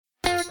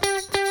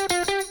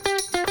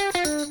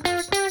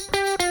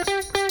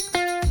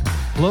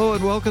Hello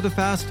and welcome to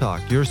Fast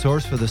Talk, your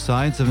source for the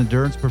science of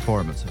endurance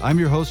performance. I'm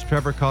your host,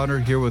 Trevor Connor,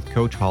 here with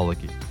Coach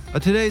Holicky.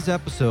 On today's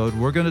episode,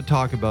 we're going to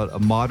talk about a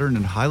modern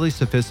and highly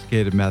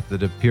sophisticated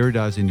method of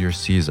periodizing your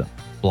season,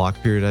 block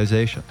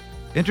periodization.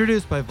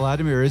 Introduced by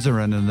Vladimir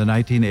Izarin in the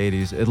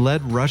 1980s, it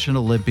led Russian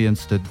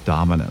Olympians to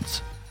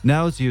dominance.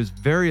 Now it's used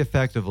very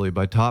effectively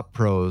by top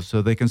pros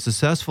so they can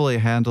successfully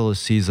handle a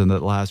season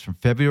that lasts from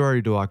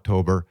February to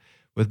October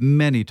with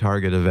many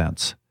target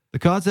events. The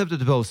concept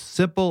is both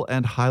simple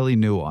and highly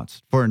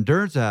nuanced. For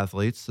endurance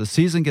athletes, the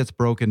season gets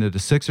broken into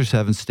 6 or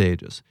 7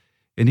 stages.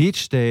 In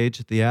each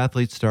stage, the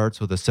athlete starts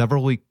with a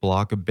several-week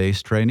block of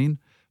base training,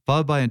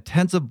 followed by an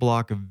intensive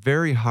block of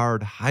very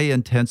hard,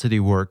 high-intensity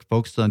work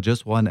focused on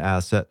just one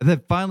asset, and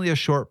then finally a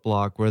short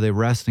block where they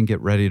rest and get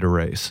ready to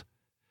race.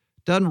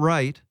 Done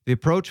right, the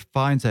approach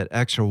finds that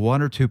extra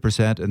 1 or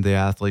 2% in the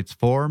athlete's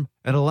form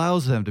and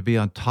allows them to be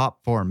on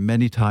top form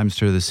many times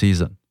through the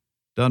season.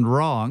 Done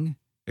wrong,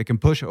 it can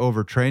push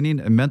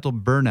overtraining and mental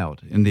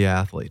burnout in the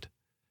athlete.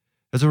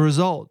 As a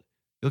result,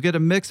 you'll get a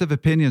mix of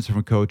opinions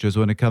from coaches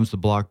when it comes to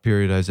block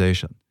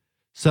periodization.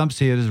 Some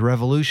see it as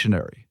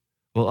revolutionary,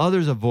 while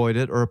others avoid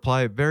it or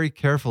apply it very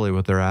carefully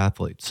with their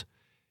athletes.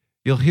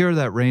 You'll hear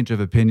that range of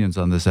opinions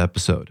on this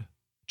episode.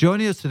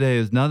 Joining us today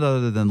is none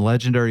other than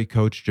legendary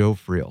coach Joe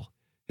Friel.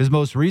 His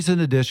most recent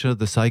edition of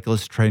the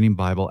Cyclist Training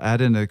Bible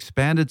added an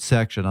expanded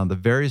section on the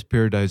various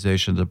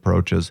periodization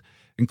approaches,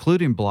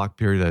 including block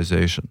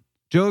periodization.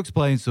 Joe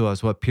explains to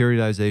us what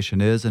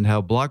periodization is and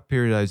how block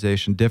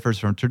periodization differs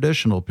from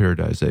traditional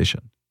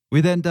periodization.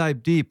 We then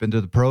dive deep into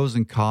the pros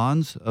and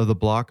cons of the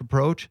block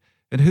approach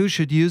and who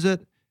should use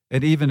it,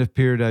 and even if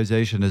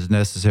periodization is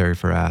necessary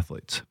for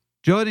athletes.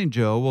 Joining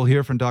Joe, we'll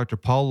hear from Dr.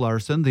 Paul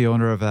Larson, the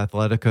owner of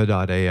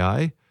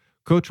Athletica.ai.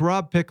 Coach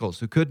Rob Pickles,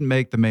 who couldn't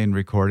make the main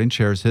recording,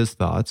 shares his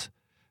thoughts.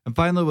 And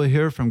finally, we'll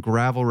hear from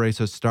gravel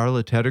racer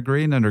Starla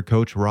Teddergreen and her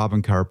coach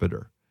Robin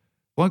Carpenter.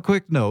 One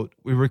quick note,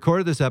 we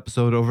recorded this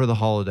episode over the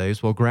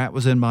holidays while Grant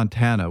was in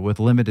Montana with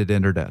limited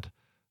internet.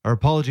 Our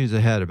apologies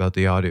ahead about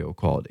the audio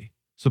quality.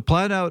 So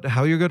plan out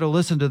how you're going to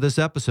listen to this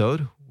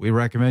episode. We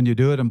recommend you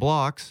do it in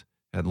blocks,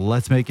 and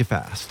let's make it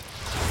fast.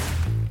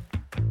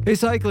 Hey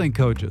cycling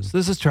coaches,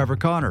 this is Trevor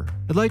Connor.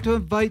 I'd like to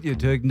invite you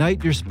to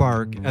ignite your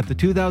spark at the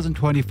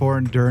 2024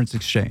 Endurance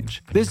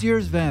Exchange. This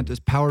year's event is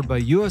powered by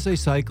USA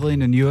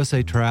Cycling and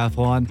USA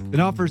Triathlon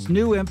and offers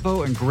new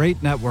info and great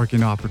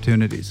networking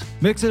opportunities.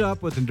 Mix it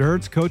up with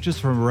endurance coaches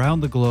from around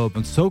the globe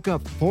and soak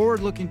up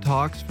forward-looking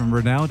talks from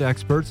renowned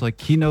experts like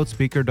keynote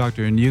speaker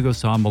Dr. Inigo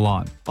San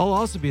Millan. I'll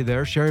also be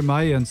there sharing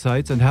my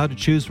insights on how to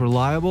choose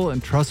reliable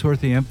and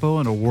trustworthy info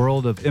in a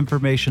world of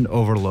information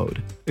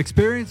overload.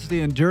 Experience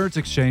the Endurance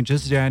Exchange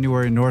this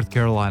January in North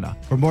Carolina.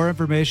 For more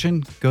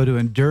information, go to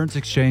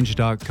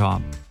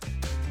enduranceexchange.com.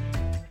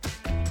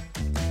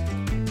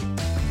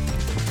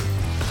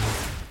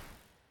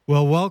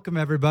 Well, welcome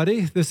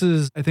everybody. This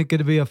is, I think, going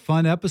to be a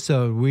fun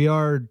episode. We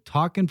are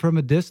talking from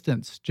a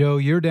distance. Joe,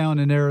 you're down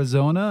in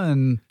Arizona,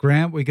 and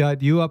Grant, we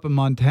got you up in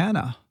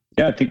Montana.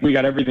 Yeah, I think we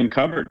got everything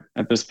covered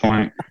at this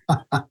point.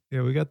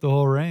 Yeah, we got the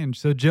whole range.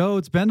 So, Joe,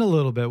 it's been a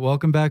little bit.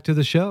 Welcome back to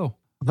the show.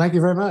 Thank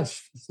you very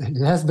much.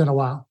 It has been a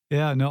while.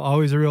 Yeah, no,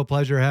 always a real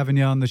pleasure having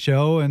you on the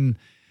show. And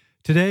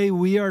today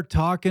we are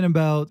talking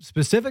about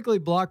specifically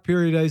block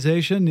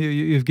periodization.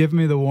 You've given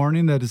me the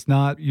warning that it's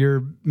not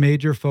your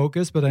major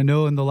focus, but I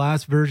know in the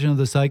last version of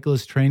the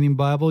Cyclist Training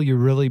Bible, you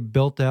really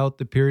built out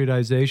the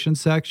periodization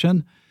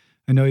section.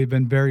 I know you've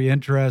been very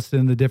interested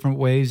in the different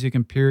ways you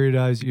can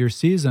periodize your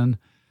season.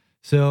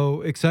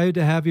 So excited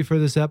to have you for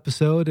this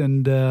episode,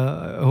 and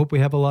I hope we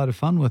have a lot of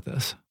fun with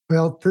this.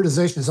 Well,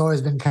 periodization has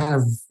always been kind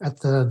of at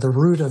the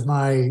root of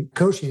my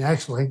coaching,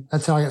 actually.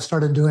 That's how I got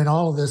started doing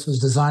all of this, was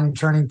designing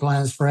training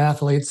plans for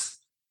athletes.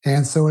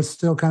 And so it's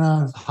still kind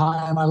of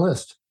high on my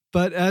list.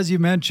 But as you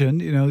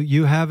mentioned,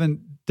 you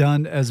haven't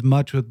done as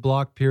much with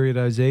block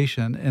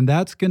periodization. And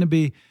that's going to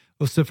be,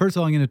 well, so first of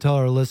all, I'm going to tell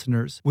our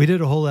listeners, we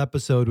did a whole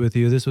episode with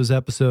you. This was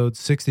episode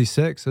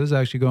 66. This is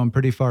actually going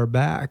pretty far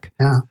back.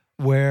 Yeah.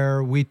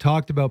 Where we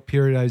talked about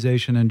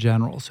periodization in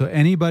general. So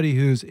anybody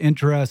who's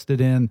interested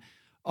in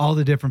all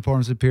the different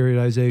forms of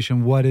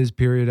periodization, what is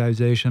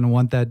periodization, and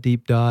want that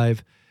deep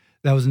dive,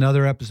 that was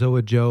another episode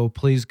with Joe.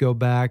 Please go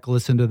back,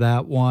 listen to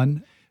that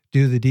one,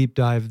 do the deep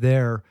dive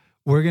there.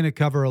 We're going to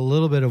cover a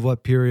little bit of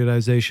what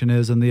periodization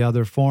is and the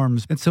other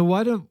forms. And so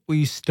why don't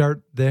we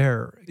start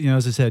there?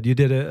 As I said, you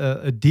did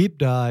a deep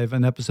dive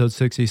in episode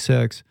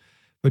 66,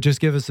 but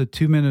just give us a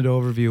 2-minute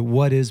overview.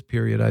 What is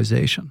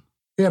periodization?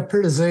 Yeah,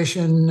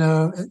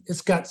 periodization,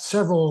 it's got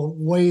several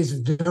ways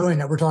of doing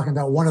it. We're talking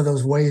about one of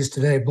those ways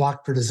today,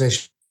 block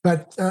periodization.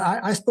 But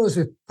I suppose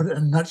we put it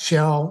in a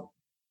nutshell,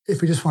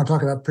 if we just want to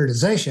talk about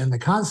periodization, the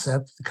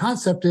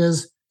concept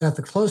is that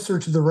the closer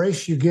to the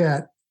race you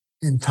get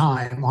in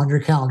time on your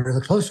calendar,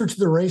 the closer to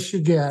the race you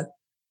get,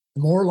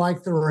 the more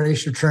like the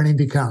race your training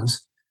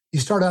becomes.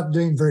 You start out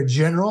doing very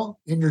general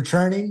in your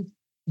training.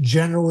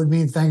 General would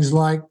mean things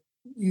like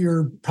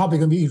you're probably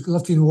going to be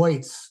lifting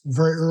weights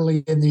very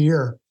early in the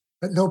year.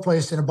 But no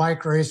place in a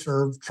bike race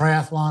or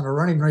triathlon or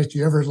running race do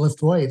you ever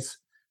lift weights.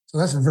 So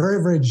that's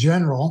very, very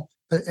general.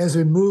 But as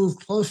we move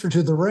closer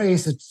to the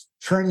race,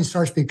 training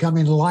starts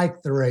becoming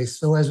like the race.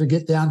 So as we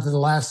get down to the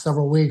last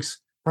several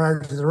weeks prior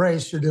to the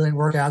race, you're doing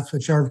workouts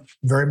which are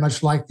very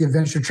much like the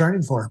events you're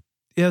training for.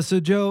 Yeah, so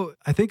Joe,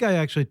 I think I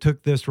actually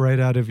took this right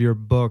out of your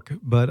book,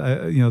 but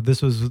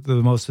this was the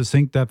most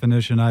succinct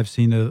definition I've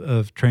seen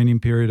of training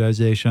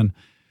periodization,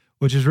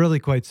 which is really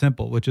quite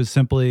simple, which is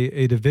simply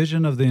a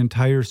division of the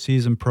entire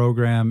season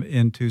program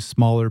into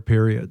smaller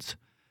periods.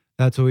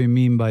 That's what we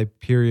mean by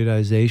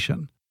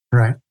periodization.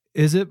 Right.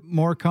 Is it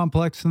more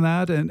complex than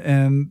that?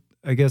 And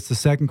I guess the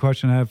second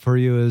question I have for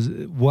you is,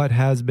 what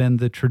has been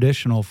the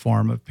traditional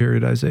form of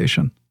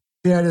periodization?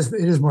 Yeah, it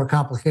is more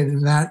complicated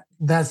than that.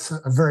 That's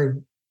a very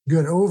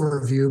good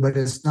overview, but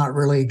it's not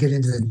really getting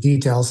into the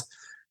details.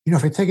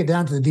 If we take it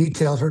down to the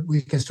details,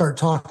 we can start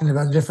talking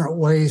about different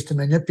ways to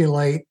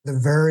manipulate the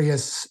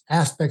various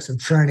aspects of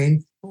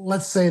training.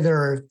 Let's say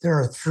there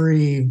are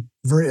three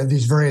of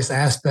these various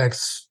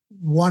aspects.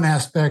 One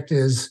aspect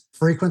is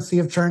frequency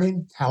of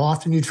training, how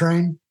often you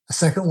train. The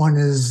second one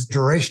is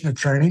duration of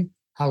training,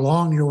 how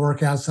long your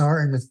workouts are.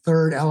 And the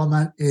third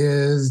element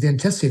is the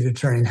intensity of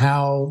training,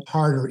 how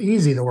hard or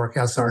easy the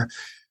workouts are.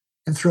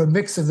 And through a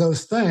mix of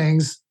those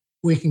things,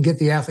 we can get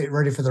the athlete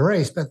ready for the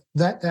race. But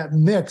that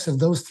mix of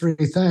those three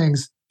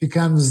things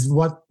becomes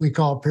what we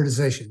call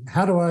periodization.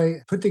 How do I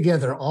put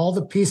together all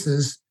the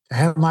pieces to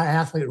have my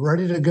athlete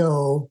ready to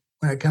go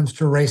when it comes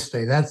to race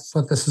day? That's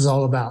what this is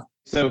all about.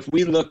 So if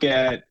we look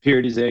at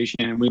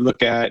periodization, we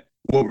look at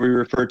what we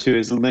refer to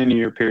as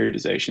linear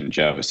periodization,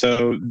 Joe.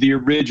 So the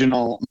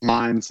original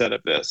mindset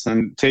of this,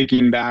 and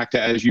taking back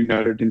to, as you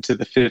noted, into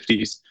the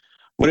 50s,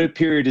 what did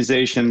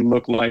periodization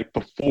look like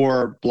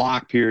before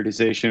block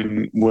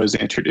periodization was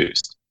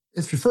introduced?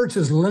 It's referred to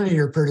as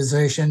linear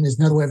periodization, is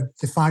another way of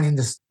defining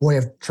this way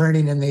of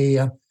training in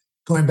the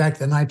going back to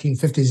the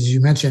 1950s, as you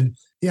mentioned.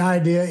 The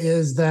idea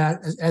is that,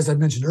 as I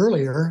mentioned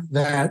earlier,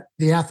 that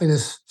the athlete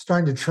is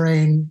starting to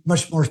train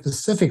much more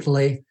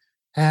specifically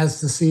as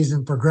the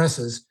season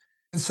progresses.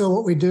 And so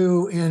what we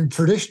do in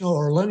traditional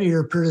or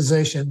linear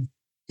periodization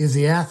is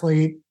the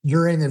athlete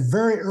during the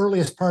very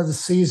earliest part of the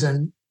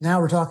season. Now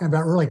we're talking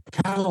about really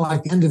kind of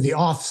like the end of the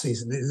off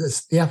season.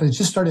 The athlete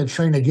just started to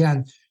train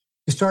again.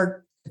 You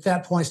start at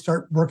that point,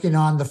 start working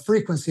on the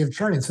frequency of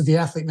training. So the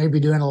athlete may be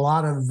doing a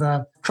lot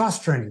of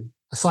cross training.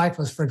 A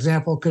cyclist, for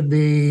example, could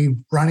be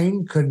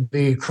running, could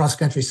be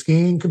cross-country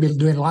skiing, could be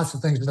doing lots of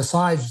things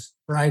besides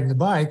riding the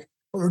bike.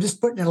 But we're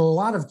just putting in a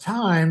lot of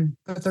time,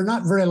 but they're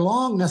not very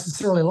long,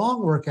 necessarily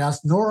long workouts,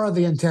 nor are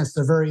they intense.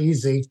 They're very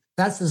easy.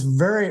 That's this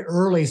very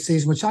early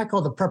season, which I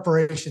call the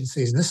preparation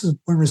season. This is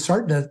when we're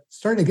starting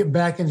to get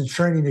back into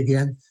training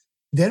again.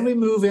 Then we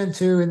move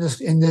into, in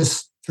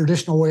this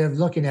traditional way of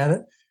looking at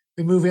it,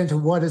 we move into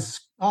what is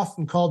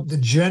often called the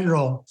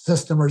general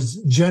system or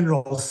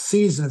general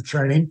season of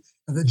training,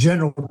 the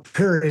general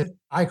period.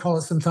 I call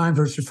it sometimes,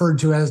 or it's referred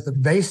to as the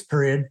base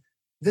period.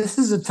 This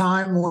is a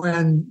time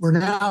when we're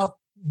now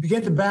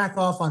begin to back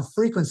off on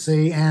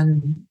frequency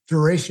and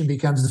duration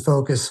becomes the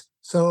focus.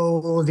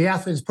 So the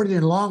athlete is putting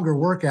in longer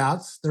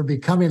workouts. They're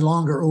becoming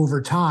longer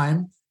over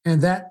time.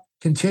 And that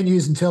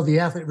continues until the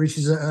athlete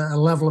reaches a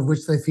level of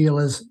which they feel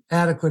is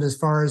adequate as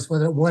far as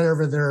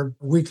whatever their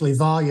weekly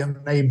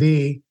volume may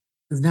be.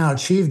 We've now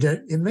achieved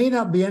it. It may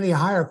not be any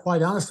higher,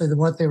 quite honestly, than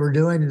what they were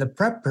doing in the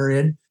prep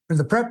period. In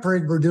the prep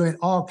period, we're doing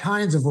all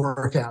kinds of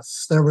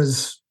workouts. There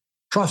was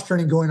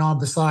cross-training going on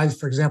besides,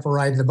 for example,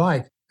 riding the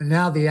bike. And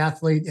now the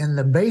athlete in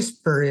the base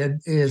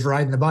period is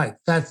riding the bike.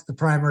 That's the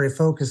primary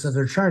focus of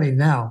their training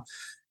now.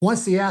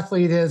 Once the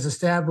athlete has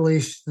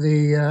established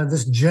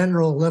this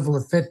general level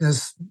of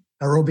fitness,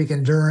 aerobic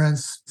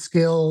endurance,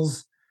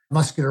 skills,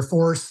 muscular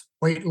force,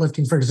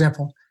 weightlifting, for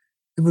example,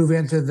 we move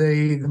into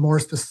the more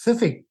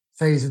specific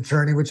phase of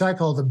training, which I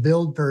call the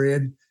build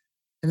period.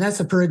 And that's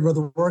a period where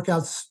the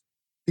workouts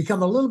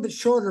become a little bit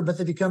shorter, but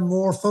they become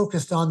more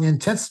focused on the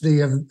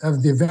intensity of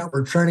the event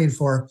we're training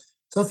for.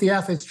 So if the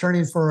athlete's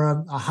training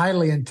for a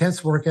highly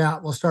intense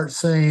workout, we'll start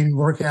seeing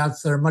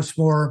workouts that are much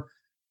more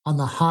on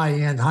the high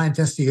end, high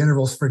intensity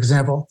intervals, for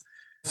example.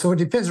 So it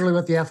depends really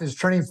what the athlete is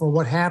training for,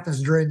 what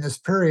happens during this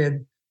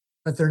period,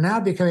 but they're now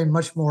becoming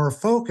much more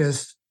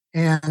focused.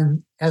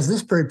 And as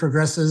this period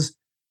progresses,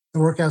 the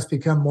workouts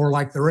become more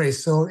like the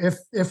race. So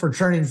if we're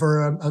training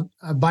for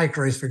a bike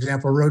race, for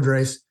example, a road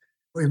race,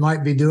 we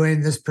might be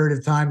doing this period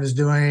of time is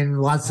doing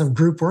lots of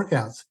group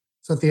workouts.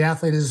 So if the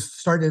athlete has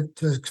started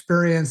to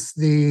experience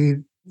the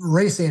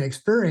racing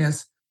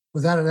experience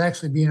without it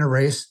actually being a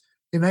race,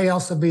 they may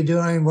also be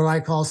doing what I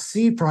call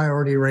C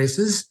priority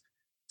races.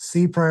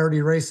 C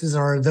priority races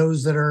are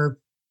those that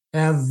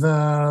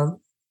have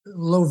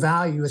low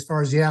value as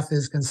far as the athlete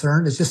is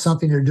concerned. It's just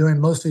something you're doing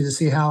mostly to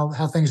see how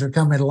things are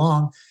coming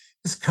along.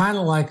 It's kind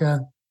of like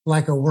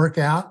a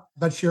workout,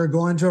 but you're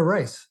going to a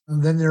race.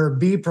 And then there are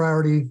B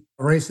priority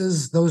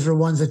races. Those are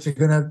ones that you're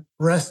going to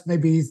rest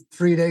maybe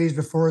 3 days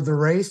before the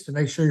race to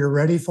make sure you're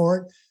ready for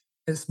it.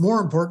 It's more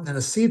important than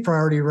a C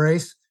priority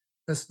race.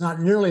 It's not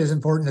nearly as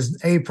important as an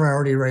A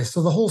priority race.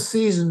 So the whole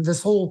season,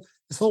 this whole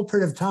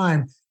period of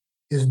time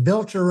is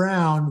built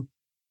around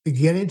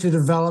beginning to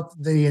develop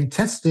the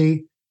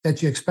intensity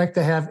that you expect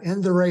to have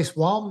in the race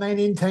while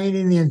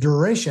maintaining the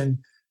duration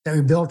that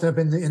we built up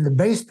in the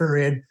base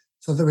period,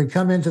 so that we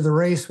come into the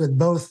race with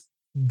both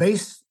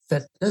base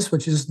fitness,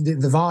 which is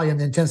the volume,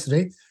 the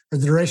intensity, or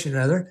the duration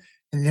rather,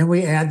 and then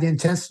we add the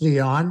intensity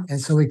on.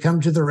 And so we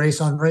come to the race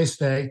on race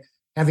day,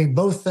 having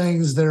both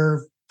things that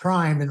are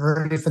primed and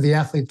ready for the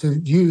athlete to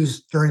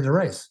use during the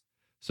race.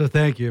 So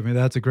thank you. I mean,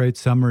 that's a great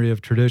summary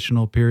of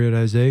traditional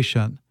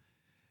periodization.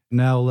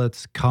 Now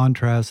let's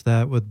contrast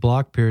that with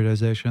block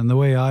periodization. The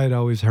way I had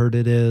always heard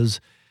it is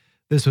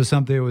this was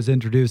something that was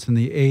introduced in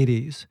the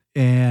 80s,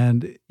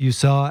 and you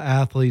saw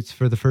athletes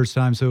for the first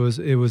time. So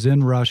it was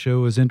in Russia. It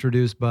was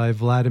introduced by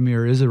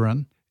Vladimir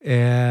Izarin,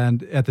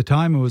 and at the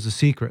time it was a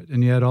secret.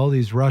 And you had all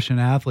these Russian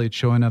athletes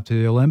showing up to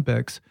the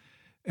Olympics,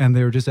 and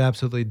they were just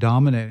absolutely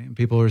dominating.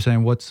 People were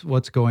saying,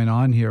 "What's going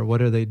on here?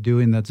 What are they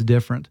doing that's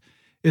different?"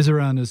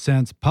 Izarin, in a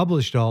sense,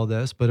 published all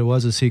this, but it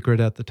was a secret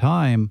at the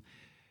time.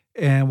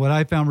 And what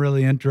I found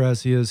really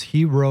interesting is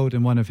he wrote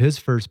in one of his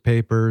first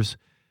papers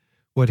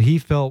what he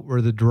felt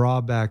were the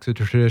drawbacks of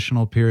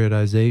traditional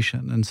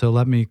periodization. And so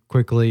let me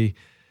quickly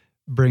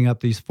bring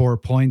up these 4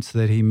 points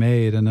that he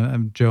made.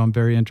 And Joe, I'm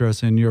very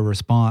interested in your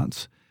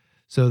response.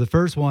 So the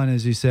first one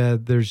is he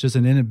said there's just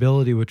an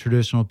inability with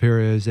traditional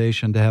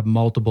periodization to have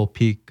multiple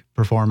peak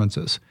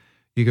performances.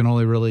 You can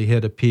only really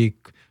hit a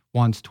peak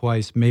once,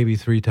 twice, maybe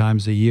 3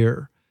 times a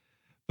year.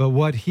 But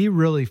what he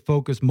really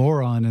focused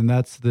more on, and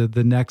that's the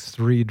next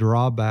 3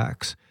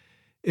 drawbacks,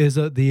 is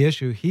the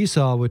issue he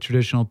saw with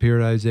traditional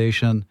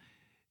periodization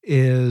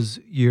is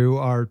you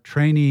are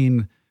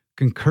training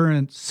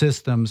concurrent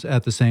systems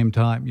at the same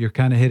time. You're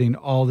kind of hitting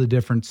all the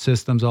different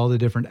systems, all the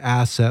different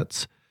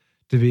assets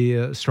to be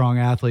a strong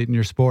athlete in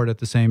your sport at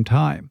the same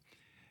time.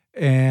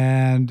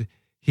 And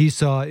he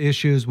saw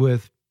issues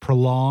with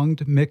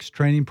prolonged mixed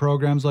training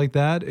programs like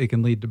that. It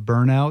can lead to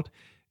burnout.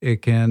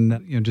 It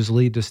can just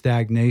lead to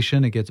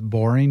stagnation. It gets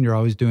boring. You're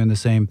always doing the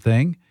same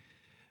thing.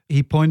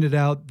 He pointed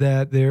out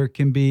that there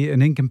can be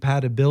an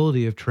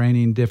incompatibility of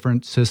training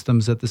different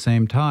systems at the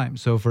same time.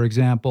 So, for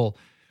example,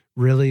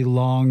 really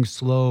long,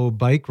 slow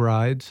bike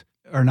rides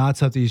are not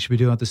something you should be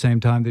doing at the same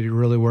time that you're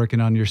really working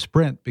on your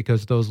sprint,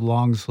 because those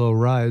long, slow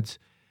rides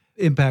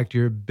impact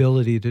your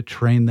ability to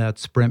train that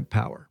sprint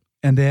power.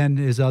 And then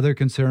his other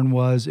concern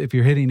was if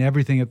you're hitting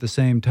everything at the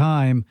same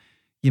time,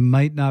 you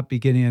might not be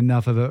getting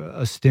enough of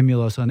a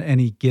stimulus on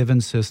any given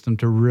system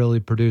to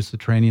really produce the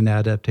training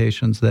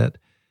adaptations that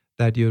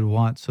you'd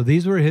want. So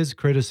these were his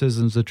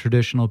criticisms of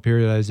traditional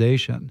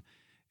periodization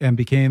and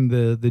became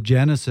the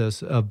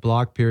genesis of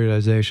block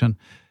periodization.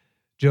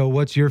 Joe,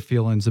 what's your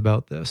feelings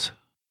about this?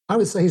 I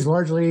would say he's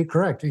largely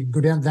correct. You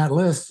go down that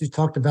list, he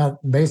talked about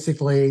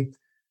basically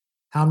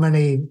how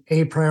many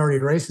A priority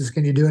races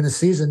can you do in a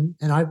season.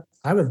 And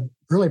I would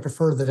really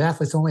prefer that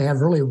athletes only have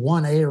really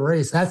one A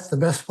race. That's the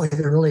best way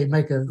to really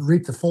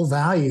reap the full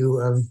value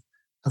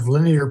of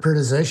linear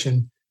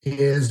periodization,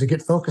 is to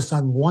get focused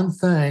on one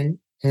thing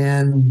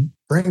and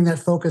bring that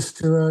focus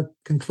to a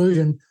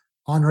conclusion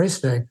on race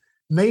day.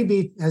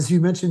 Maybe, as you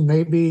mentioned,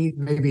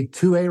 maybe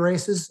 2 A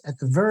races, at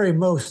the very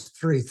most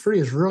 3. 3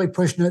 is really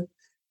pushing it.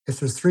 If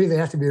there's 3, they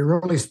have to be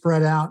really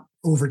spread out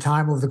over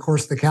time, over the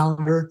course of the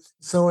calendar.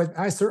 So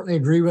I certainly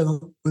agree with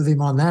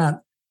him on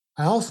that.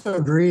 I also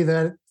agree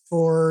that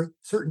for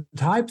certain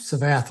types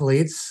of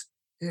athletes,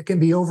 it can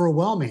be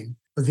overwhelming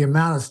with the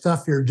amount of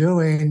stuff you're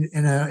doing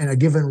in a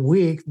given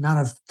week, amount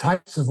of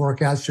types of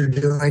workouts you're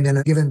doing in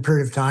a given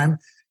period of time.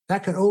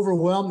 That can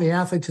overwhelm the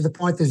athlete to the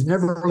point that he's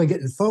never really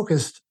getting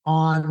focused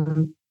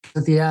on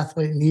that the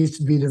athlete needs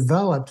to be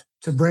developed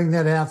to bring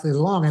that athlete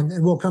along.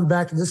 And we'll come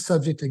back to this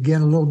subject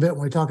again a little bit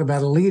when we talk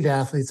about elite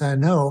athletes, I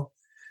know.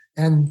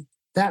 And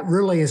that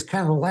really is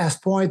kind of the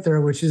last point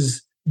there, which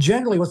is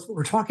generally what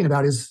we're talking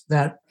about is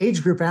that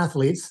age group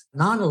athletes,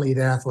 non-elite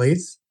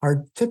athletes,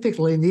 are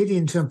typically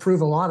needing to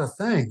improve a lot of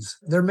things.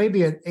 They're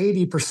maybe at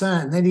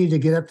 80%, and they need to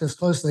get up to as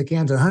close as they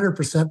can to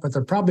 100%, but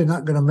they're probably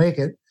not going to make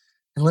it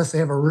unless they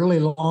have a really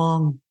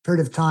long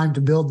period of time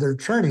to build their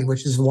training,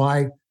 which is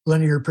why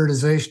linear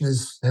periodization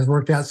has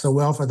worked out so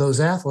well for those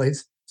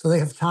athletes. So they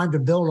have time to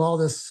build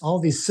all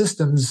these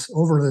systems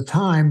over the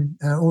time,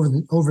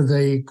 over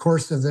the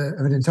course of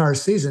an entire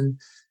season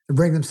to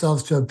bring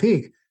themselves to a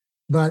peak.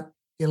 But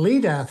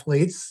elite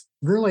athletes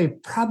really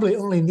probably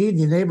only need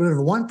the neighborhood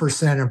of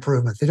 1%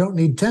 improvement. They don't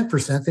need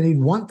 10%, they need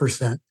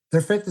 1%.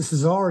 Their fitness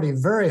is already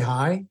very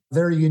high.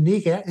 They're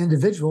unique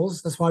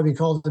individuals. That's why we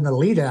call them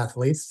elite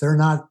athletes. They're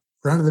not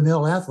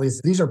run-of-the-mill athletes.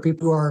 These are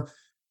people who are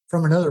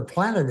from another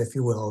planet, if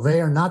you will.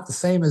 They are not the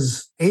same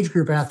as age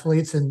group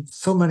athletes in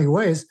so many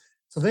ways.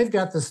 So they've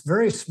got this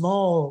very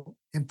small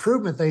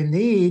improvement they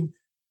need,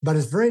 but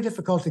it's very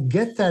difficult to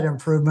get that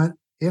improvement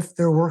if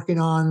they're working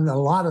on a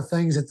lot of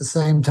things at the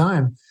same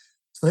time.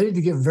 So they need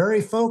to get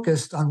very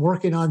focused on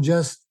working on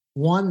just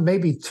 1,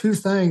 maybe 2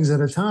 things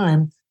at a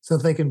time so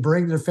that they can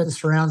bring their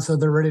fitness around so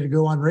they're ready to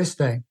go on race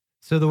day.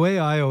 So the way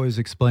I always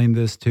explain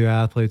this to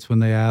athletes when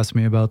they ask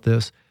me about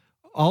this,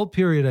 all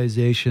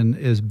periodization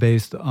is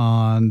based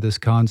on this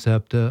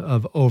concept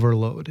of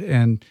overload.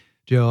 And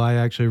Joe, I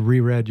actually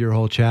reread your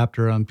whole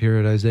chapter on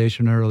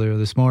periodization earlier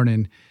this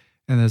morning.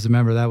 And as a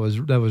member, that was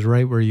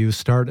right where you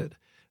started.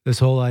 This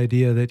whole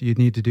idea that you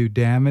need to do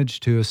damage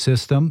to a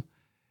system.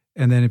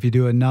 And then if you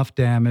do enough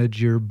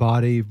damage, your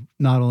body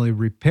not only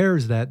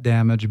repairs that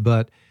damage,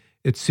 but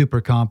it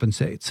super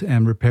compensates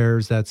and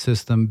repairs that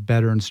system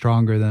better and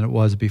stronger than it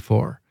was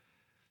before.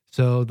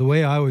 So the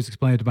way I always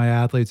explain it to my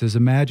athletes is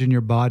imagine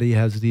your body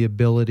has the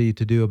ability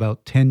to do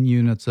about 10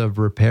 units of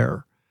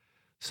repair.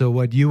 So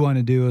what you want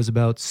to do is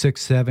about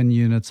 6-7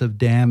 units of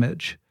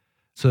damage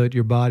so that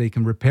your body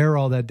can repair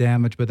all that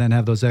damage, but then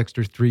have those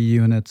extra 3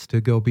 units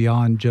to go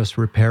beyond just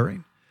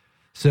repairing.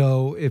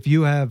 So if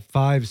you have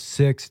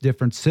 5-6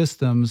 different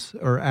systems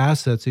or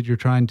assets that you're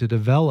trying to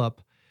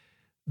develop,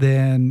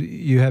 then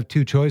you have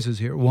 2 choices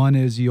here. One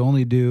is you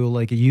only do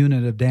like a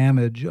unit of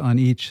damage on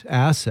each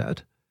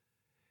asset.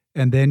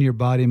 And then your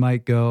body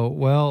might go,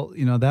 well,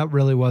 that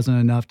really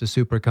wasn't enough to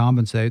super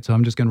compensate. So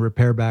I'm just going to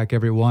repair back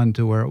every one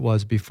to where it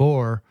was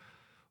before.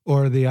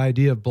 Or the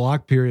idea of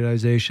block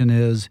periodization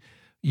is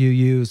you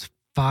use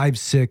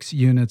 5-6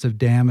 units of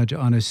damage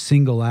on a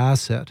single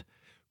asset,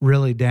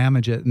 really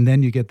damage it, and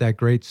then you get that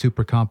great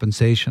super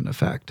compensation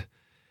effect.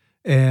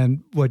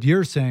 And what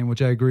you're saying,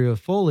 which I agree with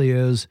fully,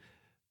 is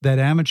that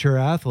amateur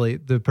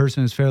athlete, the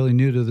person who's fairly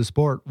new to the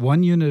sport,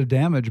 1 unit of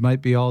damage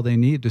might be all they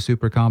need to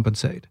super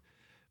compensate.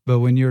 But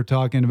when you're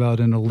talking about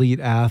an elite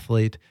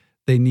athlete,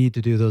 they need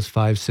to do those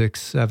 5,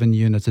 6, 7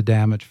 units of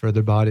damage for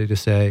their body to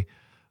say,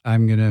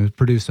 I'm going to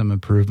produce some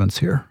improvements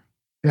here.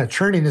 Yeah,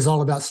 training is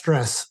all about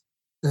stress.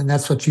 And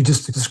that's what you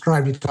just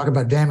described. You talk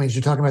about damage,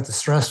 you're talking about the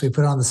stress we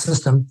put on the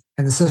system,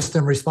 and the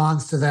system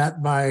responds to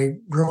that by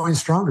growing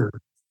stronger.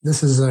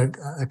 This is a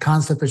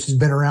concept which has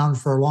been around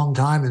for a long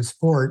time in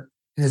sport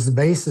and is the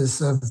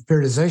basis of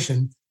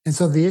periodization. And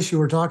so the issue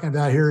we're talking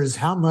about here is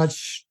how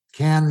much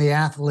can the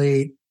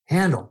athlete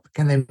handle?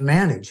 Can they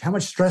manage? How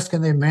much stress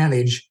can they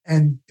manage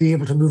and be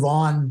able to move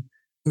on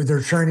with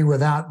their training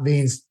without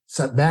being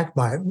set back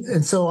by it?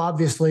 And so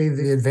obviously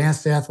the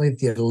advanced athlete,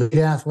 the elite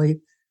athlete,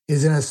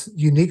 is in a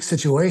unique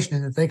situation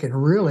in that they can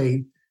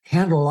really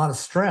handle a lot of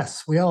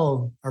stress. We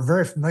all are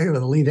very familiar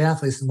with elite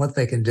athletes and what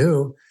they can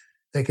do.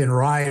 They can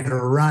ride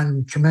or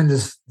run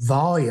tremendous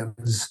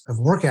volumes of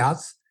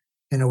workouts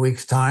in a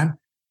week's time.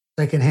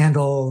 They can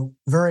handle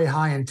very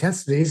high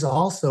intensities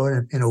also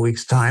in a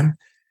week's time.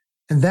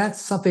 And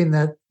that's something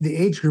that the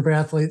age group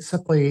athletes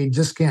simply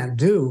just can't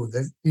do.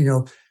 That,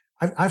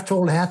 I've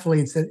told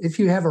athletes that if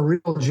you have a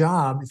real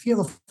job, if you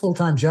have a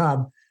full-time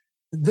job,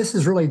 this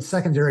is really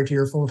secondary to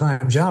your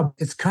full-time job.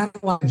 It's kind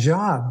of like a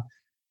job.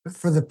 But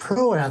for the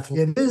pro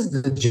athlete, it is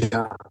the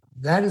job.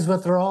 That is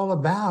what they're all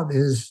about,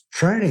 is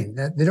training.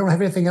 They don't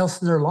have anything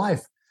else in their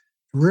life,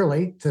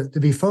 really, to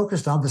be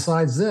focused on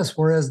besides this,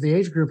 whereas the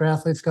age group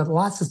athletes got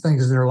lots of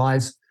things in their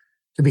lives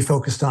to be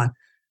focused on.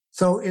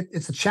 So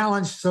it's a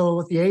challenge. So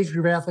what the age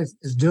group athletes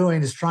is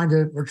doing is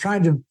we're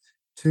trying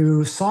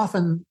to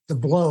soften the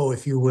blow,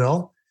 if you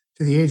will,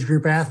 to the age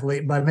group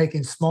athlete by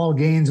making small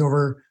gains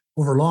over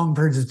long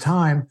periods of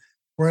time.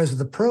 Whereas with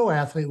the pro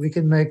athlete, we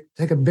can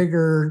take a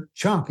bigger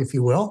chunk, if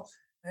you will,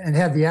 and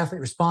have the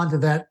athlete respond to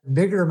that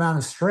bigger amount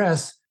of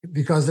stress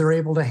because they're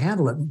able to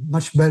handle it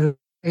much better.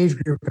 Age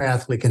group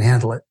athlete can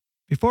handle it.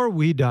 Before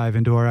we dive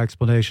into our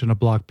explanation of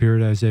block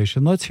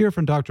periodization, let's hear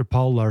from Dr.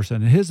 Paul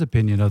Larson and his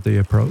opinion of the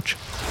approach.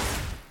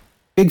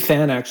 Big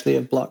fan, actually,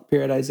 of block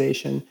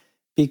periodization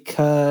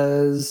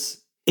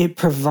because it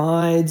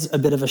provides a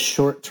bit of a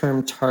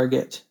short-term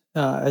target,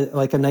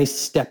 like a nice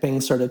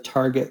stepping sort of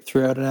target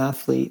throughout an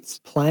athlete's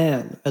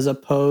plan, as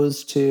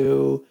opposed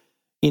to,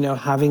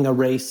 having a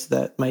race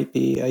that might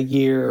be a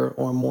year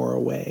or more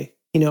away.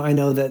 I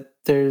know that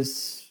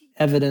there's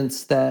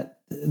evidence that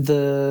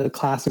the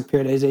classic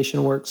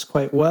periodization works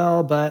quite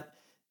well, but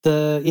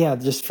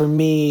just for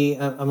me,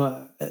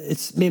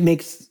 it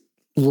makes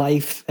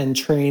life and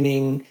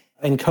training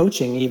and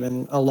coaching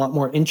even a lot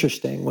more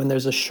interesting when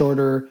there's a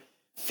shorter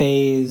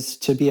phase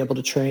to be able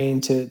to train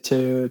to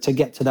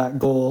get to that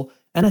goal.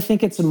 And I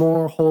think it's a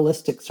more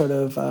holistic sort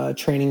of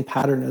training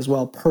pattern as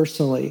well.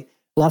 Personally,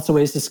 lots of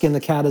ways to skin the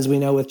cat, as we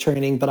know, with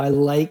training, but I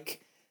like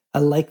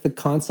the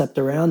concept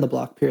around the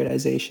block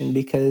periodization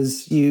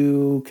because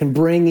you can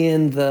bring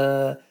in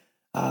the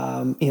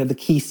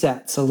key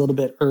sets a little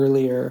bit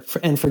earlier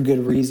and for good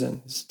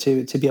reasons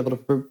to be able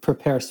to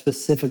prepare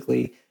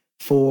specifically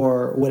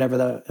for whatever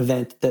the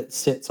event that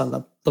sits on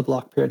the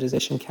block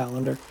periodization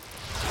calendar.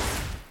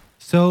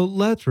 So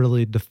let's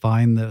really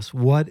define this.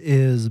 What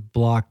is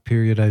block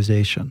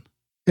periodization?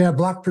 Yeah,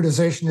 block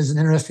periodization is an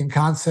interesting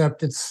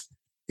concept.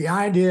 The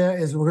idea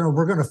is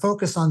we're going to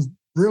focus on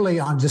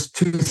just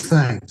 2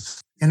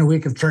 things in a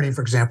week of training.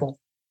 For example,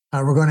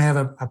 we're going to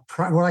have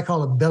what I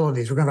call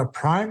abilities. We're going to have a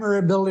primary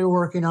ability we're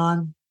working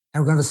on,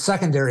 and we're going to have a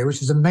secondary,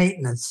 which is a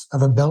maintenance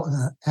of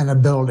an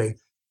ability.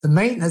 The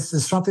maintenance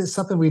is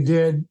something we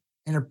did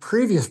in a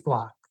previous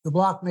block. The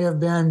block may have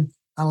been,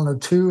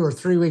 2 or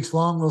 3 weeks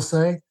long, we'll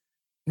say.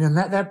 And in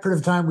that period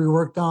of time, we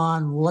worked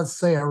on, let's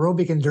say,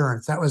 aerobic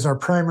endurance. That was our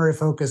primary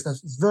focus.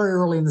 That's very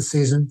early in the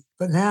season.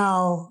 But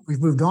now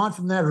we've moved on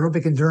from that.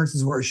 Aerobic endurance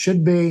is where it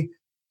should be.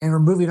 And we're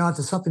moving on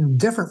to something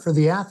different for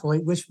the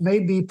athlete, which may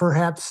be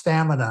perhaps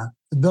stamina,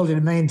 the ability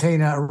to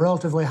maintain a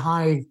relatively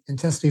high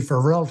intensity for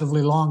a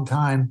relatively long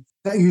time.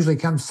 That usually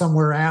comes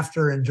somewhere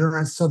after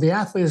endurance. So the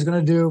athlete is going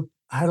to do,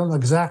 I don't know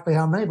exactly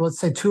how many, but let's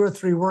say 2 or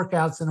 3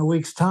 workouts in a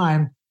week's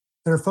time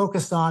that are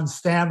focused on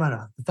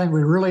stamina, the thing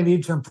we really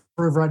need to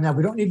improve right now.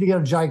 We don't need to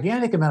get a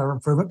gigantic amount of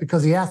improvement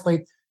because the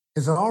athlete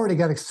has already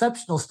got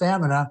exceptional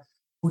stamina.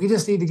 We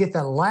just need to get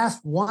that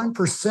last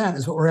 1%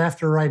 is what we're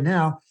after right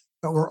now.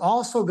 But we're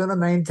also going to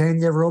maintain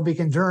the aerobic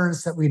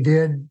endurance that we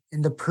did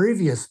in the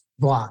previous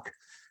block.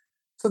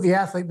 So the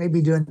athlete may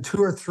be doing 2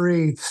 or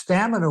 3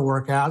 stamina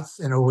workouts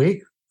in a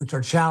week, which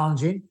are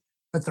challenging,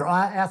 but the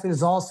athlete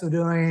is also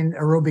doing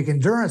aerobic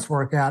endurance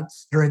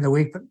workouts during the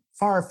week, but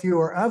far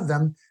fewer of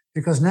them,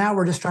 because now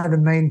we're just trying to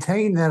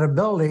maintain that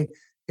ability.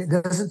 It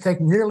doesn't take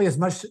nearly as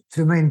much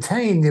to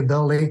maintain the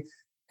ability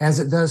as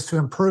it does to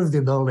improve the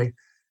ability.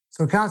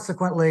 So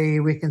consequently,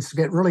 we can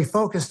get really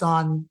focused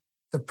on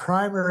the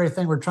primary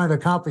thing we're trying to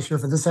accomplish here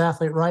for this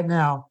athlete right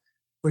now,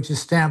 which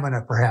is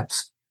stamina,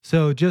 perhaps.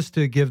 So just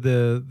to give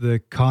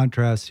the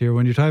contrast here,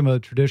 when you're talking about a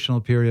traditional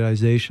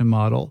periodization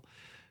model,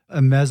 a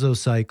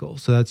mesocycle,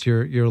 so that's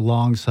your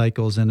long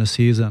cycles in a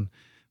season,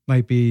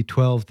 might be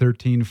 12,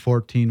 13,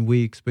 14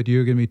 weeks, but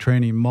you're going to be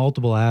training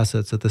multiple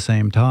assets at the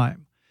same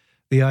time.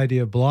 The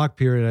idea of block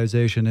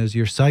periodization is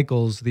your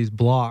cycles, these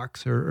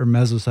blocks or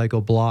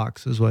mesocycle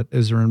blocks is what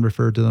Israel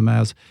referred to them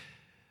as.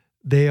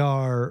 They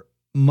are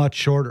much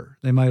shorter.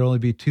 They might only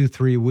be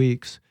 2-3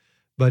 weeks,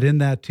 but in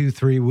that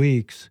 2-3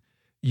 weeks,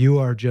 you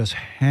are just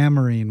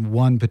hammering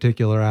one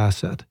particular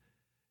asset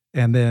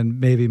and then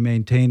maybe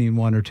maintaining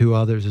 1 or 2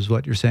 others is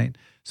what you're saying.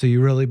 So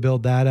you really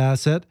build that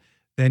asset,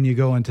 then you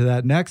go into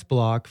that next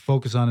block,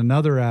 focus on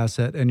another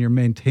asset, and you're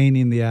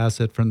maintaining the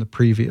asset from the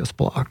previous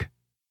block.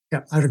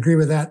 Yeah, I'd agree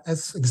with that.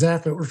 That's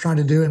exactly what we're trying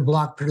to do in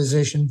block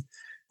periodization,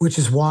 which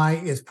is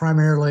why it's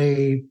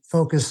primarily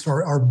focused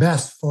or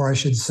best for, I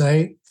should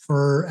say,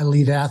 for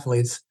elite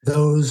athletes.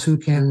 Those who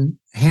can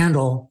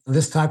handle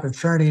this type of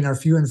training are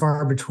few and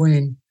far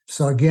between.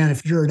 So again,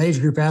 if you're an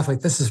age group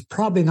athlete, this is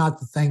probably not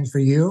the thing for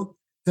you.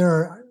 There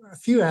are a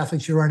few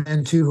athletes you run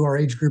into who are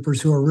age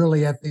groupers who are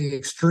really at the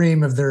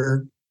extreme of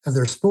their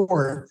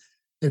sport.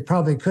 They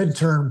probably could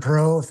turn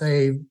pro if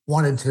they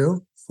wanted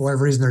to. For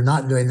whatever reason, they're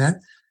not doing that.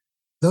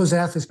 Those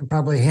athletes can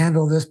probably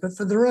handle this, but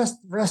for the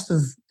rest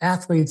of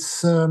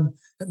athletes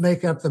that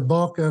make up the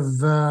bulk of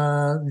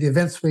the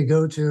events we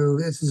go to,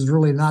 this is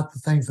really not the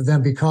thing for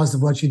them because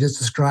of what you just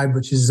described,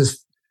 which is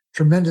this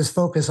tremendous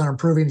focus on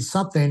improving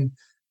something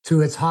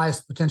to its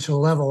highest potential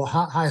level,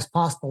 highest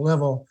possible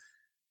level,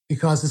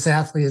 because this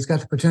athlete has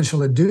got the potential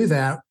to do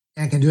that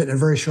and can do it in a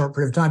very short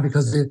period of time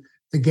because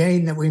the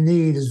gain that we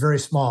need is very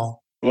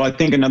small. Well, I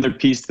think another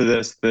piece to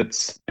this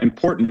that's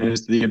important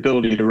is the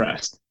ability to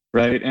rest,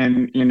 right?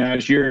 And,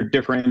 as you're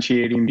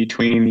differentiating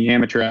between the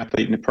amateur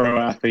athlete and the pro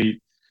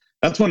athlete,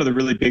 that's one of the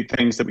really big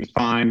things that we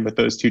find with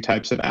those 2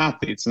 types of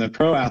athletes. And the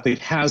pro athlete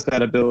has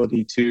that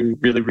ability to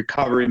really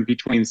recover in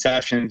between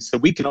sessions, so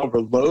we can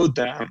overload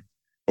them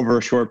over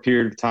a short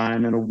period of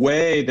time in a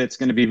way that's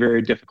going to be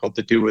very difficult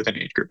to do with an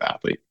age group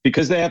athlete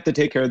because they have to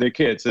take care of their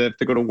kids, they have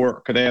to go to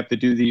work, or they have to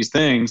do these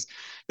things.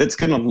 That's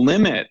going to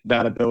limit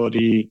that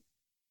ability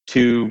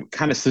to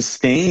kind of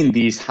sustain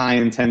these high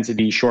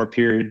intensity short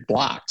period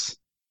blocks.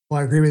 Well,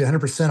 I agree with you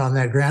 100% on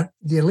that, Grant.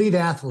 The elite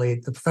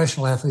athlete, the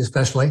professional athlete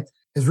especially,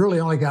 has really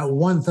only got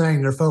one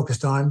thing they're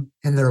focused on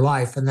in their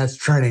life, and that's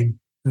training.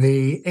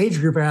 The age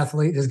group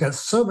athlete has got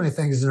so many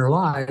things in their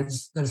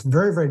lives that it's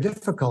very, very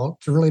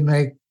difficult to really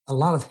make a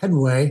lot of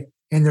headway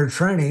in their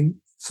training.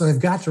 So they've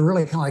got to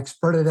really kind of like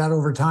spread it out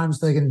over time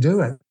so they can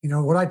do it.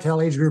 What I tell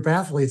age group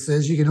athletes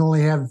is you can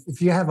only have, if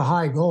you have a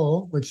high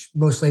goal, which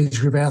most age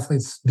group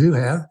athletes do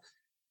have,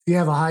 if you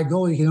have a high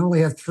goal, you can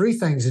only have 3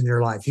 things in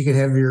your life. You can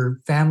have your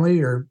family,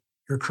 your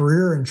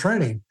career, and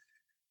training.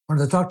 When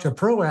I talk to a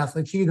pro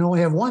athlete, you can only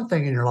have 1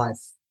 thing in your life.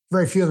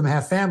 Very few of them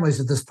have families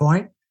at this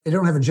point. They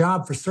don't have a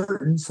job for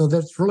certain. So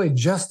that's really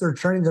just their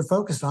training they're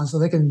focused on. So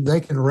they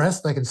can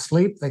rest, they can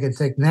sleep, they can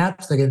take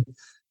naps, they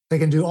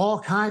can do all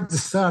kinds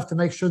of stuff to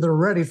make sure they're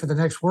ready for the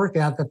next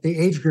workout that the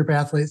age group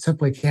athlete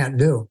simply can't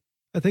do.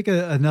 I think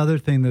another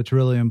thing that's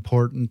really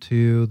important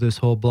to this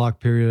whole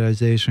block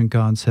periodization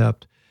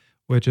concept,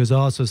 which is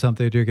also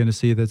something that you're going to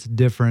see that's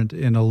different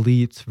in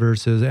elites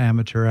versus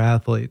amateur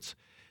athletes,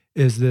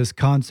 is this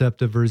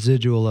concept of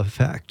residual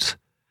effects,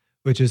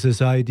 which is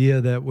this idea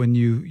that when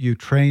you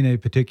train a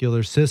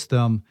particular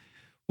system,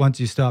 once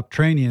you stop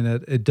training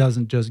it, it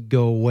doesn't just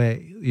go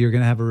away. You're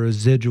going to have a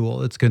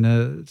residual. It's going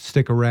to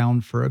stick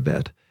around for a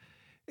bit.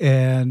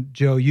 And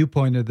Joe, you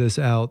pointed this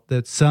out,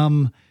 that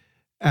some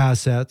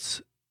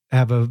assets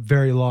have a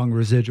very long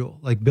residual,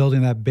 like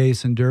building that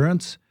base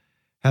endurance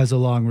has a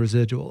long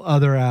residual.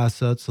 Other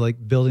assets,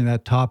 like building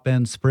that top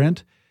end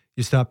sprint,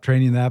 you stop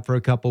training that for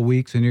a couple of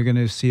weeks and you're going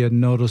to see a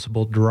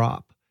noticeable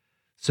drop.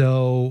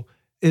 So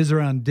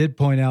Isran did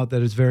point out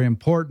that it's very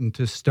important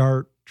to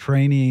start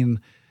training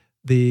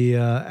the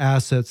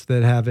assets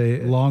that have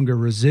a longer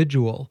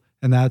residual.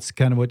 And that's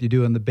kind of what you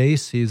do in the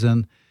base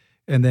season.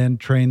 And then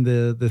train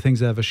the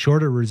things that have a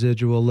shorter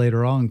residual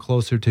later on,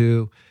 closer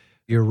to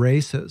your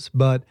races.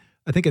 But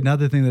I think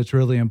another thing that's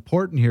really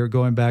important here,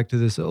 going back to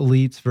this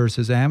elites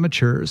versus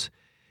amateurs,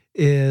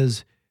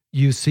 is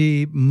you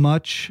see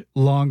much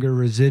longer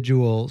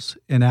residuals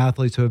in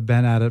athletes who have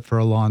been at it for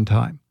a long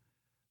time.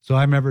 So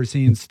I remember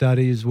seeing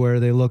studies where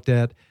they looked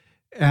at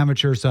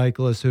amateur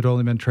cyclists who'd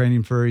only been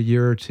training for a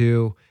year or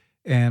two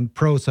and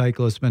pro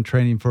cyclists been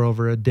training for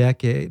over a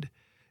decade.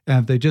 And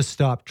if they just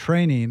stopped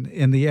training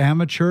in the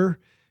amateur,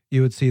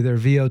 you would see their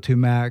VO2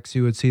 max,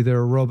 you would see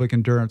their aerobic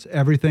endurance,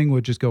 everything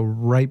would just go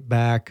right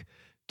back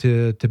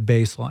to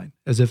baseline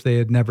as if they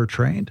had never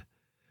trained.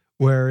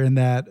 Where in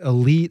that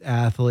elite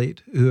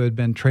athlete who had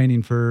been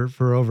training for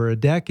over a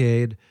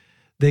decade,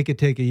 they could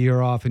take a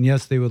year off, and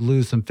yes, they would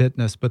lose some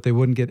fitness, but they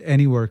wouldn't get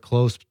anywhere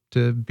close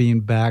to being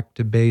back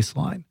to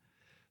baseline.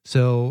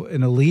 So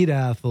an elite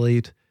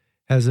athlete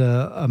has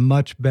a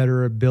much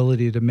better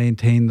ability to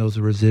maintain those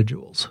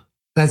residuals.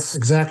 That's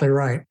exactly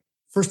right.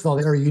 First of all,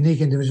 they're unique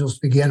individuals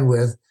to begin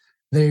with.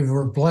 They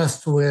were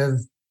blessed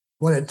with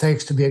what it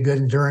takes to be a good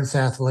endurance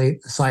athlete,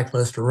 a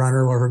cyclist, a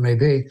runner, whatever it may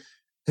be.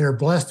 They're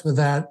blessed with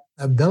that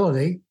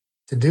ability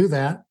to do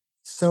that.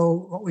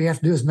 So what we have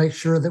to do is make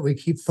sure that we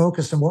keep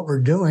focused on what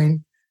we're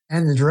doing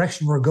and the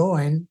direction we're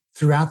going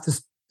throughout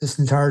this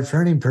entire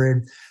training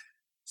period.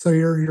 So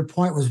your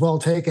point was well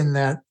taken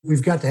that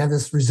we've got to have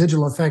this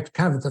residual effect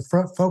kind of at the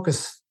front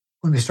focus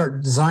when we start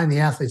to design the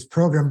athlete's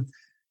program,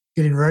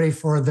 getting ready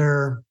for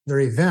their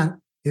event,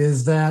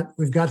 is that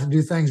we've got to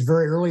do things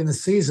very early in the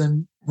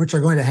season, which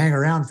are going to hang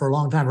around for a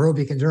long time.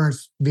 Aerobic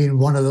endurance being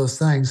one of those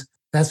things.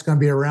 That's going to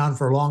be around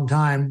for a long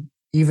time,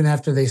 even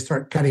after they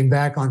start cutting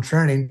back on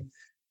training.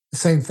 The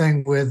same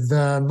thing with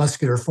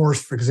muscular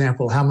force, for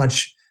example, how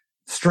much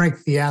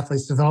strength the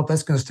athletes develop.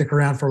 That's going to stick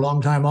around for a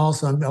long time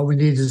also. And all we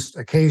need is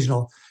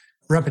occasional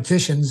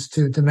repetitions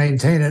to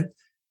maintain it.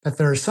 But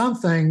there are some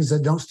things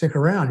that don't stick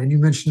around. And you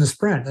mentioned the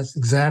sprint. That's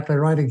exactly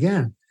right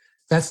again.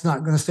 That's not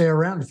going to stay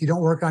around. If you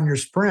don't work on your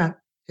sprint,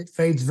 it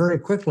fades very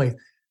quickly.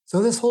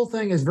 So this whole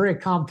thing is very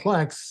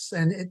complex,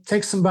 and it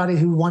takes somebody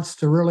who wants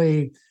to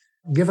really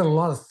give it a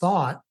lot of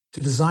thought to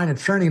design a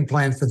training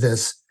plan for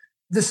this.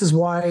 This is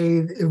why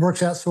it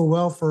works out so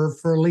well for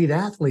elite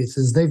athletes,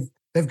 is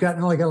they've got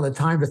not only got the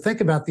time to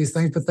think about these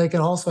things, but they can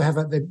also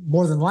they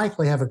more than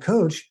likely have a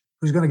coach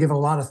who's going to give a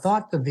lot of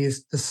thought to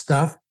this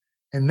stuff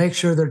and make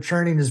sure their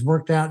training is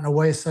worked out in a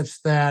way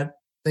such that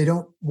they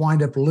don't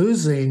wind up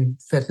losing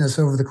fitness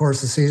over the course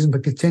of the season,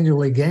 but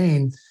continually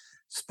gain,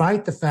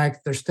 despite the fact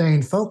that they're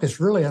staying focused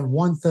really on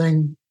one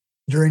thing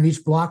during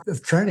each block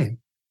of training.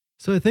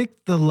 So I think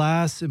the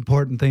last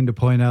important thing to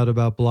point out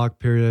about block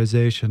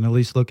periodization, at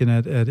least looking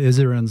at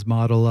Isran's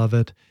model of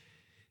it,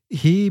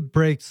 he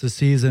breaks the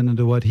season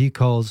into what he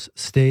calls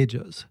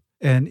stages.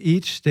 And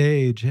each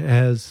stage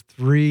has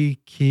 3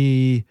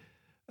 key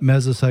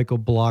mesocycle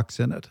blocks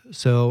in it.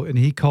 So, and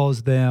he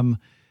calls them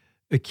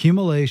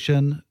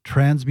accumulation,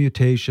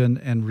 transmutation,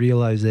 and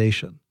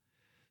realization.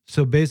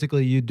 So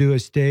basically you do a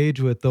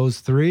stage with those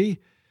 3,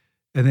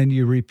 and then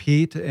you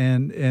repeat,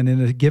 and in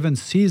a given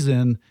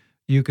season,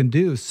 you can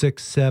do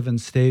 6, 7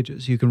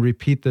 stages. You can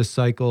repeat this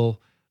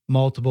cycle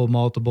multiple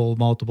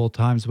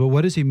times. But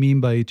what does he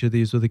mean by each of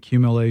these with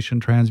accumulation,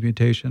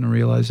 transmutation, and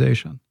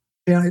realization?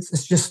 Yeah,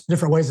 it's just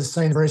different ways of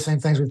saying the very same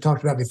things we've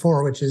talked about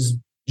before, which is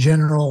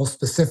general,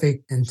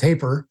 specific, and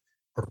taper,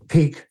 or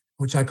peak,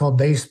 which I call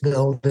base,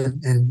 build,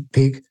 and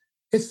peak.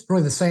 It's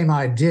really the same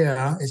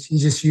idea.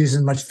 He's just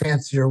using much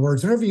fancier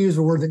words. Whenever you use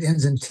a word that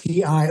ends in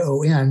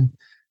TION,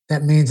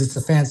 that means it's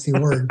a fancy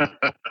word.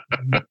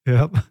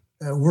 Yep.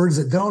 Words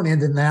that don't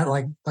end in that,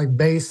 like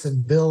base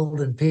and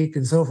build and peak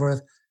and so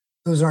forth,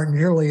 those aren't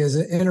nearly as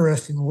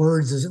interesting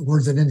words as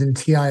words that end in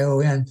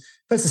TION.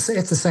 But it's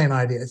the same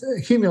idea.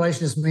 Accumulation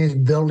just means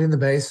building the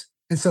base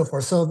and so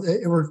forth. So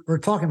we're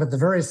talking about the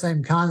very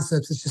same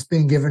concepts. It's just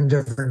being given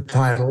different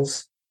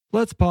titles.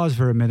 Let's pause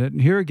for a minute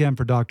and hear again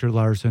for Dr.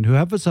 Larson, who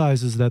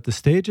emphasizes that the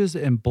stages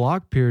in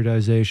block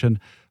periodization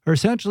are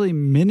essentially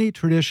mini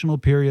traditional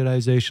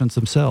periodizations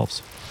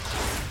themselves.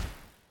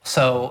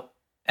 So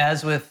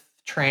as with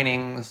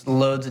training, there's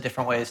loads of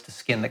different ways to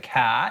skin the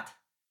cat,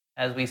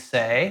 as we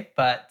say.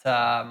 But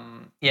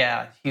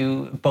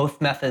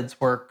both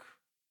methods work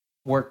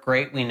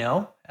great. We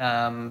know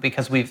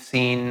because we've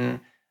seen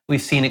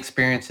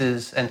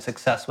experiences and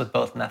success with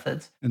both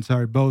methods. And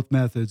sorry, both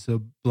methods.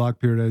 So block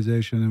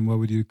periodization, and what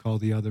would you call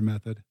the other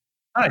method?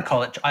 I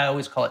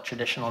always call it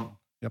traditional.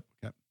 Yep.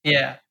 Okay.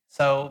 Yeah.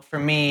 So for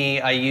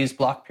me, I use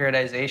block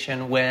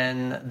periodization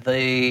when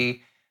the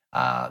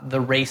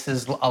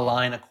races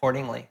align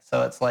accordingly.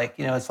 So it's like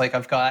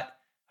I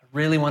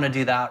really want to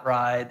do that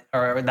ride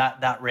or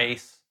that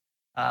race,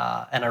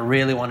 and I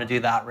really want to do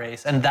that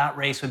race, and that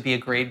race would be a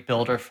great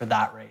builder for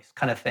that race,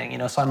 kind of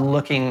thing. So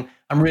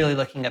I'm really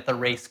looking at the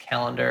race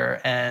calendar,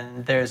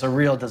 and there's a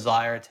real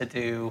desire to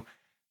do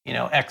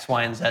X,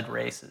 Y, and Z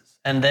races.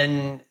 And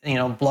then,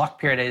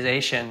 block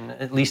periodization,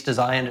 at least as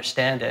I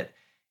understand it,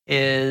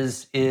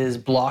 is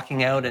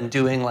blocking out and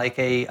doing like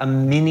a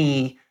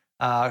mini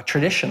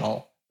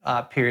traditional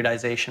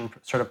periodization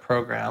sort of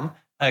program,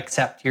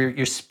 except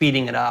you're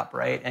speeding it up,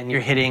 right? And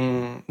you're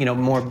hitting,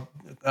 more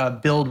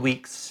build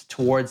weeks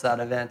towards that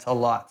event a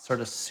lot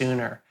sort of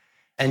sooner.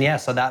 And yeah,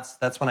 so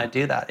that's when I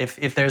do that.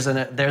 If there's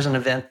an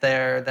event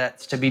there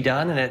that's to be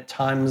done and it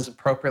times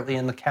appropriately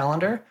in the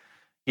calendar,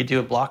 you do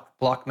a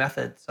block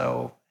method.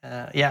 So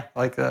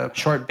like a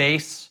short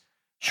base,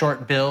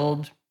 short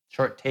build,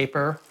 short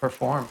taper,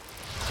 perform.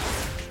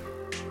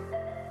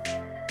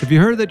 Have you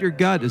heard that your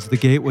gut is the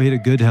gateway to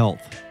good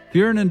health? If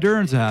you're an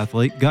endurance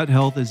athlete, gut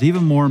health is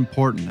even more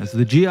important as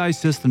the GI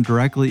system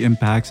directly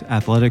impacts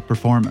athletic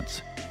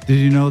performance. Did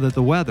you know that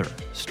the weather,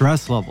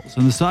 stress levels,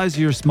 and the size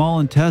of your small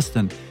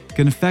intestine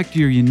can affect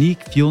your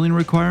unique fueling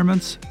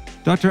requirements?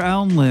 Dr.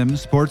 Alan Lim,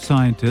 sports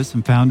scientist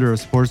and founder of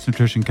sports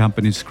nutrition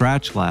company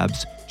Scratch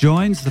Labs,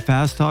 joins the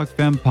Fast Talk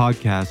Fem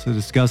podcast to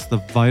discuss the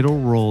vital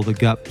role the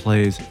gut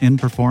plays in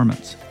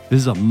performance. This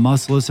is a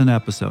must-listen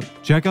episode.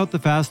 Check out the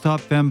Fast Talk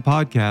Fem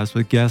podcast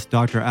with guest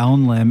Dr.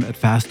 Alan Lim at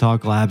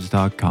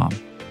fasttalklabs.com.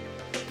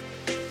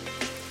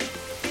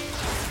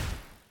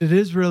 It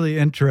is really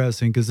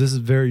interesting because this is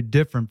very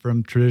different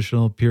from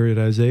traditional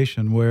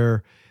periodization,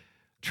 where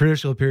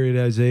traditional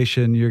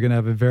periodization, you're going to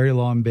have a very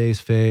long base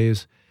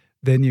phase.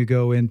 Then you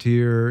go into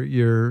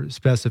your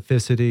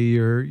specificity,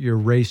 your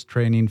race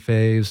training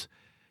phase.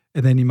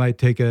 And then you might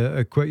take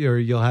a quick, or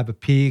you'll have a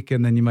peak,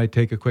 and then you might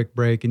take a quick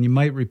break, and you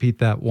might repeat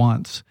that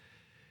once.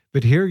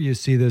 But here you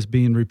see this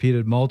being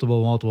repeated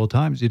multiple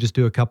times. You just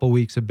do a couple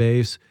weeks of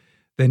base,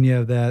 then you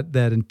have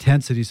that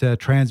intensity, so that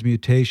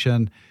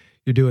transmutation.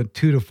 You're doing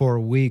 2 to 4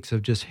 weeks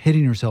of just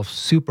hitting yourself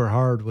super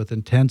hard with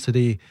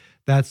intensity.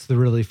 That's the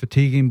really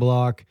fatiguing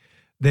block.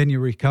 Then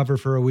you recover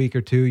for a week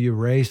or two, you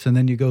race, and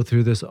then you go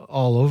through this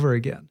all over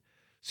again.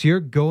 So you're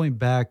going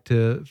back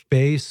to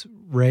base,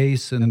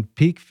 race, and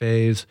peak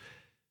phase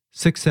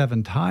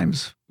 6-7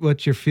 times.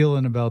 What you're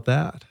feeling about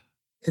that?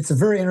 It's a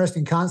very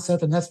interesting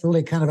concept, and that's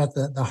really kind of at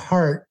the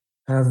heart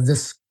of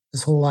this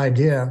whole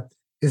idea,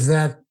 is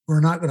that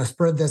we're not going to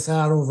spread this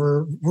out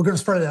over, we're going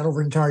to spread it out over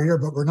an entire year,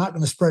 but we're not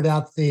going to spread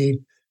out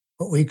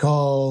what we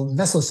call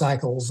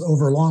mesocycles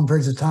over long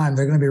periods of time.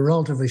 They're going to be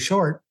relatively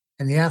short,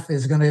 and the athlete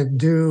is going to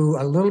do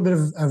a little bit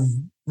of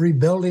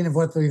rebuilding of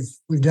what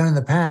we've done in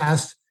the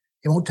past.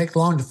 It won't take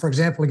long, for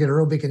example, to get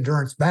aerobic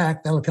endurance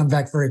back. That'll come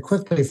back very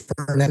quickly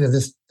for an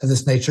athlete of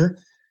this nature.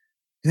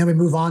 And then we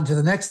move on to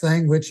the next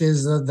thing, which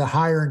is the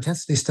higher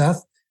intensity stuff.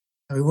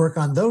 And we work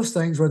on those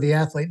things where the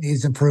athlete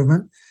needs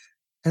improvement.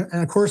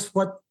 And of course,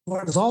 what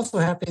is also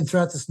happening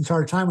throughout this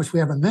entire time, which we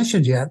haven't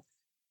mentioned yet,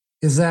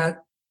 is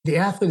that the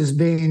athlete is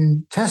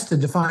being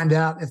tested to find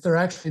out if they're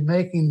actually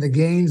making the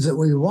gains that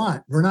we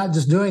want. We're not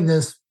just doing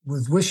this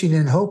with wishing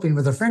and hoping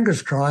with our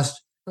fingers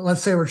crossed. But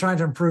let's say we're trying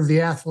to improve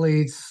the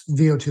athlete's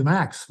VO2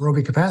 max,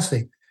 aerobic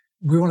capacity.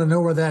 We want to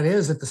know where that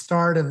is at the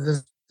start of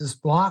this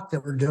block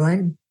that we're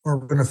doing, or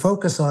we're going to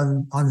focus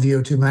on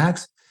VO2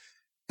 max.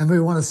 And we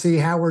want to see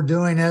how we're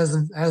doing as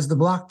the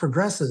block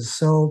progresses.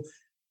 So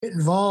it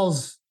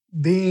involves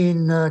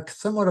being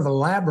somewhat of a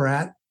lab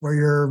rat, where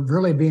you're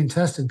really being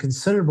tested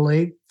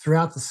considerably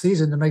throughout the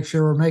season to make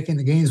sure we're making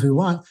the gains we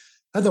want.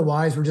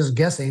 Otherwise, we're just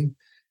guessing.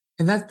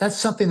 And that's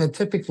something that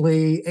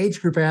typically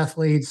age group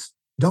athletes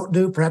don't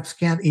do, perhaps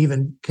can't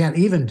even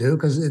do,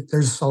 because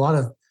there's a lot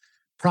of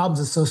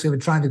problems associated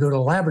with trying to go to a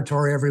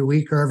laboratory every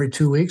week or every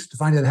 2 weeks to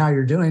find out how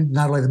you're doing.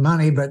 Not only the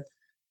money, but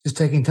just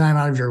taking time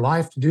out of your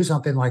life to do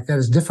something like that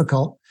is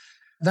difficult.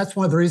 That's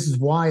one of the reasons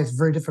why it's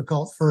very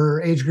difficult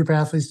for age group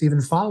athletes to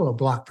even follow a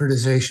block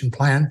periodization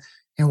plan,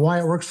 and why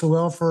it works so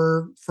well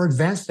for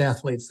advanced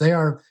athletes.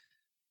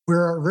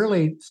 We're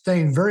really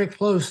staying very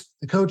close.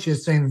 The coach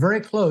is staying very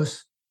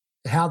close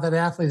to how that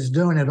athlete is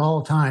doing at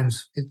all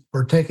times.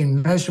 We're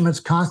taking measurements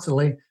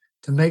constantly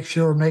to make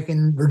sure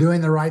we're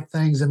doing the right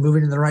things and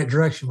moving in the right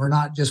direction. We're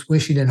not just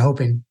wishing and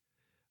hoping.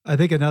 I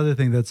think another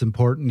thing that's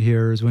important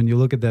here is when you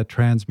look at that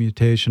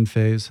transmutation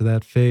phase, so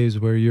that phase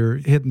where you're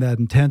hitting that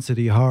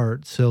intensity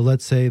hard. So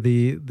let's say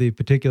the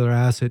particular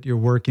asset you're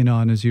working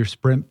on is your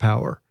sprint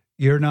power.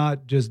 You're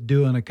not just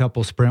doing a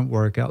couple sprint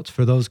workouts.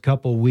 For those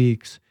couple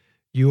weeks,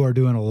 you are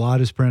doing a lot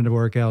of sprint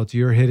workouts.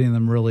 You're hitting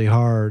them really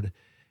hard.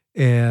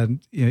 And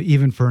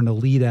even for an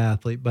elite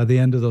athlete, by the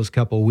end of those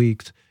couple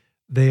weeks,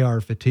 they are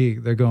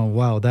fatigued. They're going,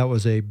 wow, that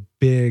was a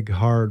big,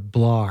 hard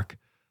block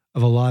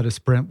of a lot of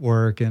sprint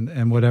work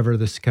and whatever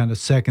this kind of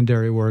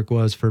secondary work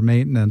was for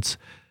maintenance.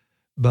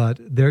 But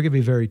they're going to be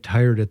very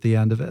tired at the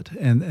end of it.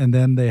 And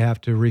then they have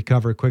to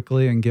recover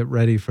quickly and get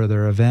ready for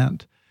their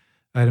event.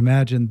 I'd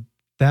imagine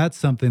that's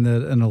something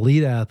that an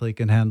elite athlete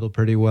can handle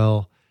pretty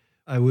well.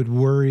 I would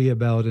worry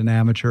about an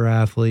amateur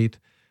athlete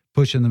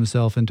pushing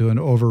themselves into an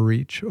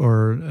overreach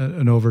or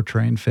an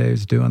overtrain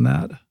phase doing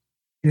that.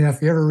 Yeah,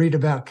 if you ever read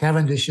about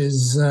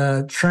Cavendish's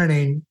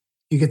training,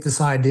 you get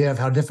this idea of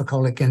how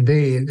difficult it can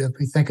be. If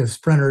we think of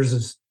sprinters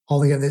as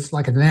it's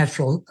like a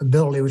natural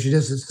ability, which it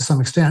is to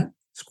some extent.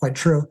 It's quite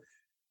true.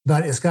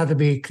 but it's got to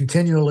be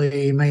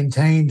continually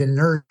maintained and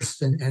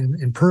nursed and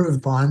improved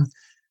upon.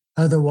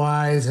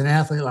 Otherwise, an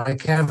athlete like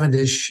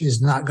Cavendish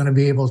is not going to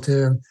be able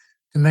to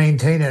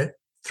maintain it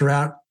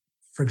throughout,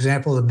 for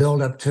example, the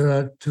build up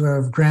to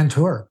a Grand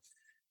Tour,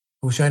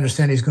 which I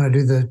understand he's going to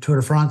do the Tour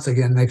de France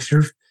again next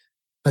year.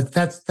 But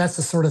that's the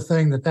sort of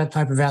thing that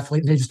type of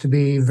athlete needs to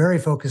be very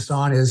focused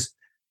on is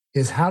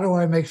how do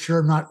I make sure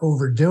I'm not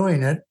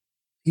overdoing it?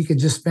 He could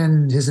just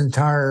spend his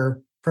entire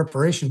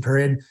preparation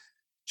period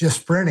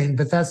just sprinting,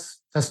 but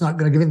that's not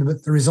going to give him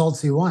the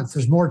results he wants.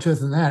 There's more to it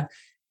than that.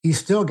 He's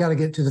still got to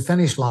get to the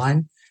finish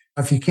line.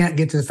 If you can't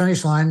get to the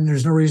finish line,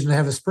 there's no reason to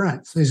have a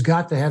sprint. So he's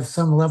got to have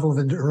some level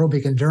of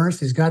aerobic endurance.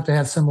 He's got to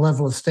have some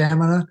level of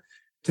stamina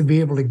to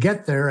be able to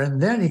get there,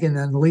 and then he can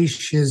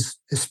unleash his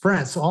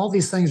sprint. So all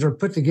these things are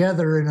put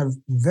together in a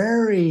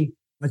very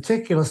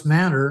meticulous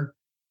manner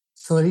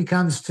so that he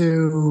comes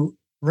to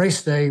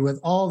race day with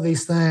all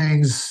these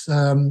things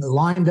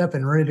lined up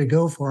and ready to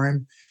go for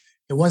him.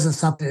 It wasn't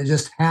something that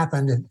just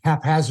happened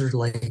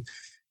haphazardly.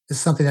 It's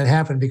something that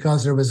happened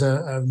because there was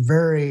a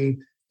very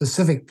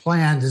specific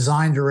plan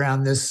designed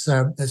around this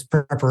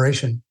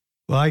preparation.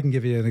 Well, I can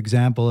give you an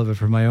example of it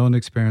from my own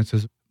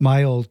experiences.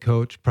 My old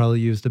coach probably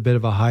used a bit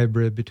of a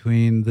hybrid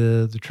between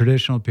the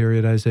traditional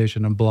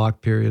periodization and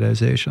block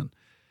periodization.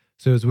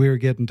 So as we were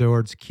getting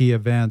towards key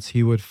events,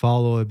 he would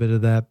follow a bit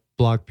of that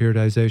block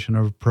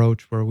periodization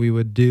approach where we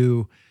would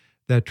do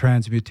that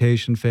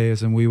transmutation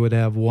phase and we would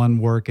have one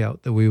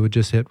workout that we would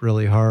just hit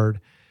really hard.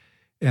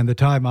 And the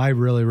time I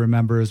really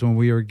remember is when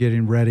we were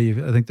getting ready,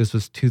 I think this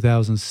was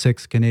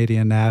 2006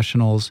 Canadian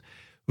Nationals,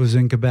 was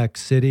in Quebec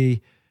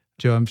City.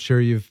 Joe, I'm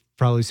sure you've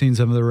probably seen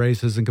some of the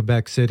races in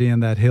Quebec City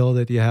and that hill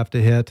that you have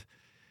to hit.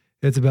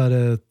 It's about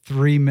a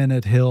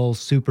 3-minute hill,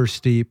 super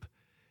steep.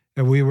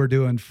 And we were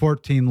doing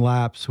 14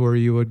 laps where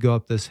you would go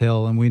up this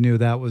hill, and we knew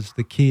that was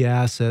the key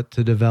asset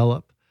to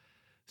develop.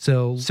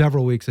 So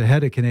several weeks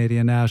ahead of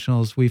Canadian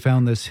Nationals, we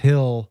found this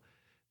hill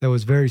that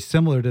was very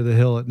similar to the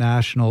hill at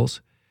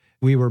Nationals.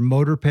 We were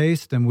motor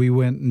paced, and we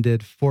went and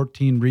did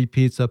 14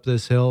 repeats up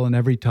this hill, and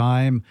every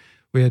time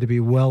we had to be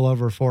well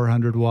over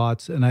 400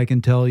 watts. And I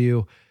can tell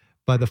you,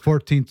 by the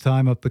 14th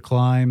time up the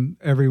climb,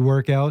 every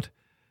workout,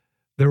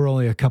 there were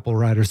only a couple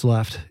riders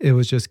left. It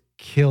was just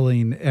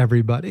killing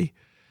everybody.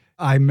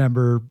 I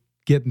remember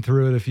getting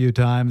through it a few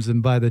times,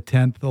 and by the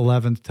 10th,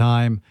 11th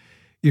time,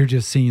 you're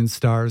just seeing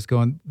stars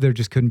going, there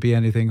just couldn't be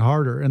anything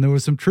harder. And there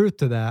was some truth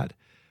to that.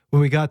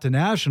 When we got to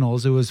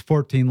Nationals, it was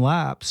 14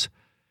 laps,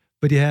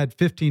 but you had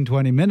 15,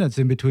 20 minutes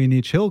in between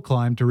each hill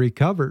climb to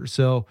recover.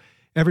 So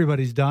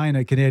everybody's dying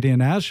at Canadian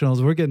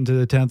Nationals. We're getting to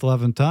the 10th,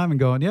 11th time and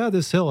going, yeah,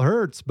 this hill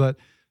hurts, but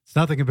it's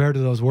nothing compared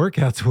to those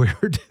workouts we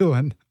were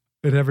doing.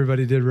 And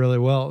everybody did really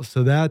well.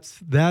 So that's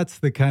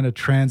the kind of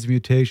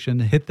transmutation,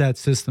 hit that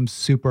system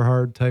super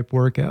hard type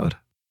workout.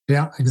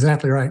 Yeah,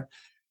 exactly right.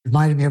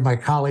 Reminded me of my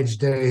college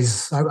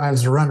days. I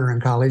was a runner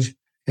in college,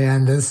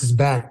 and this is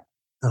back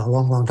a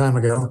long, long time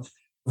ago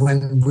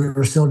when we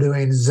were still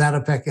doing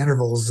Zatopek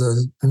intervals.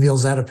 Emil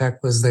Zatopek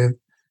was the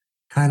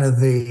kind of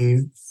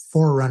the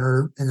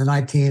forerunner in the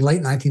late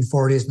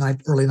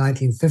 1940s, early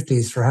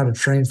 1950s for how to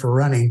train for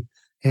running.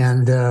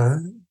 And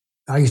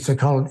I used to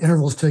call it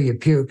intervals till you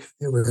puke.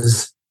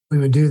 We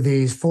would do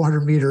these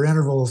 400-meter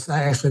intervals.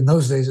 Actually, in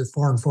those days, it's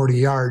 440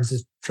 yards.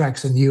 The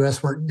tracks in the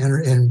U.S. weren't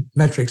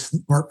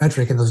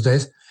metric in those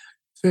days.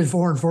 So we had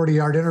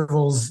 440-yard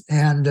intervals,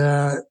 and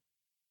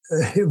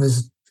it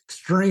was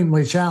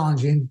extremely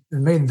challenging. It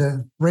made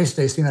the race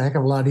day seem a heck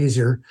of a lot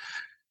easier,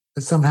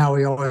 but somehow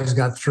we always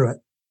got through it.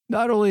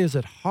 Not only is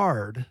it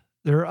hard,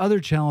 there are other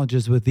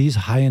challenges with these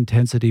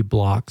high-intensity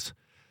blocks.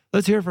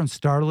 Let's hear from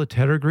Starla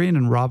Teddergreen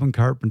and Robin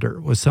Carpenter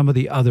with some of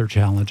the other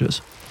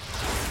challenges.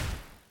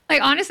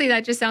 Like, honestly,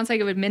 that just sounds like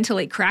it would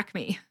mentally crack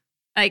me.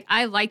 Like,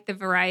 I like the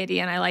variety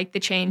and I like the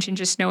change and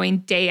just knowing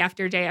day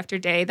after day after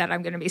day that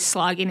I'm going to be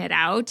slogging it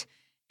out.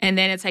 And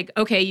then it's like,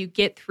 okay, you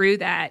get through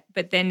that,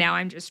 but then now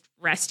I'm just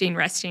resting.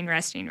 I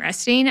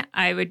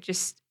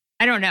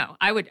don't know.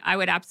 I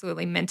would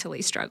absolutely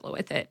mentally struggle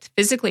with it.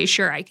 Physically,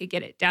 sure, I could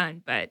get it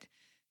done, but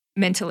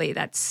mentally,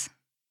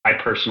 I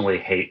personally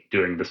hate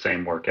doing the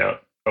same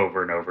workout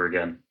over and over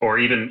again, or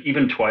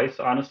even twice.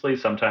 Honestly,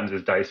 sometimes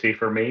is dicey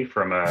for me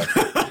from a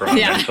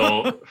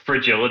mental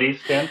fragility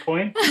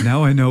standpoint.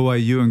 Now I know why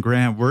you and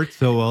Grant worked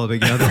so well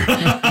together.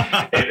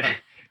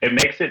 It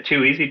makes it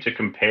too easy to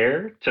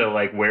compare to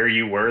like where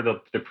you were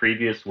the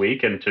previous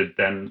week, and to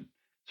then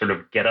sort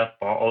of get up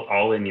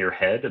all in your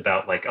head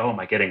about like, oh, am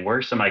I getting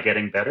worse? Am I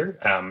getting better?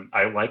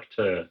 I like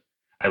to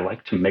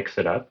mix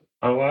it up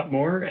a lot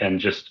more, and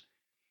just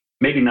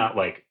maybe not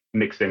like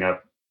mixing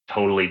up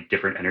totally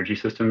different energy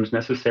systems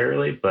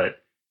necessarily,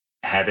 but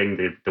having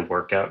the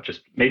workout,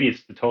 just maybe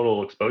it's the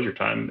total exposure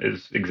time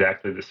is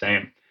exactly the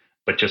same,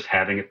 but just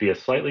having it be a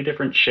slightly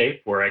different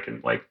shape where I can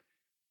like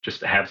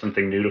just have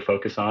something new to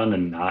focus on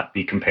and not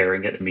be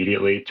comparing it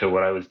immediately to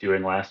what I was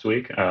doing last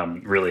week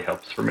really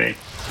helps for me.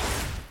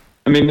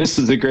 I mean, this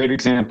is a great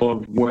example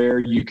of where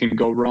you can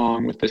go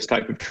wrong with this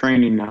type of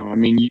training now. I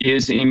mean, it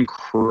is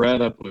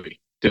incredibly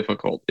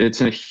difficult. It's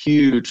a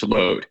huge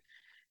load.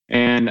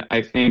 And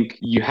I think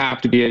you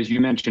have to be, as you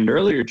mentioned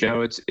earlier,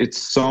 Joe, it's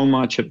so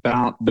much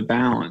about the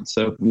balance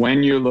of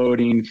when you're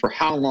loading, for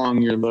how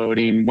long you're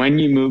loading, when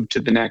you move to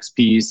the next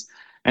piece,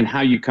 and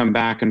how you come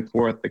back and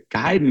forth. The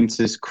guidance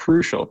is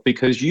crucial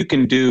because you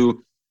can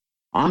do,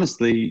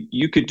 honestly,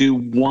 you could do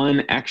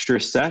one extra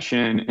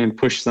session and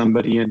push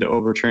somebody into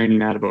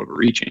overtraining out of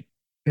overreaching.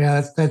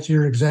 Yeah,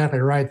 you're exactly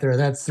right there.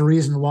 That's the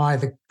reason why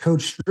the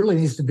coach really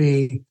needs to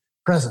be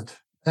present.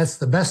 That's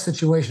the best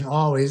situation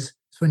always.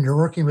 It's when you're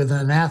working with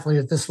an athlete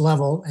at this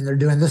level and they're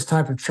doing this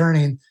type of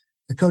training,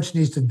 the coach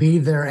needs to be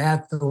there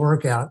at the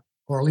workout,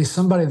 or at least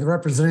somebody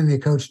representing the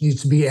coach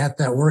needs to be at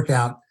that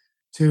workout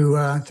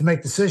to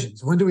make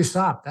decisions. When do we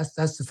stop?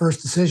 That's the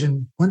first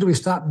decision. When do we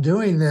stop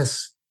doing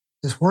this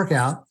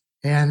workout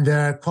and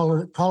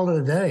call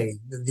it a day?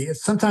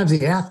 Sometimes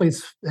the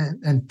athletes,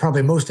 and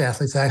probably most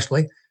athletes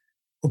actually,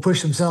 will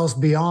push themselves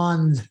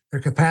beyond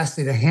their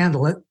capacity to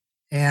handle it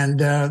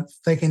and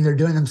thinking they're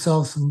doing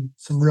themselves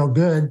some real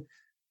good,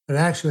 but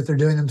actually what they're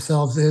doing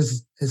themselves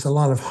is a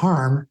lot of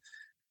harm.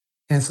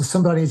 And so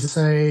somebody needs to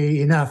say,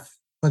 enough,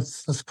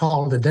 let's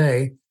call it a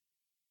day.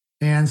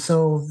 And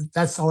so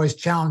that's always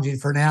challenging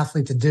for an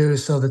athlete to do.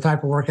 So the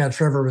type of workout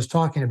Trevor was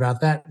talking about,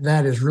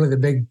 that is really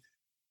the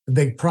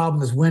big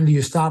problem is when do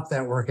you stop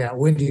that workout?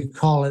 When do you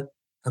call it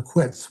a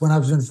quits? When I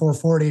was in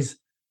 440s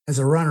as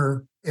a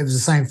runner, it was the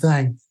same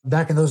thing.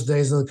 Back in those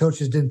days, the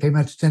coaches didn't pay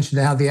much attention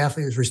to how the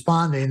athlete was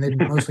responding. They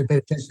mostly paid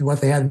attention to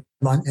what they had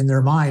in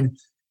their mind.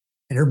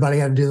 And everybody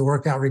had to do the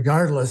workout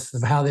regardless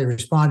of how they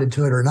responded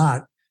to it or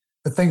not.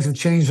 But things have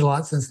changed a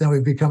lot since then.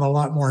 We've become a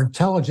lot more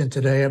intelligent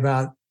today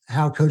about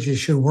how coaches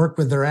should work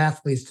with their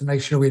athletes to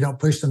make sure we don't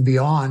push them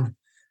beyond,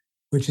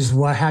 which is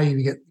how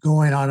you get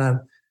going on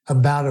a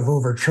bout of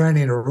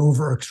overtraining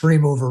or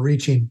extreme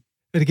overreaching.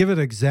 To give an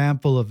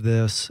example of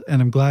this,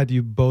 and I'm glad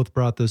you both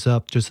brought this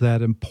up, just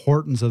that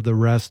importance of the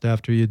rest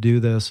after you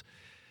do this.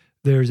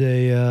 There's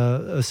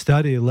a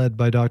study led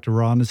by Dr.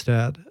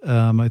 Ronestad.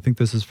 I think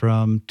this is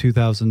from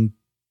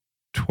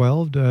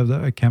 2012.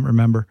 I can't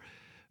remember.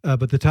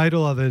 But the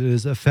title of it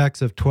is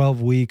Effects of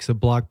 12 Weeks of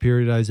Block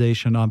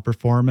Periodization on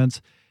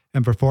Performance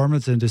and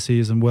Performance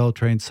Indices in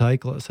Well-Trained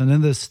Cyclists. And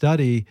in this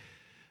study,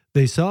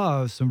 they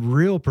saw some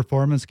real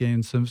performance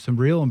gains, some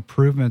real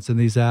improvements in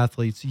these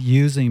athletes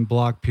using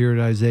block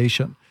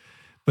periodization.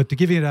 But to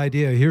give you an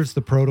idea, here's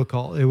the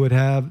protocol. It would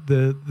have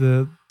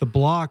the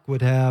block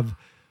would have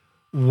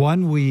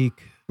 1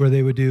 week where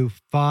they would do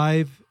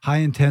 5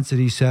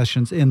 high-intensity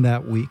sessions in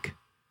that week.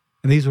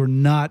 And these were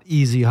not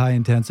easy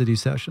high-intensity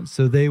sessions.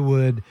 So they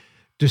would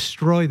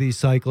destroy these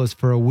cyclists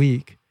for a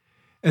week.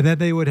 And then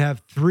they would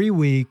have 3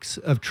 weeks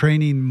of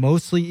training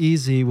mostly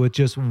easy with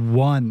just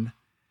 1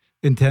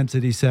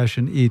 intensity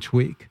session each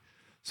week.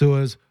 So it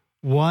was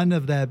one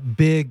of that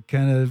big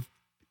kind of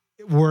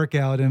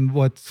workout and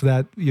what's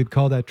that you'd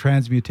call that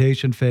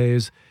transmutation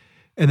phase,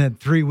 and then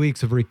 3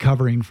 weeks of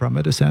recovering from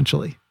it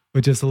essentially,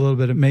 with just a little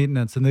bit of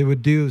maintenance. And they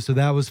would do, so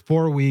that was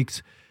 4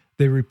 weeks.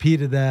 They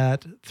repeated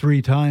that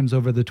 3 times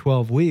over the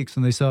 12 weeks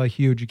and they saw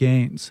huge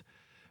gains.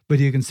 But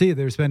you can see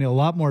they're spending a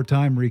lot more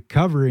time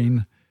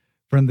recovering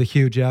from the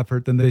huge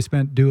effort than they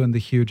spent doing the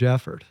huge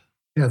effort.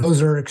 Yeah,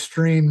 those are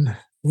extreme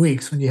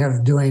weeks when you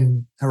have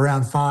doing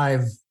around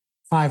five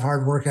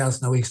hard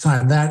workouts in a week's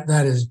time.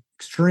 That is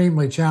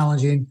extremely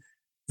challenging.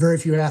 Very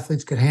few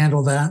athletes could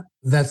handle that.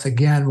 That's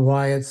again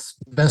why it's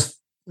best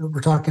what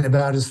we're talking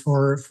about is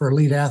for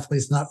elite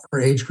athletes, not for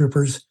age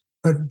groupers.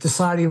 But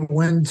deciding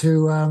when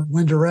to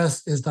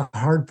rest is the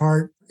hard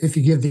part. If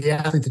you give the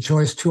athlete the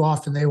choice, too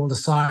often they will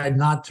decide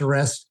not to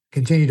rest,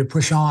 continue to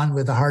push on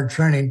with the hard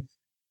training.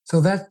 So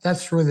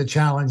that's really the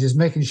challenge, is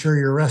making sure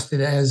you're rested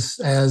as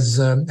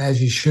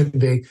you should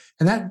be.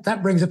 And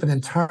that brings up an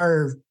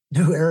entire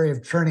new area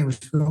of training, which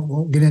we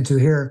won't get into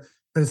here,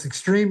 but it's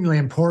extremely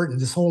important.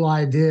 This whole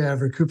idea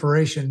of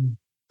recuperation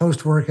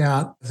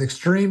post-workout is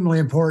extremely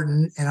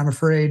important. And I'm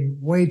afraid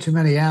way too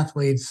many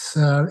athletes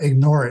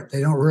ignore it.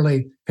 They don't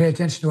really pay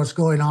attention to what's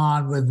going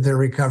on with their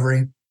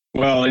recovery.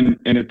 Well, and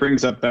it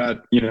brings up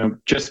that,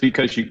 just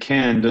because you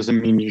can doesn't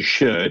mean you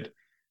should.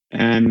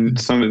 And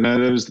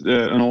that was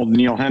an old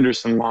Neil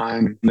Henderson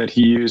line that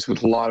he used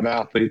with a lot of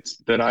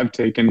athletes that I've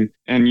taken.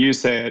 And you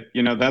say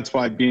it, that's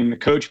why being the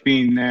coach,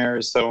 being there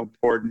is so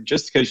important.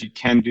 Just because you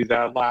can do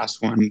that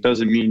last one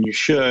doesn't mean you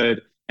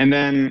should. And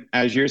then,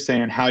 as you're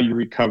saying, how you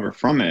recover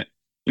from it.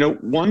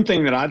 One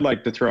thing that I'd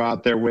like to throw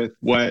out there with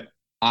what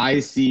I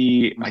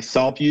see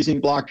myself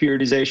using block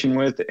periodization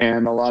with,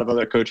 and a lot of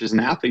other coaches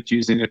and athletes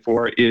using it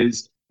for,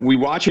 is we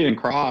watch it in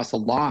cross a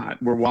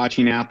lot. We're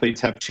watching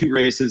athletes have 2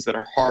 races that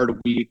are hard a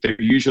week. They're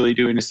usually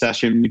doing a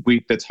session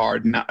midweek that's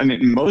hard.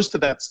 And most of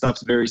that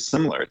stuff's very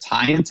similar. It's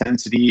high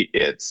intensity.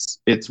 It's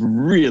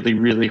really,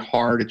 really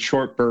hard. It's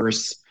short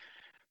bursts.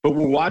 But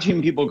we're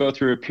watching people go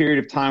through a period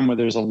of time where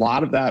there's a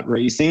lot of that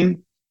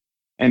racing,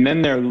 and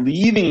then they're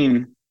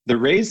leaving the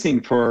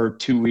racing for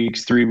 2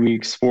 weeks, 3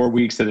 weeks, 4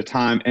 weeks at a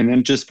time, and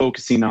then just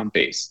focusing on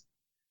base.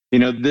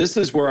 This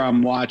is where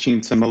I'm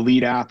watching some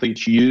elite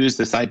athletes use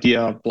this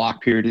idea of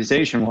block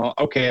periodization. Well,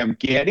 okay, I'm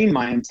getting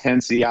my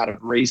intensity out of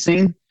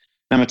racing,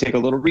 I'm going to take a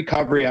little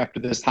recovery after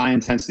this high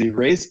intensity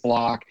race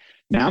block.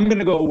 Now I'm going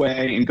to go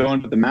away and go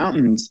into the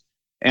mountains.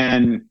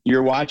 And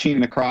you're watching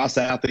the cross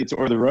athletes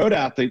or the road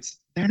athletes,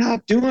 they're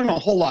not doing a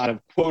whole lot of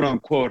quote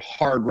unquote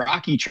hard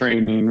rocky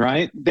training,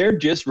 right? They're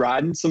just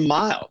riding some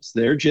miles.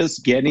 They're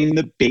just getting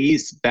the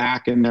base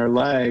back in their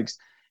legs.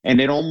 And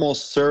it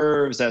almost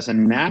serves as a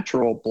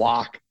natural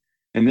block.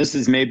 And this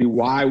is maybe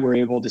why we're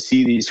able to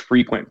see these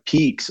frequent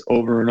peaks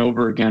over and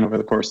over again over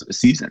the course of the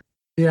season.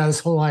 Yeah, this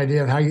whole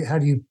idea of how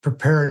do you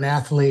prepare an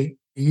athlete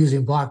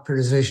using block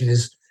periodization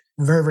is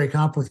very, very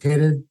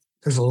complicated.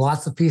 There's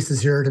lots of pieces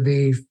here to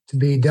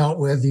be dealt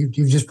with.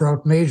 You've just brought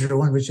up a major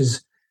one, which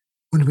is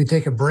when we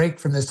take a break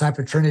from this type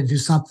of training to do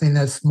something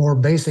that's more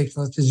basic,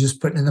 such as just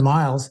putting in the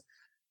miles.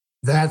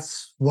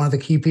 That's one of the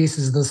key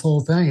pieces of this whole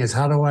thing is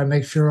how do I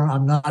make sure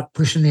I'm not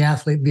pushing the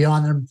athlete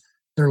beyond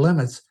their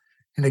limits?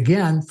 And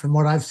again, from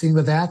what I've seen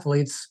with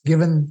athletes,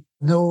 given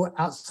no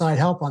outside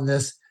help on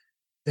this,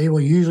 they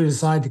will usually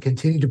decide to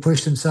continue to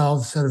push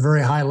themselves at a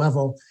very high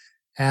level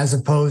as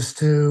opposed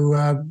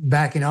to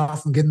backing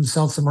off and giving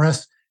themselves some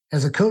rest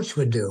as a coach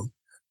would do.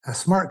 A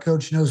smart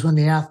coach knows when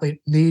the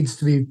athlete needs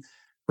to be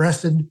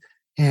rested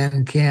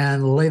and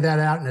can lay that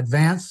out in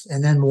advance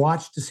and then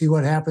watch to see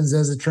what happens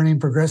as the training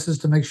progresses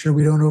to make sure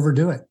we don't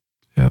overdo it.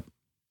 Yep.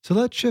 So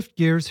let's shift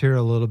gears here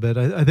a little bit.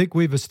 I think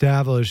we've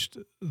established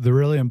the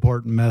really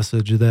important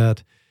message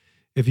that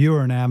if you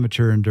are an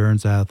amateur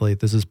endurance athlete,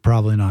 this is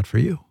probably not for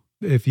you.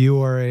 If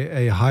you are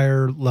a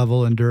higher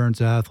level endurance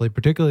athlete,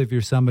 particularly if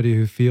you're somebody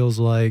who feels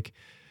like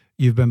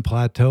you've been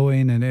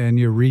plateauing and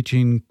you're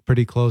reaching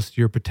pretty close to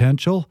your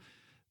potential,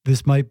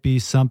 this might be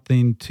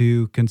something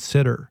to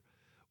consider.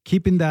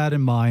 Keeping that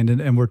in mind,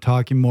 and we're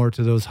talking more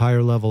to those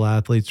higher level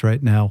athletes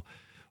right now,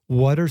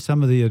 what are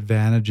some of the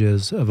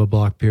advantages of a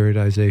block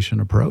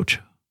periodization approach?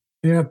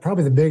 Yeah,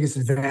 probably the biggest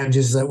advantage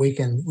is that we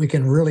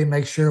can really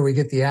make sure we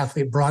get the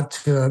athlete brought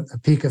to a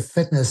peak of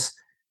fitness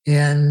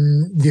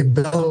in the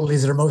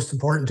abilities that are most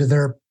important to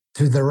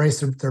the race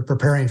they're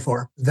preparing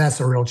for. That's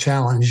a real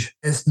challenge.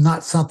 It's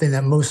not something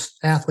that most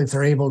athletes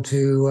are able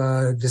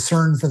to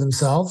discern for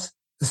themselves.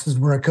 This is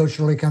where a coach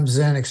really comes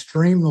in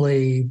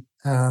extremely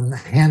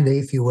handy,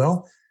 if you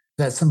will,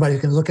 that somebody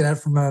can look at it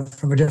from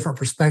a different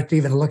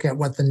perspective and look at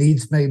what the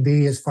needs may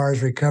be as far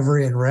as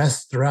recovery and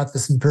rest throughout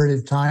this period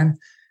of time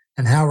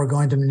and how we're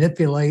going to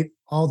manipulate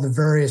all the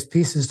various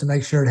pieces to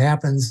make sure it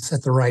happens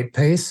at the right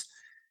pace.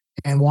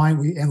 And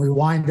we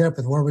wind up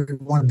with where we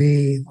want to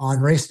be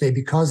on race day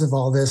because of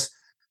all this,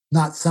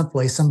 not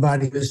simply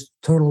somebody who's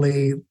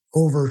totally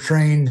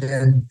overtrained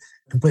and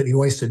completely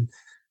wasted.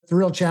 The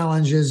real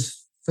challenge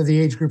is for the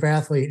age group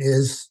athlete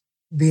is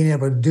being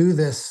able to do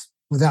this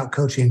without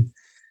coaching.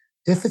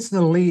 If it's an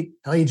elite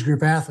age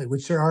group athlete,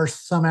 which there are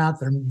some out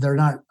there, there are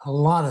not a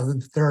lot of them,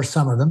 but there are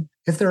some of them.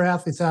 If there are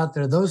athletes out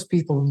there, those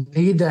people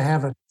need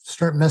to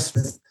start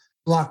messing with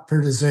block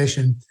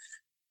periodization.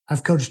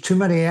 I've coached too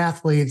many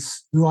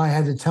athletes who I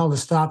had to tell to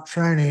stop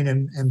training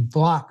and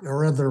block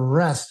or rather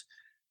rest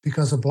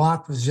because a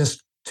block was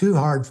just too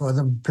hard for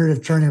them. The period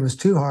of training was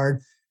too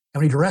hard. And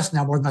we need to rest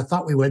now more than I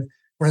thought we would,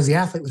 whereas the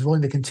athlete was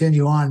willing to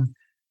continue on.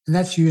 And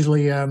that's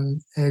usually a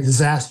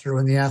disaster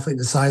when the athlete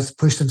decides to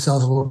push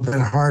themselves a little bit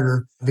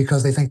harder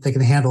because they think they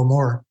can handle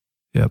more.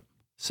 Yep.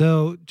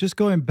 So just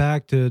going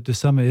back to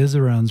some of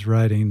Isserun's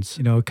writings,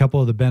 a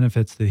couple of the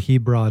benefits that he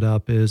brought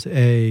up is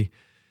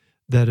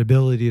that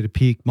ability to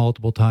peak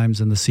multiple times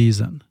in the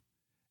season.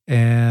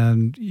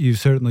 And you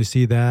certainly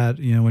see that,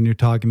 when you're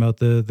talking about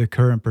the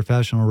current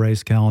professional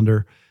race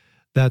calendar,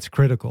 that's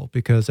critical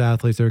because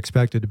athletes are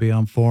expected to be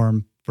on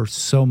form for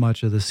so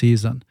much of the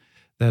season.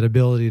 That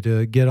ability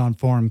to get on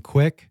form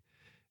quick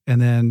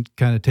and then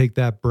kind of take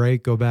that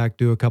break, go back,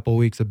 do a couple of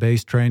weeks of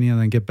base training,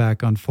 and then get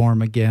back on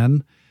form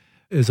again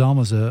is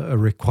almost a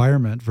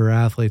requirement for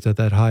athletes at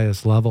that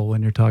highest level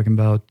when you're talking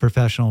about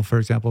professional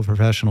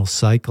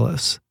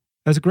cyclists.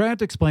 As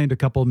Grant explained a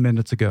couple of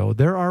minutes ago,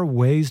 there are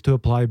ways to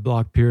apply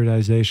block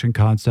periodization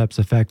concepts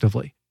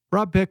effectively.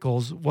 Rob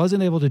Pickles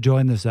wasn't able to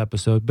join this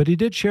episode, but he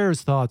did share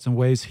his thoughts on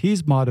ways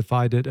he's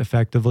modified it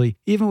effectively,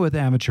 even with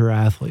amateur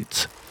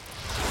athletes.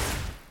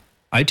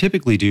 I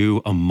typically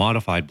do a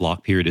modified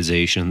block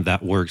periodization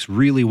that works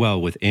really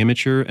well with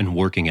amateur and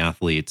working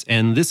athletes.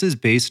 And this is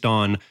based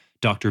on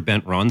Dr.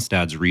 Bent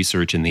Ronstad's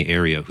research in the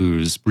area,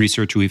 whose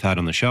research we've had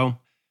on the show,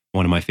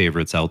 one of my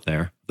favorites out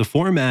there. The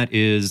format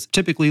is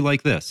typically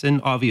like this, and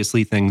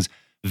obviously things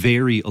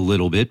vary a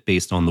little bit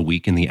based on the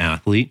week and the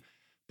athlete.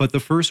 But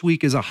the first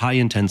week is a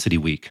high-intensity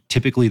week.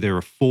 Typically, there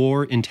are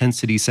 4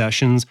 intensity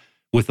sessions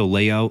with a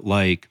layout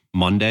like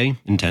Monday,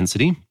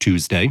 intensity,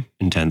 Tuesday,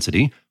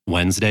 intensity,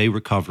 Wednesday,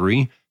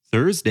 recovery,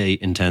 Thursday,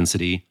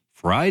 intensity,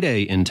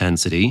 Friday,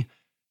 intensity,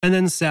 and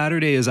then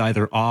Saturday is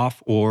either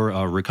off or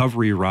a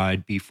recovery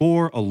ride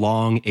before a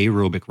long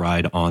aerobic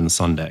ride on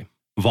Sunday.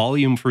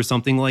 Volume for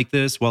something like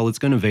this, well, it's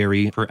going to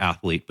vary per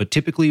athlete, but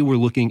typically we're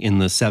looking in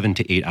the 7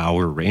 to 8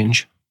 hour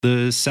range.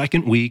 The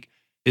second week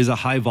is a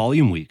high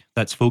volume week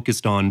that's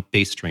focused on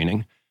base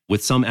training.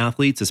 With some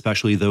athletes,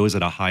 especially those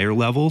at a higher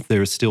level,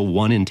 there's still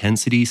 1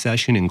 intensity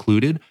session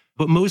included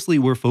but mostly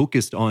we're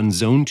focused on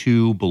zone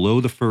 2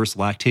 below the first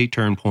lactate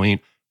turn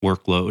point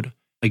workload.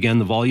 Again,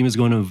 the volume is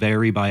going to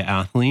vary by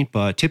athlete,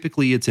 but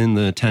typically it's in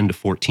the 10 to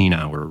 14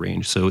 hour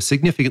range, so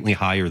significantly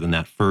higher than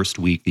that first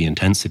week, the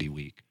intensity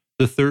week.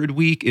 The third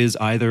week is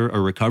either a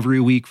recovery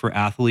week for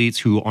athletes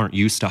who aren't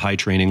used to high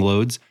training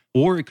loads,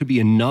 or it could be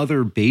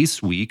another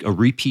base week, a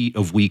repeat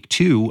of week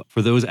 2.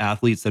 For those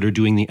athletes that are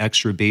doing the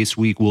extra base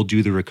week, we'll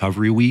do the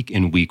recovery week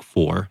in week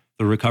 4.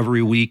 The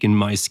recovery week in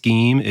my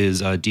scheme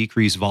is a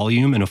decreased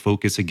volume and a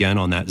focus again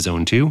on that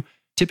zone 2,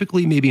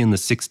 typically maybe in the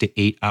 6 to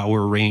 8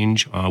 hour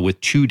range with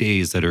 2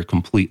 days that are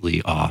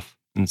completely off.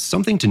 And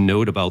something to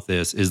note about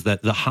this is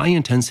that the high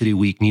intensity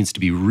week needs to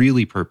be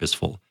really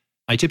purposeful.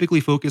 I typically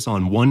focus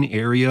on one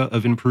area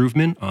of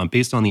improvement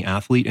based on the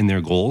athlete and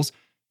their goals,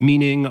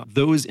 meaning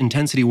those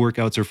intensity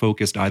workouts are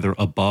focused either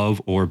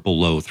above or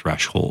below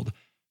threshold.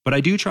 But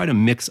I do try to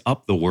mix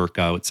up the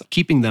workouts,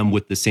 keeping them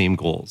with the same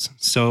goals.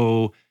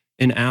 So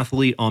an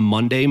athlete on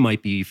Monday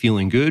might be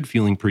feeling good,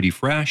 feeling pretty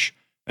fresh,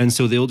 and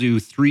so they'll do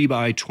 3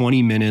 by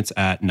 20 minutes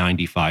at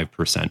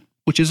 95%,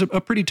 which is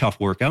a pretty tough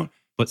workout,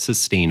 but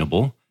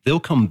sustainable. They'll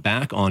come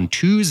back on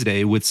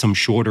Tuesday with some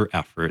shorter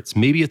efforts,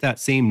 maybe at that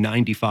same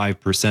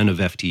 95% of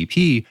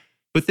FTP,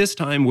 but this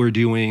time we're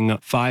doing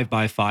 5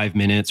 by 5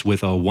 minutes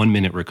with a 1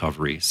 minute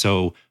recovery.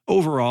 So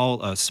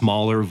overall, a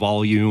smaller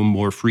volume,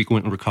 more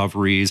frequent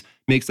recoveries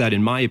makes that,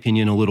 in my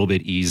opinion, a little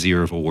bit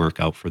easier of a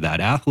workout for that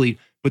athlete,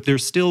 but they're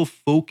still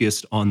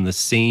focused on the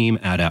same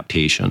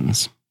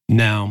adaptations.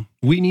 Now,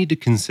 we need to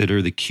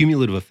consider the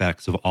cumulative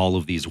effects of all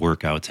of these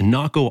workouts and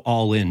not go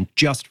all in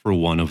just for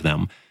one of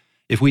them.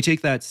 If we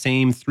take that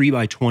same 3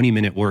 by 20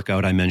 minute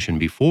workout I mentioned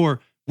before,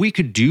 we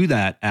could do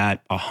that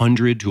at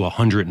 100 to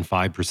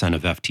 105%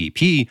 of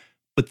FTP,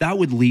 but that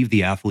would leave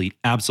the athlete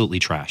absolutely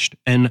trashed.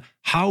 And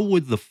how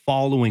would the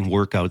following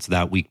workouts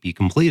that week be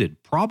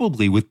completed?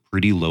 Probably with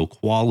pretty low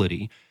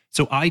quality.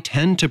 So I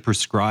tend to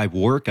prescribe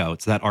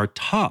workouts that are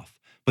tough,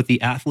 but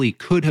the athlete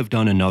could have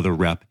done another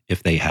rep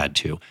if they had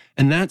to.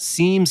 And that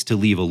seems to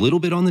leave a little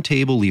bit on the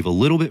table, leave a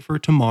little bit for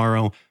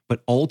tomorrow,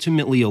 but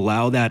ultimately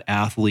allow that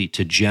athlete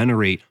to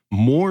generate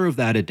more of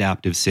that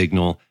adaptive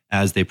signal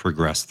as they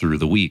progress through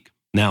the week.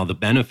 Now, the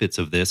benefits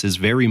of this is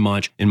very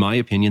much, in my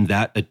opinion,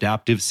 that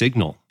adaptive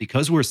signal.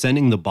 Because we're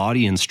sending the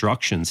body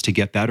instructions to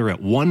get better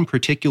at one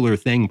particular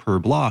thing per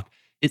block,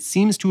 it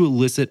seems to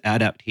elicit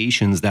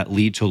adaptations that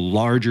lead to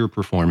larger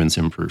performance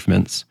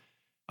improvements.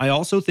 I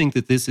also think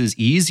that this is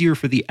easier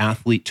for the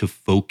athlete to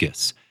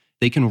focus.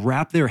 They can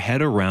wrap their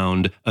head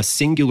around a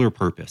singular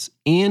purpose,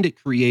 and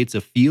it creates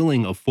a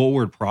feeling of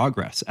forward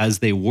progress as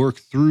they work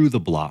through the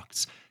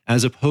blocks,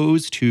 as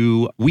opposed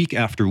to week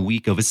after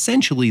week of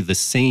essentially the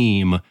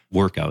same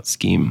workout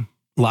scheme.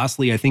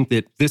 Lastly, I think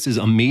that this is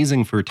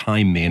amazing for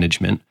time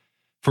management.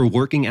 For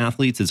working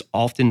athletes, it's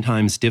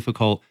oftentimes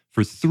difficult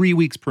for 3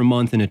 weeks per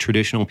month in a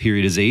traditional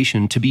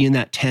periodization to be in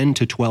that 10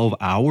 to 12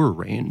 hour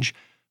range.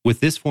 With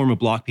this form of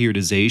block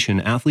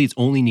periodization, athletes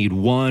only need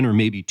 1 or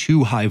maybe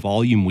 2 high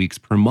volume weeks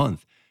per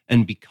month.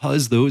 And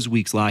because those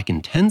weeks lack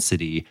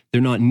intensity,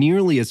 they're not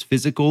nearly as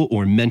physical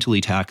or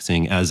mentally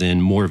taxing as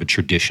in more of a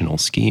traditional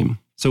scheme.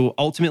 So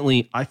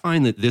ultimately, I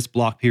find that this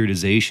block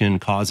periodization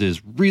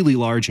causes really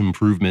large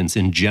improvements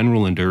in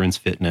general endurance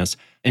fitness,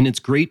 and it's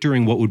great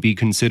during what would be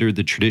considered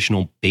the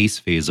traditional base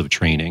phase of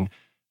training.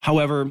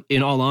 However,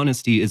 in all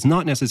honesty, it's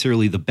not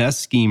necessarily the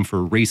best scheme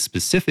for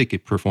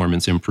race-specific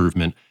performance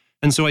improvement.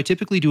 And so I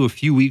typically do a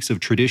few weeks of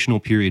traditional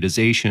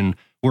periodization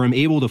where I'm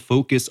able to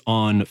focus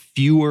on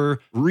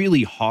fewer,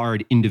 really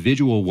hard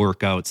individual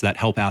workouts that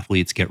help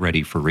athletes get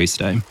ready for race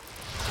day.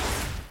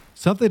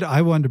 Something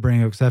I wanted to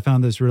bring up because I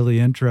found this really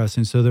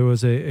interesting. So there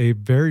was a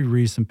very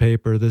recent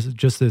paper,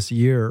 this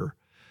year,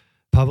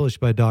 published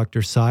by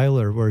Dr.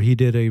 Seiler, where he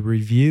did a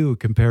review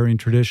comparing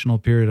traditional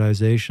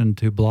periodization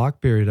to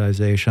block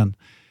periodization.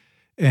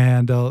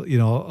 And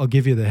I'll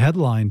give you the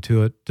headline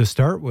to it to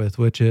start with,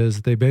 which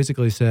is they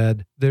basically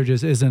said there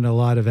just isn't a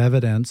lot of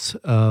evidence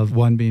of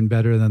one being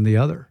better than the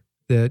other,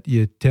 that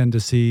you tend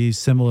to see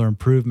similar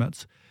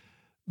improvements.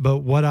 But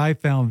what I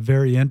found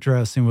very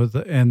interesting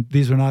and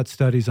these were not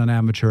studies on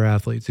amateur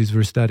athletes, these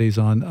were studies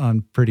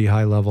on pretty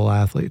high-level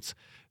athletes.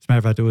 As a matter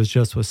of fact, it was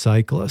just with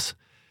cyclists.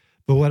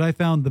 But what I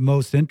found the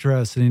most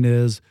interesting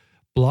is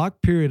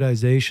block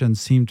periodization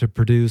seemed to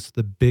produce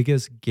the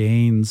biggest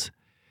gains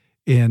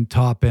in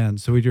top end.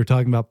 So when you're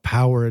talking about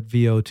power at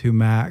VO2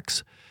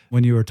 max,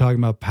 when you were talking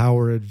about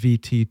power at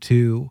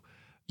VT2,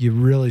 you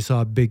really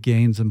saw big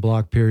gains in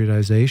block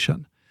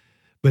periodization.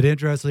 But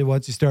interestingly,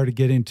 once you started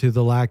getting to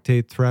the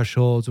lactate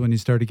thresholds, when you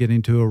started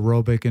getting to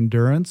aerobic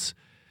endurance,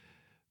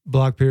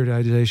 block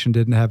periodization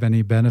didn't have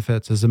any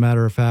benefits. As a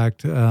matter of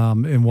fact,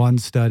 in one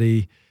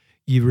study,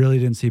 you really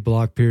didn't see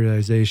block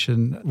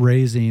periodization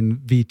raising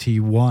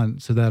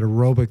VT1, so that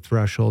aerobic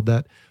threshold,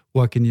 that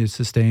what can you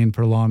sustain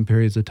for long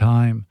periods of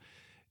time,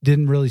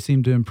 didn't really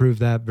seem to improve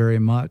that very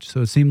much.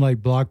 So it seemed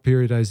like block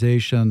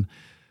periodization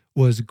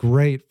was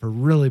great for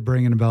really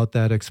bringing about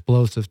that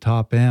explosive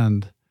top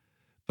end,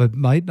 but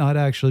might not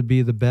actually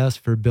be the best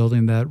for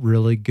building that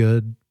really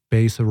good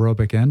base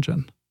aerobic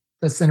engine.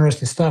 that's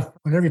interesting stuff.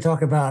 Whenever you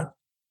talk about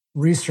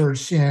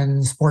research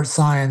in sports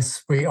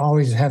science, we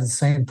always have the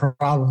same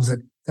problems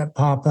that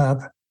pop up.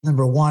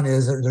 Number one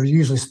is that there's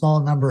usually a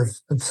small number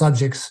of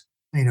subjects.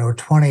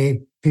 20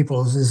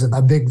 people is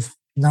a big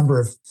number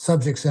of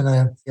subjects in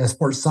a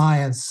sports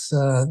science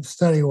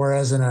study,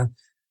 whereas in a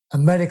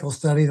medical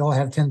study, they'll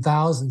have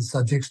 10,000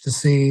 subjects to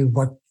see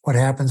what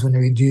happens when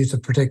you use a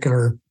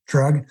particular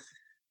drug.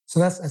 So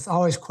that's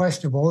always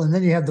questionable. And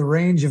then you have the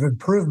range of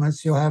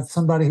improvements. You'll have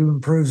somebody who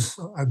improves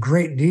a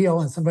great deal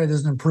and somebody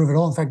doesn't improve at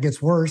all. In fact,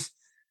 gets worse,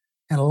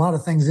 and a lot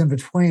of things in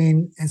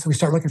between. And so we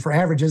start looking for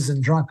averages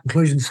and drawing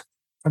conclusions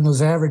from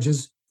those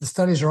averages. The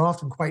studies are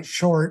often quite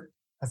short,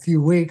 a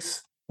few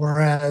weeks,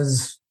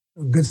 whereas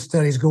good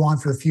studies go on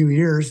for a few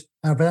years.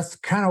 But that's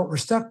kind of what we're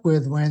stuck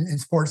with when in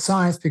sports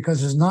science,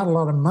 because there's not a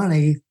lot of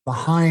money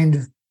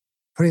behind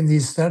putting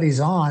these studies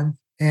on,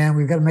 and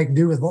we've got to make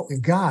do with what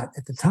we've got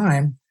at the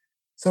time.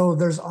 So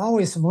there's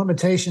always some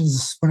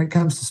limitations when it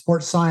comes to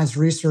sports science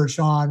research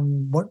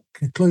on what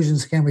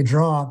conclusions can we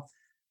draw.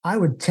 I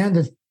would tend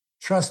to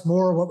trust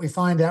more what we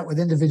find out with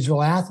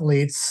individual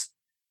athletes.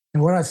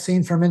 And what I've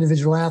seen from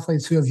individual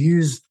athletes who have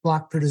used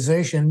block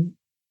periodization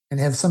and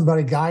have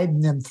somebody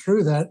guiding them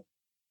through that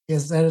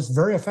is that it's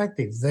very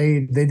effective.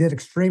 They did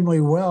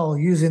extremely well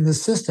using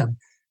this system.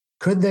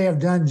 Could they have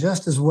done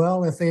just as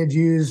well if they had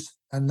used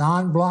a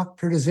non-block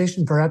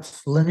periodization,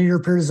 perhaps linear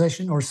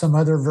periodization or some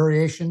other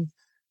variation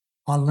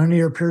on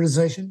linear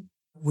periodization?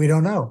 We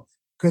don't know.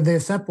 Could they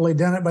have simply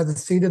done it by the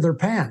seat of their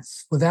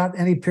pants without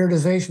any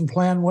periodization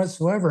plan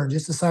whatsoever and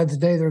just decide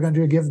today they're going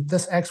to give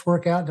this X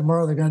workout,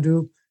 tomorrow they're going to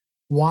do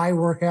Y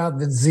workout,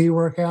 then Z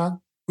workout?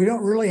 We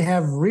don't really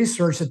have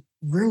research that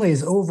really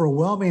is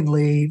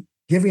overwhelmingly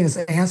giving us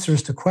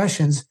answers to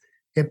questions.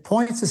 It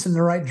points us in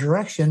the right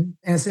direction.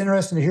 And it's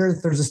interesting to hear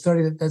that there's a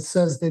study that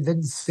says they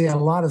didn't see a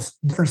lot of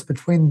difference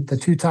between the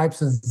two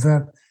types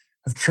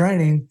of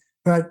training,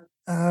 but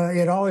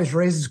it always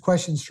raises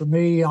questions for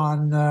me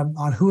on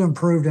who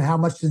improved and how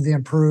much did they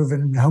improve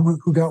and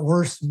who got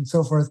worse and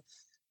so forth.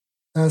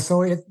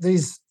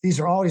 These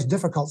are always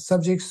difficult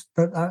subjects,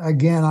 but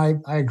again,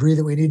 I agree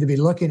that we need to be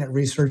looking at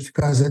research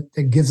because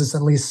it gives us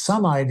at least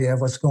some idea of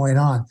what's going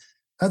on.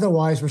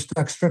 Otherwise, we're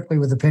stuck strictly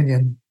with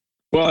opinion.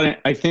 Well,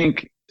 I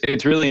think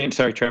it's really,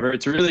 sorry, Trevor,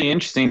 it's really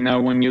interesting though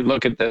when you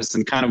look at this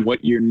and kind of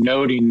what you're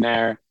noting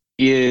there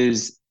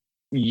is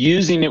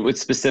using it with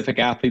specific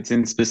athletes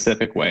in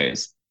specific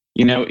ways.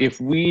 If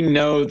we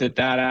know that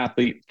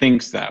athlete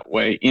thinks that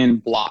way in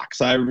blocks,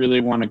 I really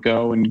want to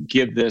go and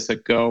give this a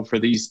go for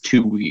these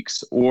 2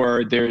 weeks,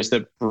 or there's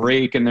a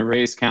break in the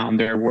race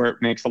calendar where it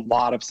makes a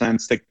lot of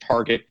sense to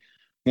target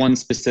one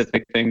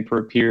specific thing for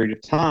a period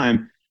of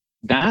time,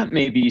 that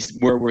may be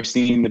where we're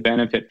seeing the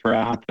benefit for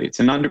athletes.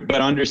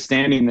 But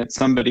understanding that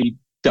somebody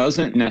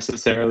doesn't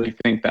necessarily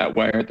think that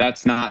way, or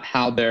that's not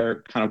how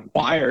they're kind of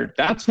wired,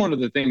 that's one of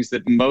the things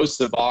that most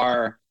of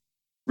our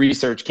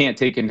research can't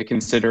take into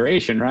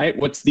consideration, right?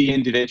 What's the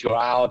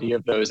individuality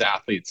of those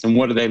athletes and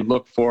what do they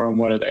look for and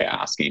what are they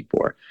asking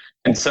for?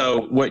 And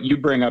so what you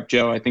bring up,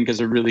 Joe, I think is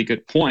a really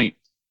good point.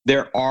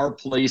 There are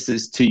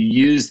places to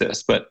use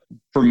this, but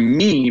for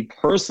me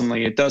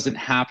personally, it doesn't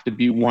have to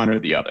be one or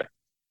the other.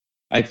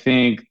 I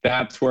think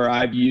that's where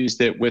I've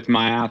used it with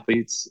my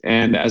athletes.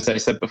 And as I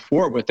said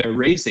before, with their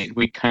racing,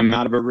 we come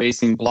out of a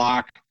racing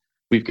block.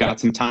 We've got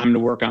some time to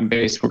work on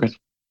base. We're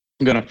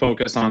going to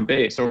focus on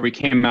base. Or we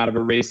came out of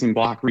a racing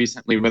block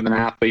recently with an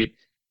athlete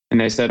and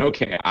they said,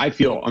 okay, I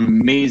feel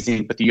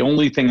amazing, but the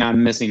only thing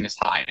I'm missing is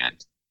high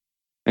end.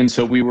 And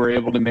so we were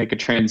able to make a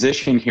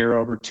transition here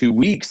over 2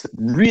 weeks,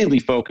 really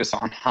focus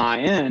on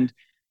high end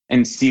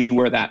and see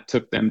where that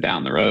took them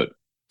down the road.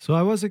 So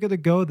I wasn't going to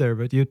go there,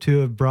 but you two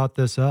have brought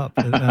this up.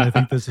 And I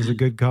think this is a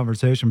good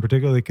conversation,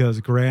 particularly because,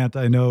 Grant,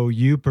 I know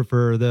you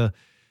prefer to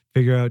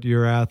figure out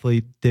your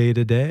athlete day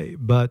to day.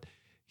 But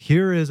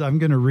I'm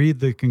going to read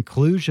the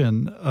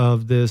conclusion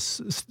of this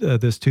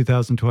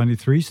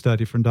 2023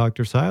 study from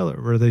Dr.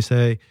 Seiler, where they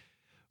say,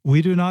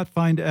 we do not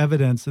find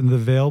evidence in the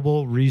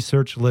available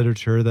research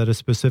literature that a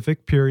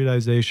specific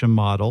periodization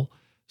model,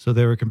 so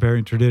they were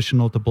comparing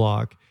traditional to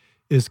block,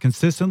 is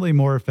consistently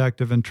more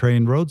effective in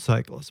trained road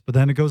cyclists. But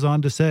then it goes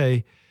on to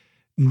say,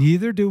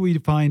 neither do we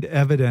find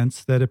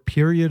evidence that a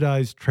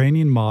periodized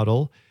training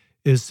model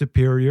is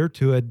superior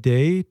to a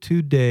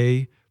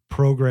day-to-day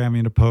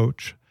programming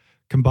approach,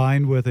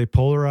 combined with a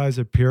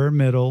polarized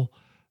pyramidal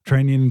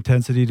training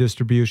intensity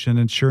distribution,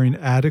 ensuring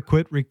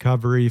adequate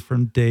recovery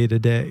from day to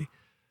day.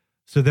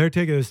 So they're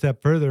taking it a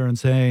step further and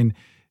saying,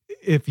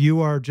 if you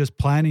are just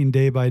planning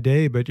day by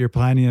day, but you're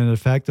planning it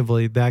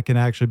effectively, that can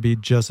actually be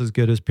just as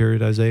good as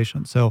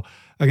periodization. So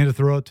I'm going to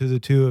throw it to the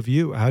two of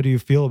you. How do you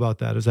feel about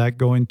that? Is that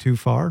going too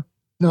far?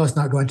 No, it's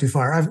not going too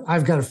far.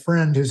 I've got a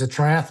friend who's a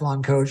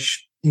triathlon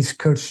coach. He's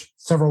coached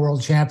several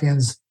world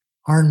champions,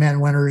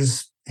 Ironman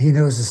winners. He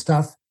knows his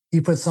stuff.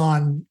 He puts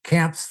on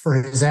camps for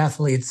his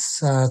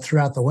athletes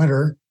throughout the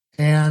winter.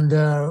 And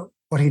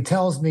what he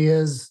tells me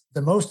is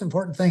the most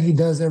important thing he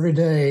does every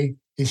day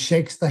is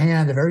shakes the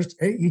hand of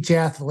each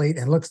athlete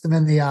and looks them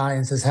in the eye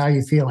and says, how are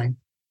you feeling?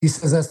 He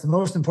says that's the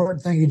most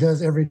important thing he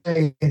does every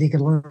day, and he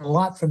can learn a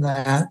lot from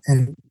that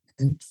and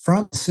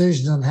from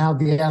decisions on how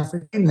the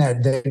athlete in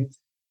that day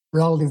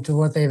relative to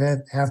what they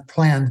have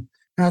planned.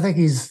 And I think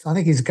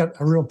he's got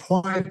a real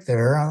point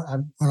there.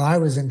 When I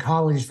was in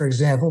college, for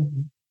example,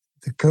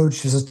 the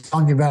coach was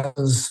telling you about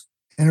those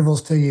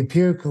intervals till you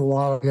puke a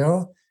while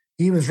ago.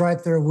 He was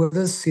right there with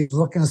us. He was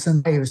looking us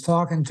in. He was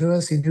talking to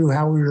us. He knew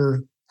how we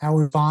were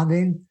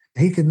responding.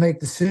 He could make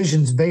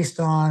decisions based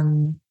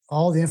on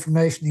all the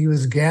information he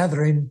was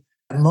gathering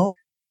at the moment.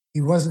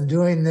 He wasn't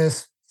doing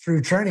this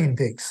through training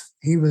peaks.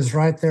 He was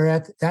right there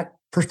at that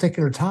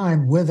particular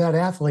time with that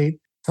athlete,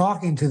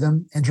 talking to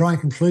them and drawing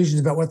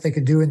conclusions about what they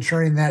could do in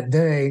training that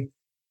day,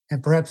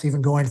 and perhaps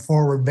even going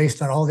forward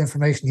based on all the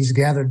information he's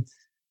gathered,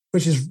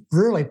 which is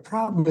really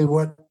probably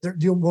what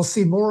we'll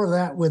see more of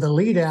that with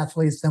elite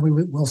athletes than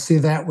we'll see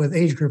that with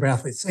age group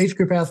athletes. Age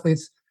group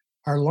athletes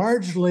are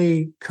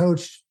largely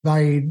coached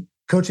by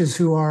coaches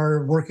who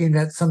are working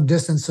at some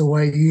distance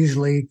away.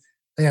 Usually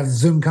they have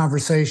Zoom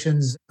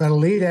conversations, but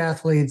elite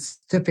athletes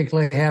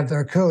typically have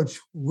their coach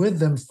with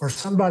them or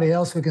somebody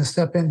else who can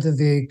step into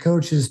the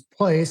coach's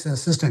place, an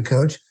assistant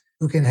coach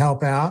who can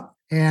help out.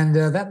 And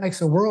that makes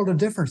a world of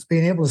difference,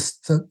 being able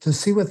to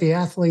see what the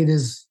athlete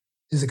is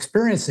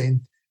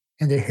experiencing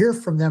and to hear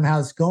from them how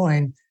it's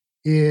going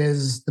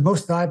is the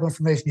most valuable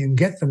information you can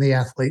get from the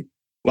athlete.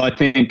 Well, I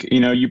think,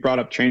 you brought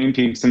up Training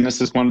Peaks, and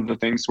this is one of the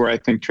things where I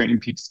think Training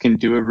Peaks can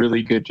do a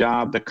really good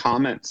job. The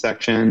comment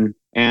section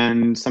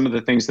and some of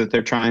the things that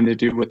they're trying to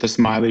do with the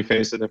smiley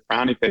face or the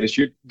frowny face,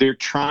 they're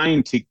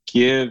trying to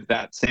give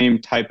that same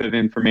type of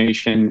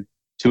information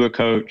to a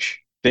coach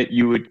that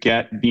you would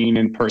get being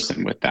in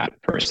person with that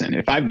person.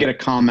 If I get a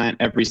comment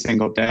every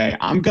single day,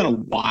 I'm going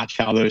to watch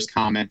how those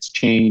comments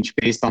change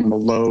based on the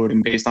load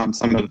and based on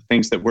some of the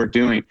things that we're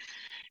doing.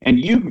 And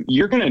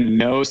you're going to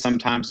know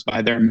sometimes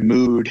by their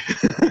mood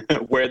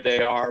where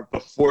they are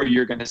before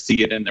you're going to see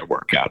it in their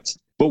workouts.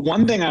 But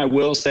one thing I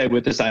will say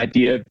with this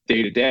idea of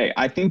day-to-day,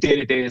 I think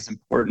day-to-day is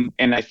important.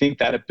 And I think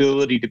that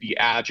ability to be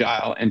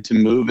agile and to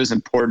move is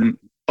important,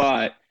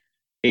 but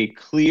a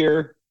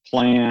clear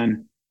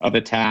plan of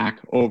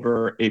attack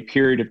over a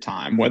period of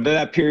time, whether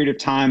that period of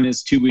time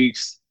is 2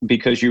 weeks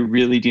because you're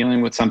really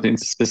dealing with something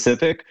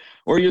specific,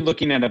 or you're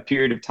looking at a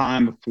period of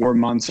time of 4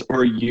 months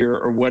or a year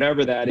or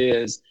whatever that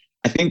is.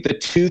 I think the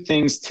two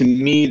things to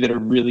me that are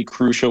really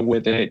crucial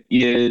with it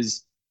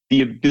is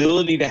the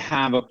ability to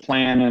have a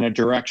plan and a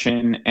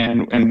direction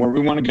and where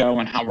we want to go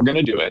and how we're going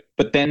to do it,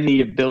 but then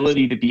the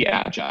ability to be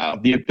agile,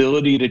 the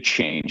ability to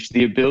change,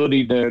 the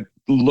ability to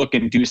look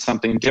and do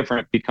something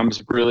different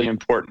becomes really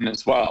important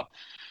as well.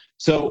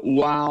 So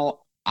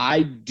while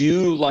I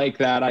do like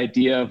that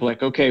idea of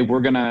like, okay,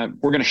 we're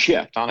gonna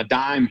shift on a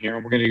dime here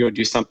and we're gonna go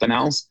do something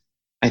else,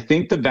 I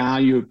think the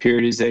value of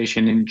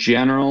periodization in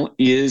general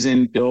is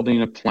in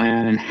building a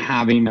plan and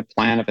having a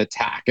plan of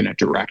attack and a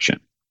direction.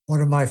 One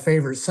of my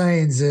favorite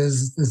sayings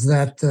is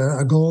that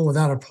a goal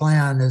without a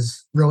plan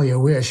is really a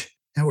wish.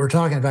 And what we're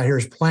talking about here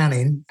is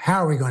planning.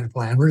 How are we going to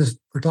plan?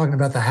 We're talking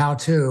about the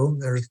how-to.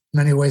 There's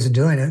many ways of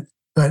doing it,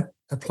 but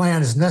a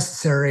plan is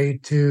necessary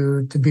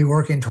to be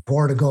working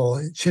toward a goal.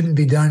 It shouldn't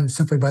be done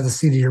simply by the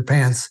seat of your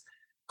pants.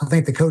 I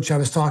think the coach I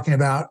was talking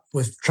about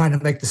was trying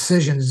to make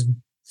decisions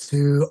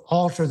to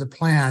alter the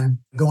plan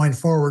going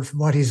forward from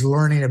what he's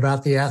learning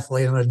about the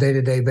athlete on a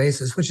day-to-day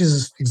basis, which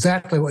is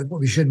exactly what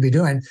we should be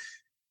doing.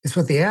 It's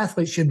what the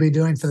athlete should be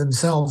doing for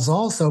themselves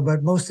also,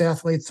 but most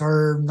athletes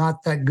are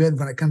not that good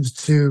when it comes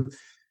to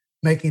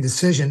making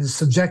decisions,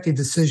 subjective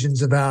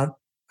decisions about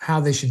how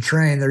they should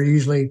train. They're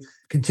usually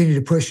continue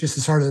to push just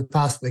as hard as they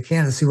possibly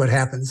can and see what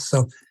happens.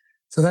 So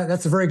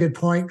that's a very good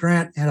point,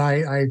 Grant, and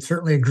I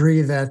certainly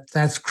agree that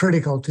that's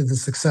critical to the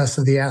success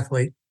of the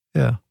athlete.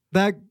 Yeah.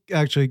 That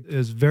actually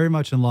is very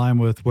much in line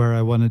with where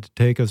I wanted to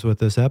take us with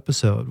this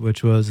episode,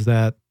 which was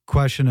that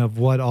question of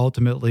what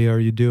ultimately are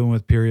you doing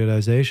with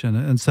periodization?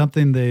 And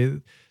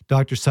something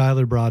Dr.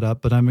 Seiler brought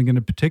up, but I'm going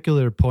to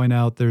particularly point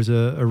out there's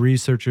a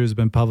researcher who's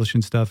been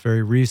publishing stuff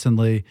very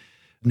recently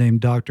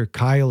named Dr.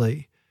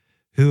 Kiley,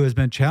 who has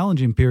been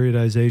challenging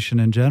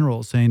periodization in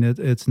general, saying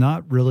it's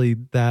not really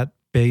that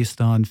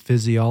based on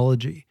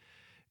physiology.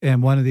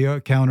 And one of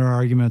the counter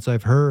arguments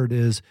I've heard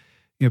is,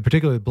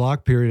 particularly with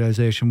block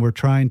periodization, we're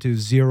trying to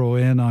zero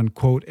in on,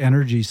 quote,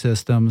 energy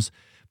systems.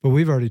 But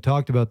we've already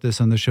talked about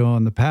this on the show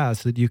in the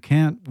past, that you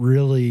can't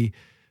really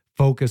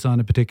focus on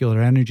a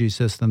particular energy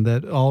system,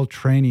 that all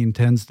training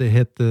tends to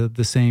hit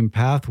the same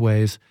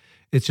pathways.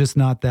 It's just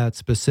not that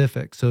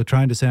specific. So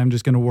trying to say I'm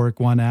just going to work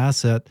one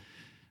asset,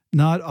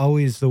 not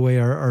always the way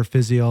our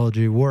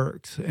physiology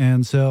works.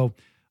 And so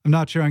I'm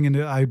not sure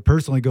I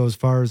personally go as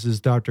far as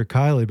Dr.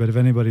 Kiley, but if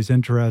anybody's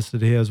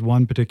interested, he has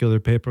one particular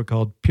paper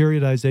called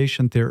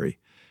Periodization Theory,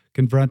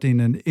 Confronting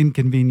an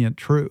Inconvenient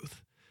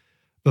Truth.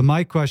 But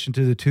my question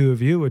to the two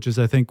of you, which is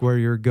I think where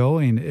you're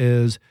going,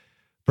 is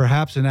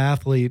perhaps an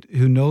athlete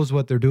who knows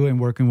what they're doing,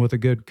 working with a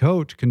good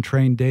coach, can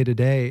train day to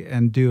day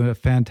and do a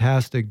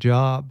fantastic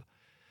job.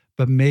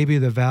 But maybe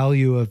the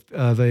value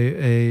of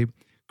a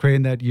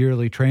creating that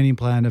yearly training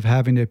plan, of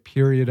having a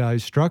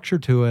periodized structure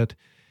to it,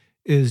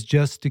 is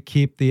just to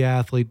keep the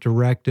athlete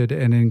directed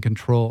and in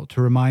control,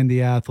 to remind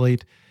the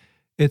athlete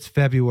it's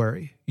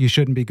February. You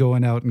shouldn't be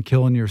going out and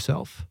killing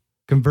yourself.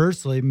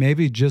 Conversely,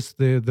 maybe just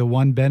the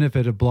one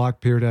benefit of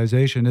block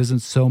periodization isn't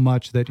so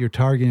much that you're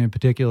targeting a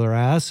particular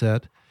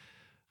asset.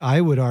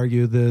 I would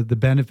argue the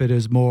benefit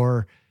is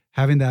more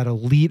having that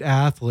elite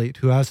athlete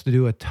who has to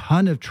do a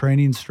ton of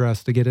training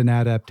stress to get an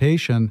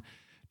adaptation,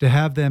 to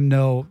have them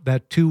know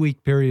that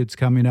 2-week period's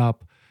coming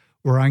up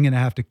where I'm going to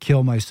have to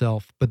kill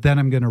myself, but then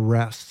I'm going to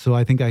rest. So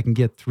I think I can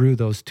get through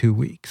those 2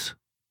 weeks.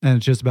 And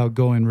it's just about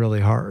going really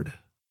hard.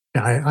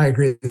 Yeah, I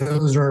agree.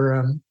 Those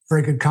are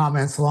very good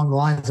comments along the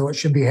lines of what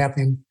should be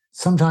happening.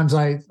 Sometimes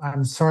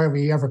I'm sorry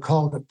we ever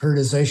called it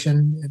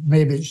periodization.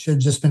 Maybe it should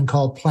have just been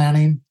called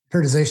planning.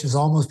 Periodization has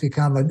almost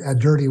become a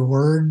dirty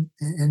word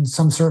in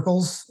some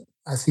circles.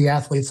 I see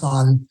athletes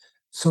on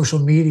social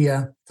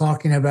media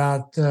talking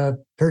about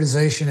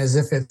periodization as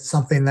if it's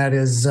something that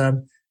is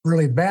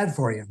really bad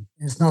for you.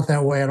 It's not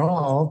that way at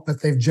all,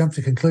 but they've jumped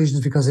to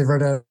conclusions because they've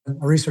read a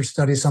research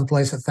study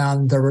someplace that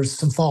found there were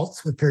some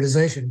faults with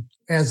periodization.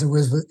 As it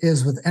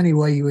is with any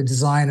way you would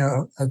design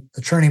a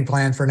training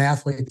plan for an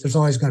athlete, there's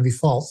always going to be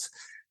faults.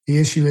 The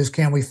issue is,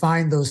 can we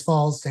find those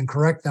faults and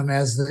correct them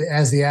as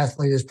the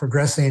athlete is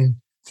progressing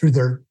through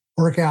their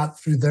workout,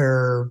 through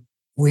their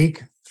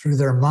week, through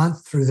their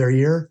month, through their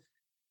year?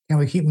 Can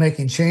we keep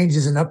making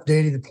changes and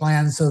updating the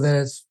plan so that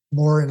it's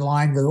more in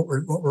line with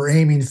what we're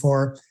aiming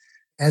for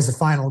as the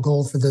final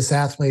goal for this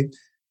athlete?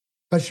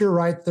 But you're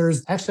right.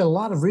 There's actually a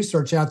lot of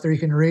research out there you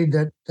can read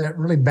that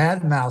really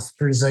badmouths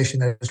periodization.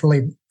 That it's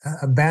really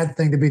a bad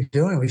thing to be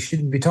doing. We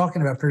shouldn't be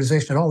talking about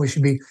periodization at all. We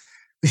should be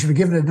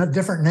giving it a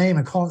different name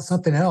and call it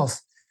something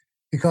else,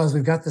 because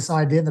we've got this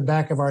idea in the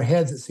back of our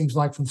heads, it seems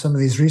like from some of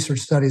these research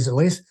studies at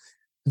least,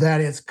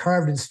 that it's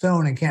carved in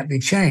stone and can't be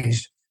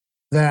changed.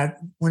 That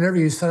whenever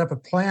you set up a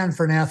plan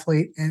for an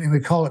athlete and we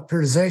call it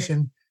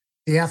periodization,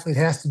 the athlete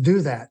has to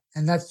do that.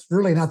 And that's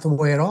really not the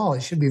way at all.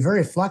 It should be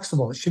very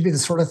flexible. It should be the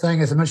sort of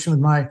thing, as I mentioned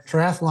with my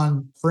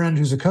triathlon friend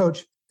who's a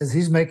coach, is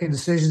he's making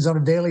decisions on a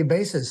daily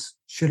basis.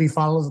 Should he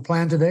follow the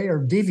plan today or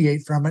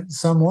deviate from it in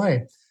some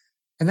way?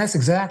 And that's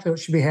exactly what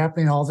should be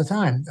happening all the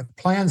time. The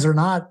plans are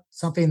not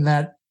something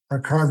that are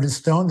carved in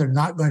stone. They're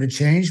not going to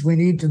change. We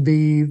need to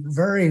be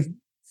very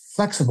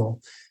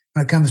flexible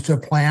when it comes to a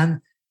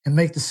plan and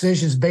make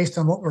decisions based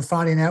on what we're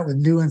finding out with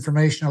new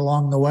information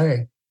along the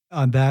way.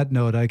 On that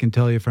note, I can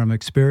tell you from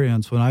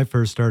experience, when I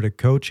first started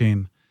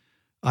coaching,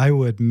 I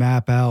would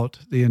map out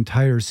the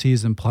entire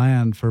season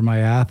plan for my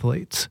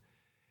athletes.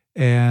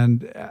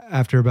 And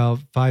after about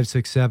 5,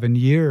 6, 7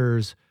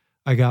 years,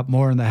 I got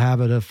more in the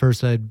habit of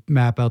first I'd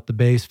map out the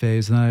base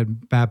phase and then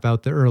I'd map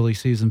out the early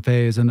season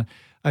phase. And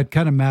I'd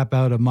kind of map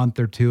out a month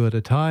or two at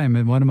a time.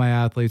 And one of my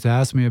athletes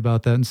asked me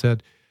about that and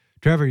said,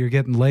 "Trevor, you're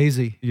getting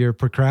lazy. You're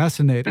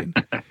procrastinating."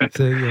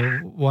 So,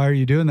 why are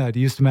you doing that?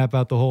 You used to map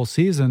out the whole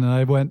season. And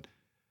I went,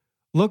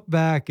 look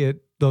back at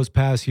those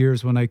past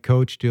years when I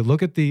coached you.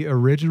 Look at the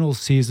original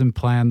season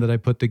plan that I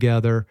put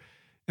together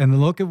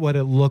and look at what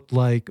it looked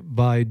like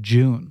by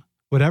June.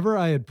 Whatever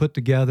I had put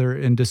together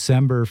in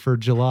December for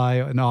July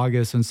and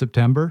August and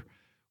September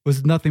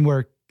was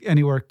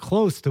anywhere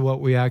close to what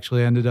we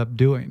actually ended up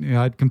doing.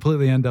 I'd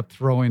completely end up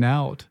throwing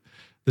out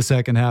the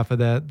second half of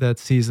that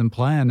season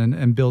plan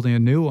and building a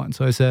new one.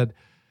 So I said,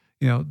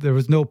 there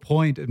was no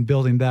point in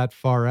building that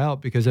far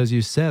out because, as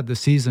you said, the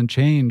season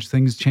changed,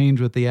 things change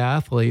with the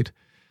athlete.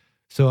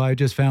 So I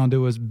just found it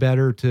was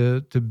better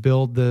to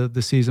build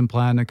the season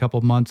plan a couple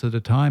months at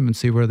a time and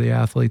see where the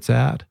athlete's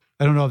at.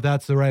 I don't know if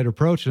that's the right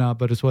approach or not,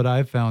 but it's what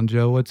I've found.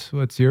 Joe,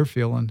 what's your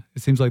feeling?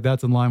 It seems like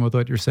that's in line with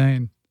what you're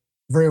saying.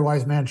 Very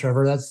wise man,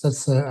 Trevor.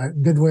 That's a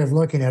good way of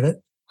looking at it.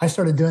 I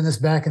started doing this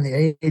back in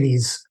the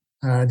 80s,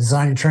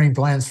 designing training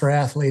plans for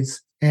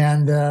athletes.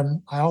 And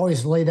I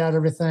always laid out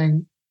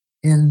everything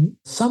in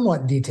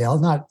somewhat detail,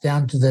 not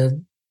down to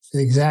the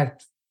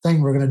exact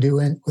thing we're going to do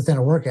within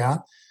a workout,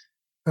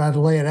 but I'd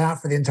lay it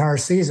out for the entire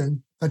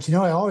season. But,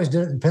 I always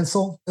did it in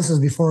pencil. This is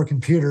before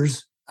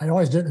computers. I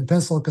always did it in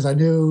pencil because I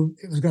knew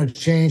it was going to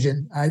change.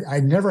 And I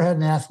never had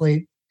an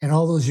athlete in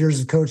all those years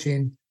of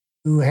coaching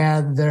who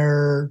had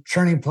their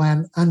training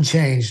plan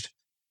unchanged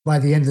by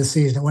the end of the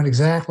season. It went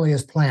exactly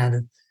as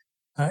planned.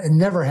 It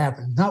never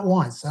happened, not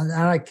once. And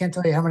I can't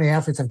tell you how many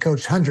athletes I've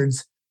coached,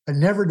 hundreds, but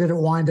never did it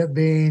wind up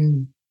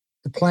being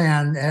the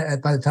plan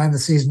by the time the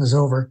season was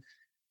over.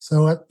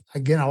 So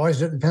again, I always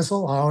did it in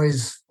pencil. I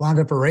always wound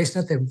up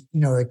erasing it.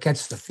 They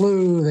catch the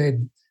flu.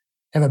 They'd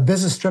have a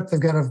business trip they've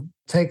got to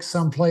take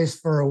someplace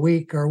for a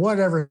week or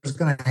whatever is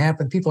going to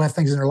happen. People have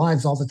things in their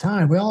lives all the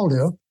time. We all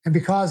do. And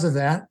because of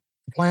that,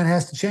 the plan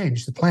has to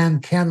change. The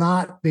plan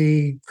cannot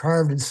be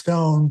carved in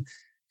stone.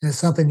 And it's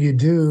something you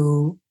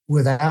do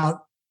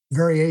without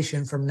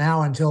variation from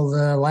now until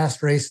the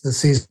last race of the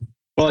season.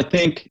 Well, I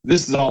think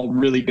this is all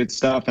really good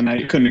stuff, and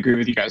I couldn't agree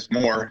with you guys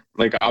more.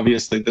 Like,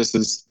 obviously, this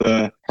is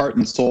the heart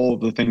and soul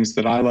of the things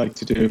that I like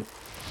to do.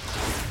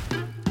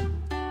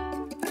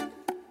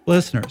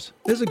 Listeners,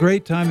 this is a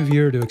great time of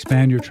year to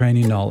expand your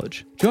training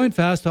knowledge. Join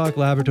Fast Talk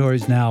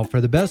Laboratories now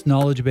for the best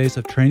knowledge base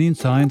of training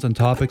science on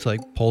topics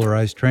like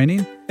polarized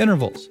training,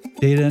 intervals,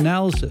 data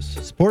analysis,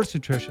 sports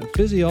nutrition,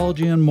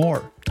 physiology, and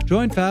more.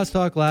 Join Fast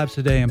Talk Labs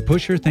today and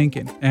push your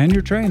thinking and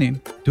your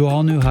training to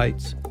all new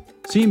heights.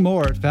 See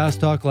more at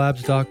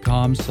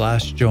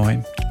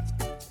fasttalklabs.com/join.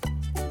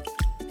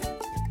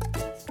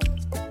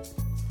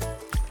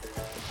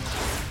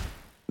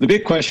 The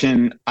big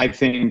question I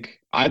think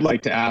I'd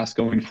like to ask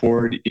going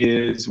forward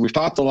is, we've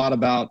talked a lot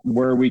about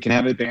where we can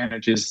have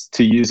advantages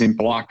to using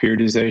block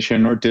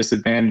periodization or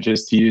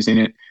disadvantages to using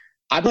it.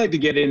 I'd like to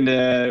get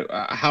into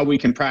how we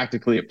can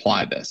practically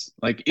apply this.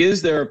 Like,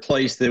 is there a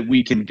place that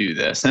we can do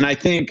this? And I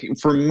think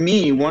for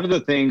me, one of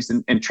the things,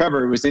 and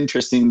Trevor, it was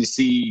interesting to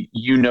see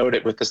you note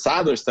it with the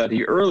Seidler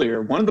study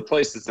earlier, one of the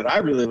places that I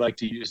really like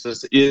to use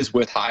this is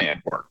with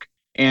high-end work.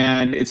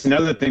 And it's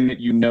another thing that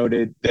you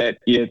noted that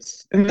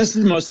it's, and this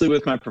is mostly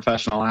with my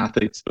professional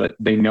athletes, but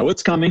they know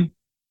it's coming.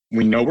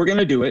 We know we're going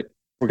to do it.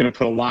 We're going to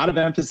put a lot of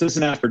emphasis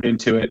and effort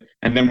into it,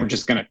 and then we're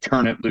just going to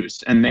turn it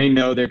loose. And they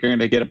know they're going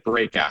to get a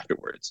break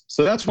afterwards.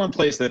 So that's one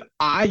place that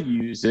I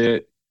use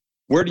it.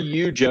 Where do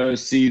you, Joe,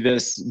 see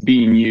this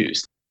being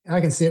used?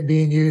 I can see it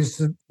being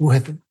used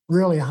with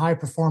really high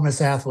performance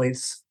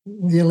athletes,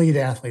 the elite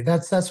athlete.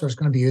 That's where it's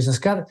going to be used. It's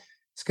got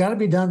to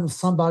be done with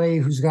somebody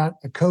who's got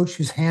a coach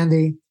who's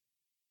handy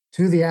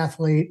to the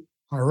athlete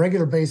on a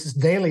regular basis,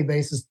 daily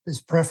basis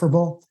is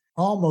preferable,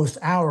 almost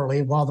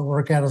hourly while the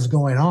workout is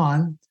going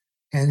on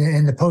and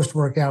in the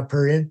post-workout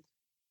period.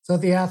 So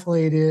if the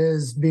athlete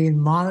is being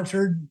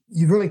monitored,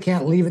 you really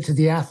can't leave it to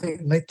the athlete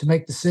to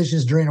make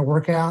decisions during a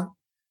workout.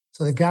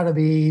 So they've got to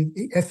be,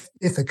 if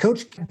the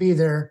coach can be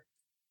there,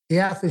 the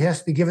athlete has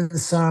to be given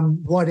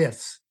some what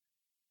ifs.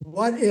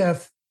 What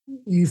if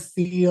you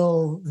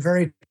feel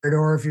very tired,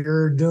 or if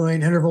you're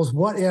doing intervals,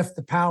 what if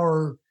the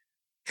power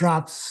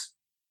drops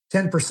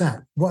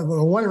 10%,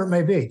 whatever it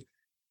may be?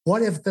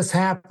 What if this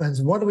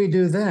happens? What do we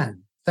do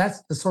then?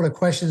 That's the sort of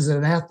questions that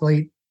an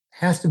athlete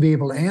has to be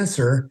able to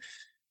answer.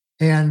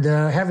 And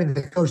having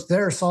the coach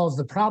there solves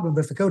the problem.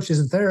 But if the coach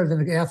isn't there,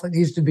 then the athlete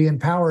needs to be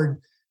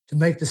empowered to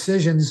make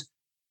decisions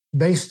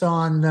based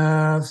on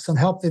some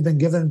help they've been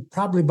given,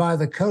 probably by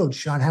the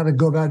coach, on how to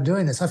go about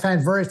doing this. I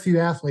find very few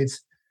athletes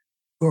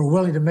who are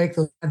willing to make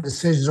those kind of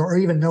decisions or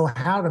even know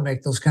how to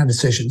make those kind of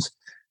decisions.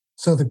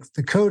 So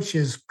the coach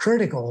is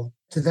critical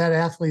to that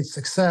athlete's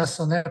success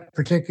on that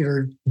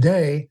particular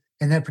day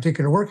and that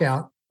particular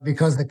workout,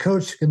 because the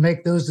coach can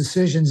make those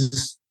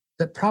decisions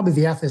that probably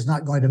the athlete is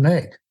not going to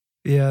make.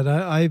 Yeah,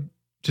 I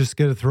just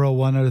got to throw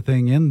one other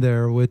thing in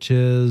there, which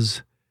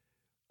is,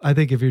 I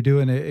think if you're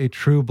doing a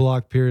true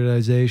block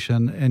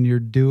periodization and you're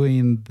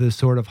doing the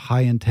sort of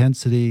high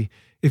intensity,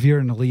 if you're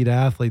an elite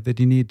athlete, that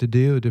you need to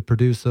do to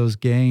produce those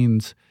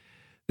gains,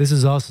 this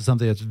is also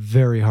something that's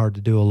very hard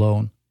to do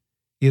alone.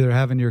 Either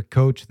having your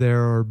coach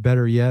there, or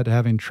better yet,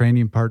 having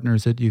training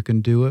partners that you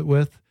can do it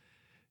with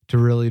to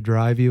really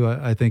drive you,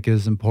 I think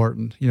is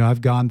important. You know,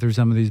 I've gone through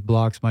some of these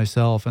blocks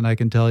myself, and I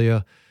can tell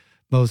you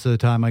most of the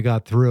time I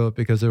got through it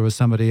because there was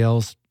somebody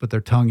else with their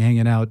tongue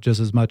hanging out just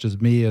as much as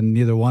me, and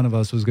neither one of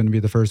us was going to be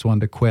the first one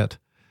to quit.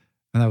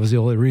 And that was the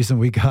only reason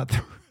we got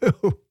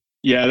through.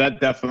 Yeah, that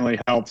definitely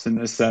helps in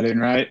this setting,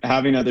 right?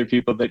 Having other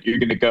people that you're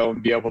going to go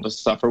and be able to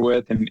suffer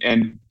with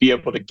and be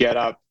able to get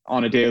up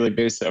on a daily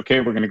basis. Okay,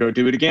 we're going to go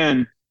do it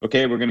again.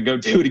 Okay, we're going to go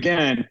do it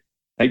again.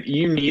 Like,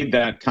 you need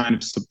that kind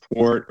of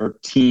support or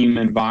team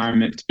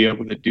environment to be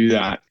able to do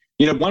that.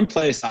 You know, one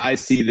place I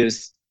see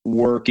this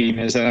working,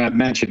 as I've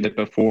mentioned it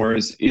before,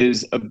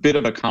 is a bit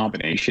of a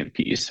combination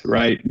piece,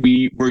 right?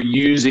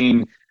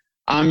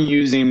 I'm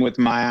using with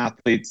my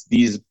athletes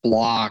these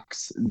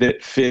blocks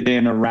that fit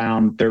in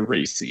around their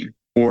racing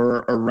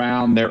or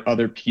around their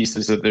other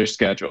pieces of their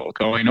schedule,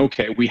 going,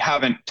 okay, we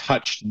haven't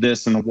touched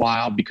this in a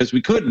while because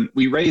we couldn't.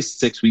 We raced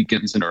 6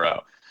 weekends in a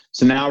row.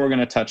 So now we're going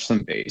to touch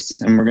some base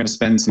and we're going to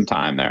spend some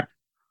time there.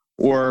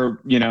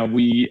 Or, you know,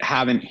 we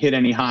haven't hit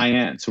any high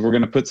end, so we're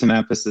going to put some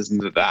emphasis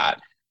into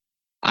that.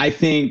 I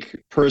think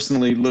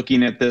personally,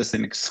 looking at this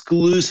and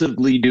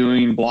exclusively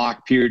doing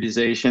block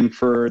periodization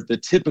for the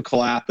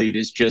typical athlete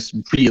is just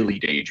really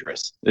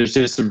dangerous. There's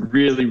just a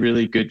really,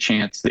 really good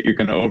chance that you're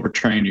going to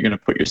overtrain. You're going to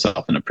put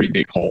yourself in a pretty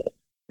big hole.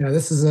 Yeah,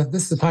 this is a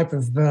type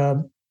of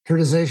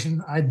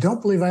periodization. I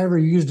don't believe I ever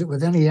used it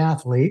with any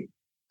athlete,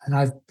 and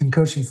I've been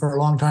coaching for a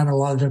long time and a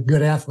lot of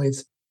good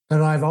athletes,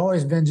 but I've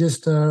always been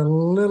just a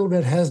little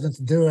bit hesitant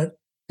to do it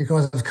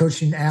because of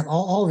coaching at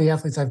all the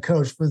athletes I've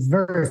coached, with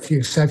very few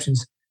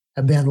exceptions,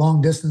 have been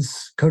long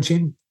distance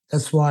coaching.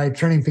 That's why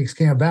Training Peaks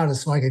came about,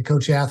 is so I could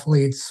coach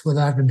athletes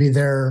without having to be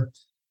there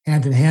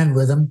hand in hand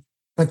with them.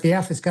 But the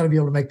athlete's got to be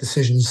able to make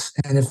decisions.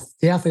 And if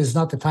the athlete is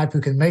not the type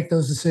who can make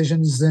those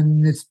decisions,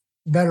 then it's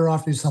better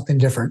off to do something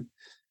different.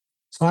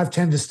 So I've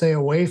tended to stay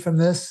away from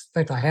this.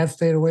 In fact, I have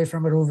stayed away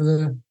from it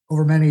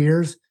over many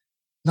years.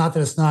 Not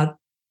that it's not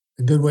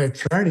a good way of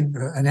training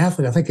an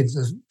athlete. I think it's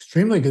an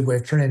extremely good way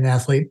of training an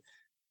athlete,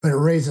 but it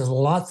raises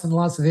lots and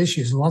lots of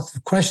issues and lots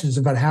of questions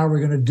about how we're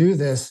going to do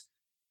this.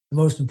 The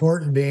most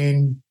important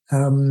being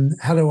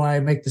How do I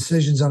make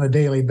decisions on a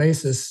daily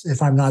basis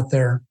if I'm not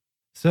there?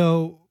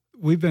 So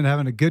we've been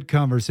having a good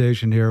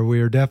conversation here.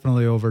 We are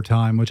definitely over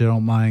time, which I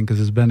don't mind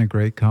because it's been a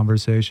great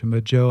conversation.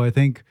 But Joe, I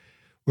think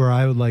where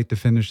I would like to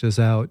finish this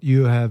out,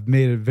 you have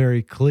made it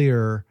very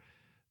clear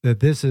that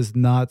this is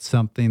not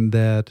something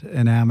that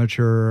an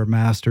amateur or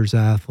master's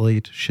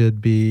athlete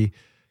should be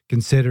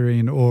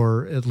considering,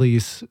 or at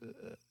least,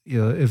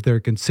 if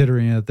they're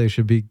considering it, they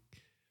should be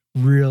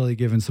really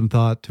giving some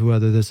thought to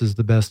whether this is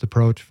the best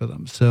approach for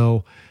them.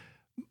 So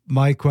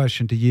my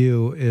question to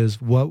you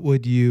is, what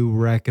would you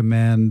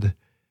recommend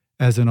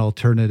as an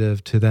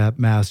alternative to that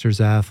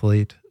master's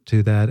athlete,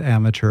 to that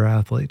amateur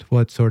athlete?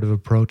 What sort of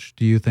approach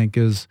do you think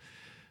is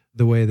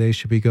the way they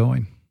should be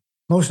going?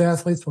 Most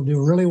athletes will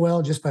do really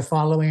well just by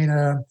following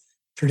a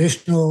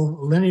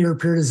traditional linear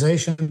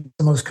periodization.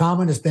 The most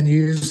common has been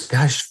used,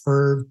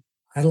 for,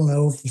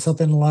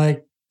 something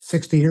like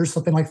 60 years,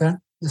 something like that.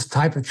 This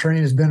type of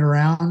training has been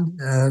around.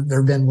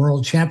 There have been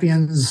world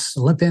champions,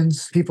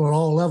 Olympians, people at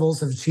all levels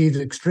have achieved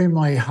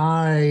extremely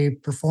high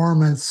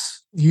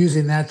performance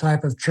using that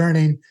type of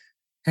training.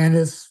 And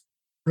it's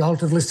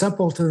relatively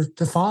simple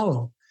to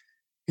follow.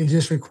 It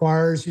just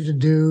requires you to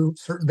do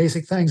certain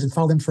basic things and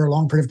follow them for a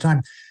long period of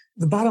time.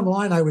 The bottom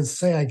line, I would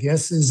say, I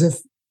guess, is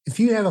if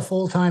you have a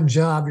full-time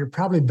job, you're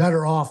probably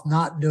better off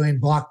not doing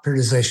block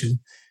periodization.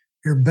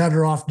 You're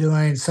better off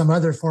doing some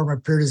other form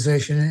of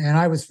periodization. And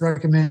I would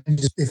recommend,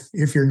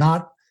 if you're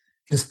not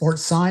in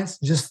sports science,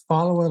 just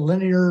follow a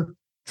linear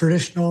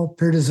traditional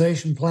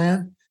periodization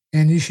plan,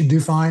 and you should do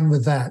fine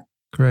with that.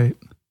 Great.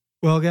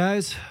 Well,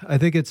 guys, I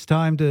think it's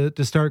time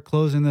to start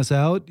closing this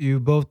out. You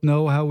both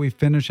know how we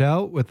finish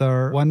out with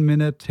our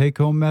 1-minute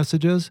take-home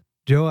messages.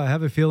 Joe, I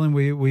have a feeling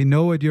we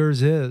know what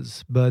yours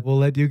is, but we'll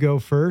let you go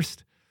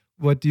first.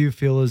 What do you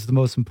feel is the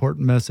most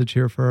important message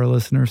here for our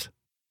listeners?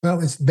 Well,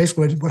 it's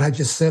basically what I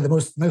just said. The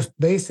most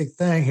basic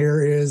thing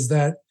here is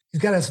that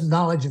you've got to have some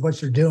knowledge of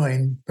what you're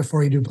doing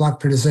before you do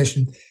block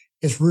periodization.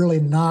 It's really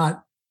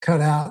not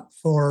cut out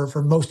for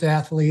most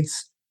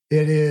athletes.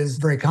 It is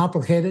very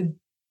complicated.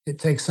 It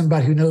takes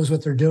somebody who knows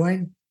what they're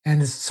doing.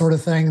 And it's the sort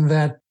of thing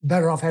that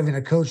better off having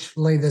a coach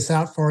lay this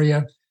out for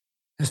you,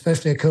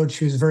 especially a coach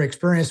who's very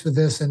experienced with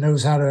this and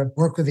knows how to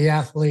work with the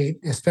athlete,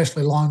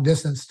 especially long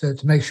distance, to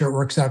make sure it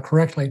works out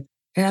correctly.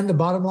 And the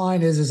bottom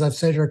line is, as I've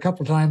said here a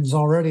couple of times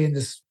already in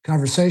this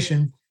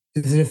conversation,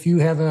 is that if you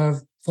have a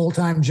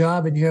full-time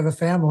job and you have a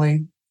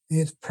family,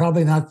 it's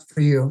probably not for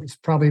you. It's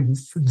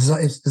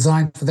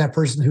designed for that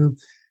person who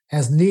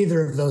has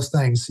neither of those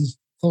things. He's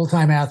a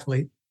full-time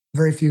athlete.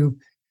 Very few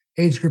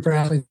age group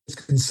athletes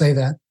can say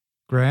that.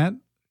 Grant,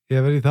 you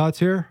have any thoughts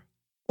here?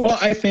 Well,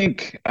 I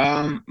think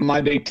my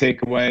big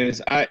takeaway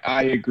is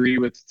I agree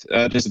with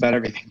just about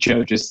everything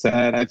Joe just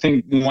said. I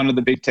think one of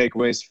the big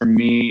takeaways for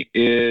me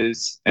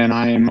is, and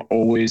I am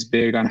always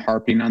big on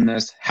harping on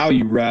this, how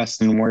you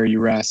rest and where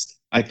you rest.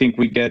 I think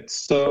we get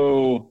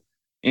so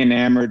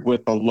enamored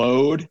with the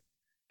load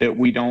that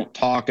we don't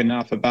talk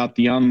enough about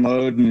the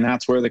unload, and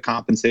that's where the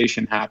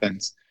compensation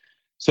happens.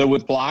 So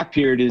with block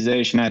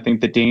periodization, I think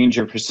the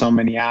danger for so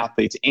many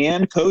athletes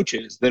and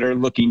coaches that are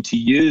looking to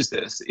use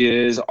this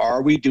is,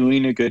 are we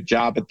doing a good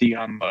job at the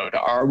unload?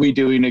 Are we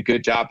doing a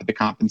good job at the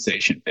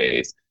compensation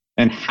phase?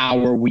 And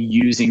how are we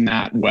using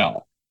that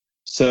well?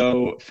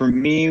 So for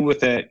me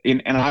with it,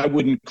 and I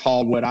wouldn't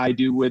call what I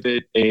do with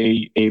it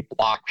a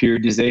block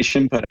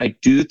periodization, but I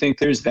do think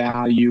there's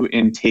value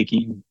in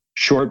taking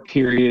short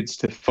periods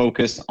to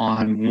focus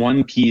on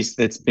one piece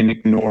that's been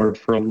ignored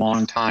for a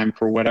long time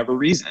for whatever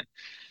reason.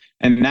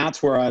 And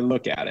that's where I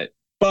look at it.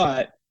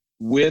 But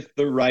with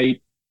the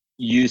right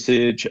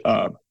usage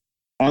of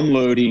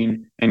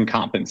unloading and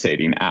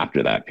compensating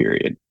after that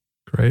period.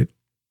 Great.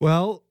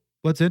 Well,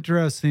 what's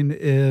interesting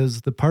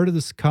is the part of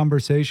this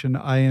conversation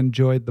I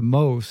enjoyed the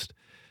most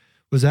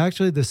was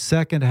actually the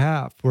second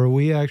half, where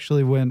we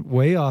actually went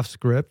way off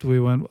script.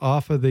 We went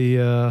off of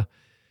the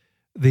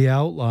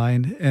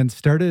outline and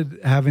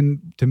started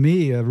having, to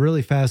me, a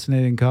really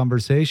fascinating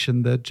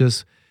conversation that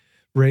just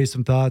raised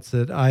some thoughts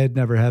that I had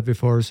never had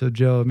before. So,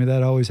 Joe, I mean,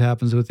 that always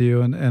happens with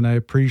you, and I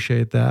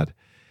appreciate that.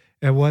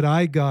 And what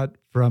I got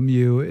from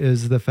you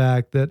is the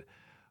fact that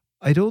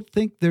I don't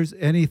think there's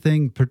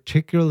anything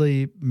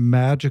particularly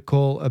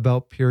magical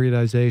about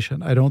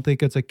periodization. I don't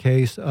think it's a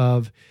case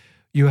of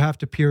you have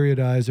to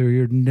periodize or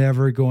you're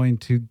never going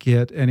to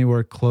get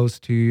anywhere close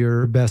to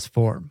your best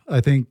form.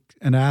 I think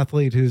an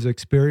athlete who's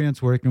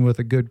experienced working with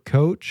a good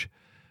coach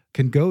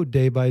can go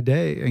day by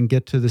day and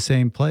get to the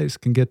same place,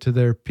 can get to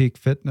their peak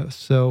fitness.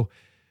 So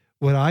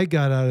what I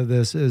got out of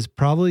this is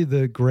probably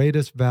the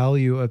greatest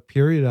value of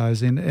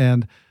periodizing.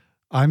 And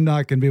I'm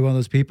not going to be one of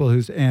those people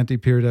who's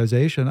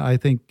anti-periodization. I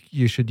think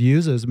you should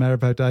use it. As a matter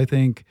of fact, I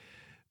think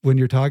when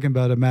you're talking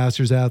about a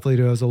master's athlete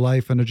who has a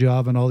life and a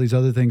job and all these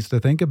other things to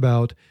think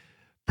about,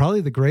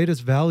 probably the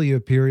greatest value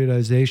of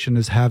periodization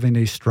is having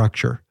a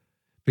structure.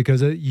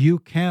 Because you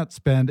can't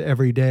spend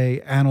every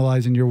day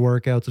analyzing your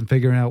workouts and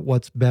figuring out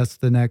what's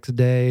best the next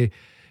day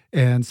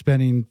and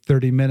spending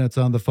 30 minutes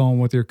on the phone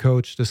with your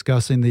coach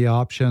discussing the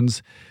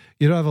options.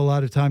 You don't have a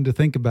lot of time to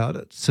think about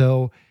it.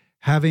 So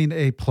having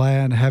a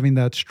plan, having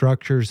that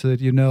structure so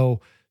that you know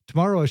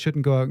tomorrow I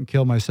shouldn't go out and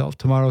kill myself.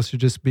 Tomorrow should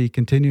just be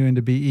continuing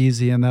to be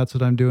easy, and that's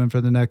what I'm doing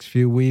for the next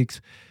few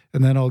weeks.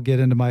 And then I'll get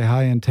into my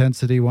high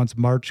intensity once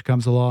March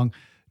comes along.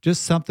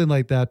 Just something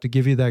like that to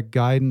give you that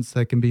guidance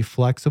that can be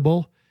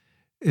flexible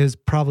is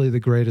probably the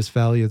greatest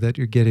value that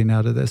you're getting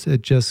out of this.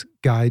 It just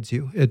guides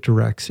you. It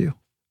directs you.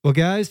 Well,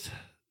 guys,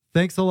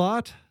 thanks a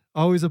lot.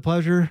 Always a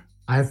pleasure.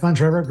 I had fun,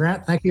 Trevor.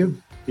 Grant, thank you.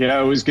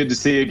 Yeah, it was good to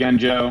see you again,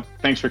 Joe.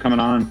 Thanks for coming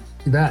on.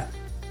 You bet.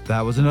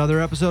 That was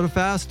another episode of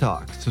Fast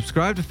Talk.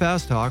 Subscribe to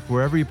Fast Talk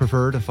wherever you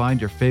prefer to find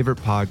your favorite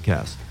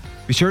podcast.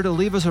 Be sure to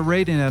leave us a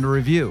rating and a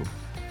review.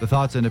 The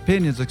thoughts and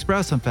opinions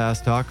expressed on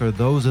Fast Talk are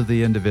those of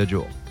the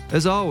individual.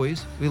 As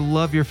always, we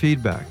love your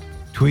feedback.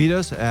 Tweet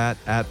us at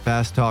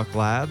Fast Talk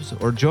Labs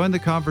or join the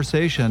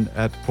conversation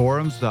at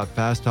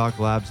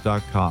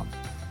forums.fasttalklabs.com.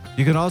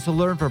 You can also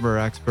learn from our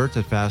experts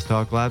at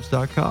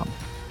fasttalklabs.com.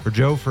 For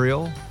Joe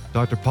Friel,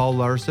 Dr. Paul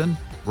Larson,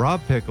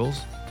 Rob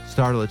Pickles,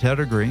 Starla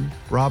Teddergreen,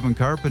 Robin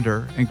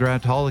Carpenter, and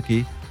Grant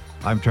Hollicky,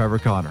 I'm Trevor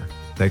Connor.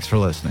 Thanks for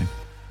listening.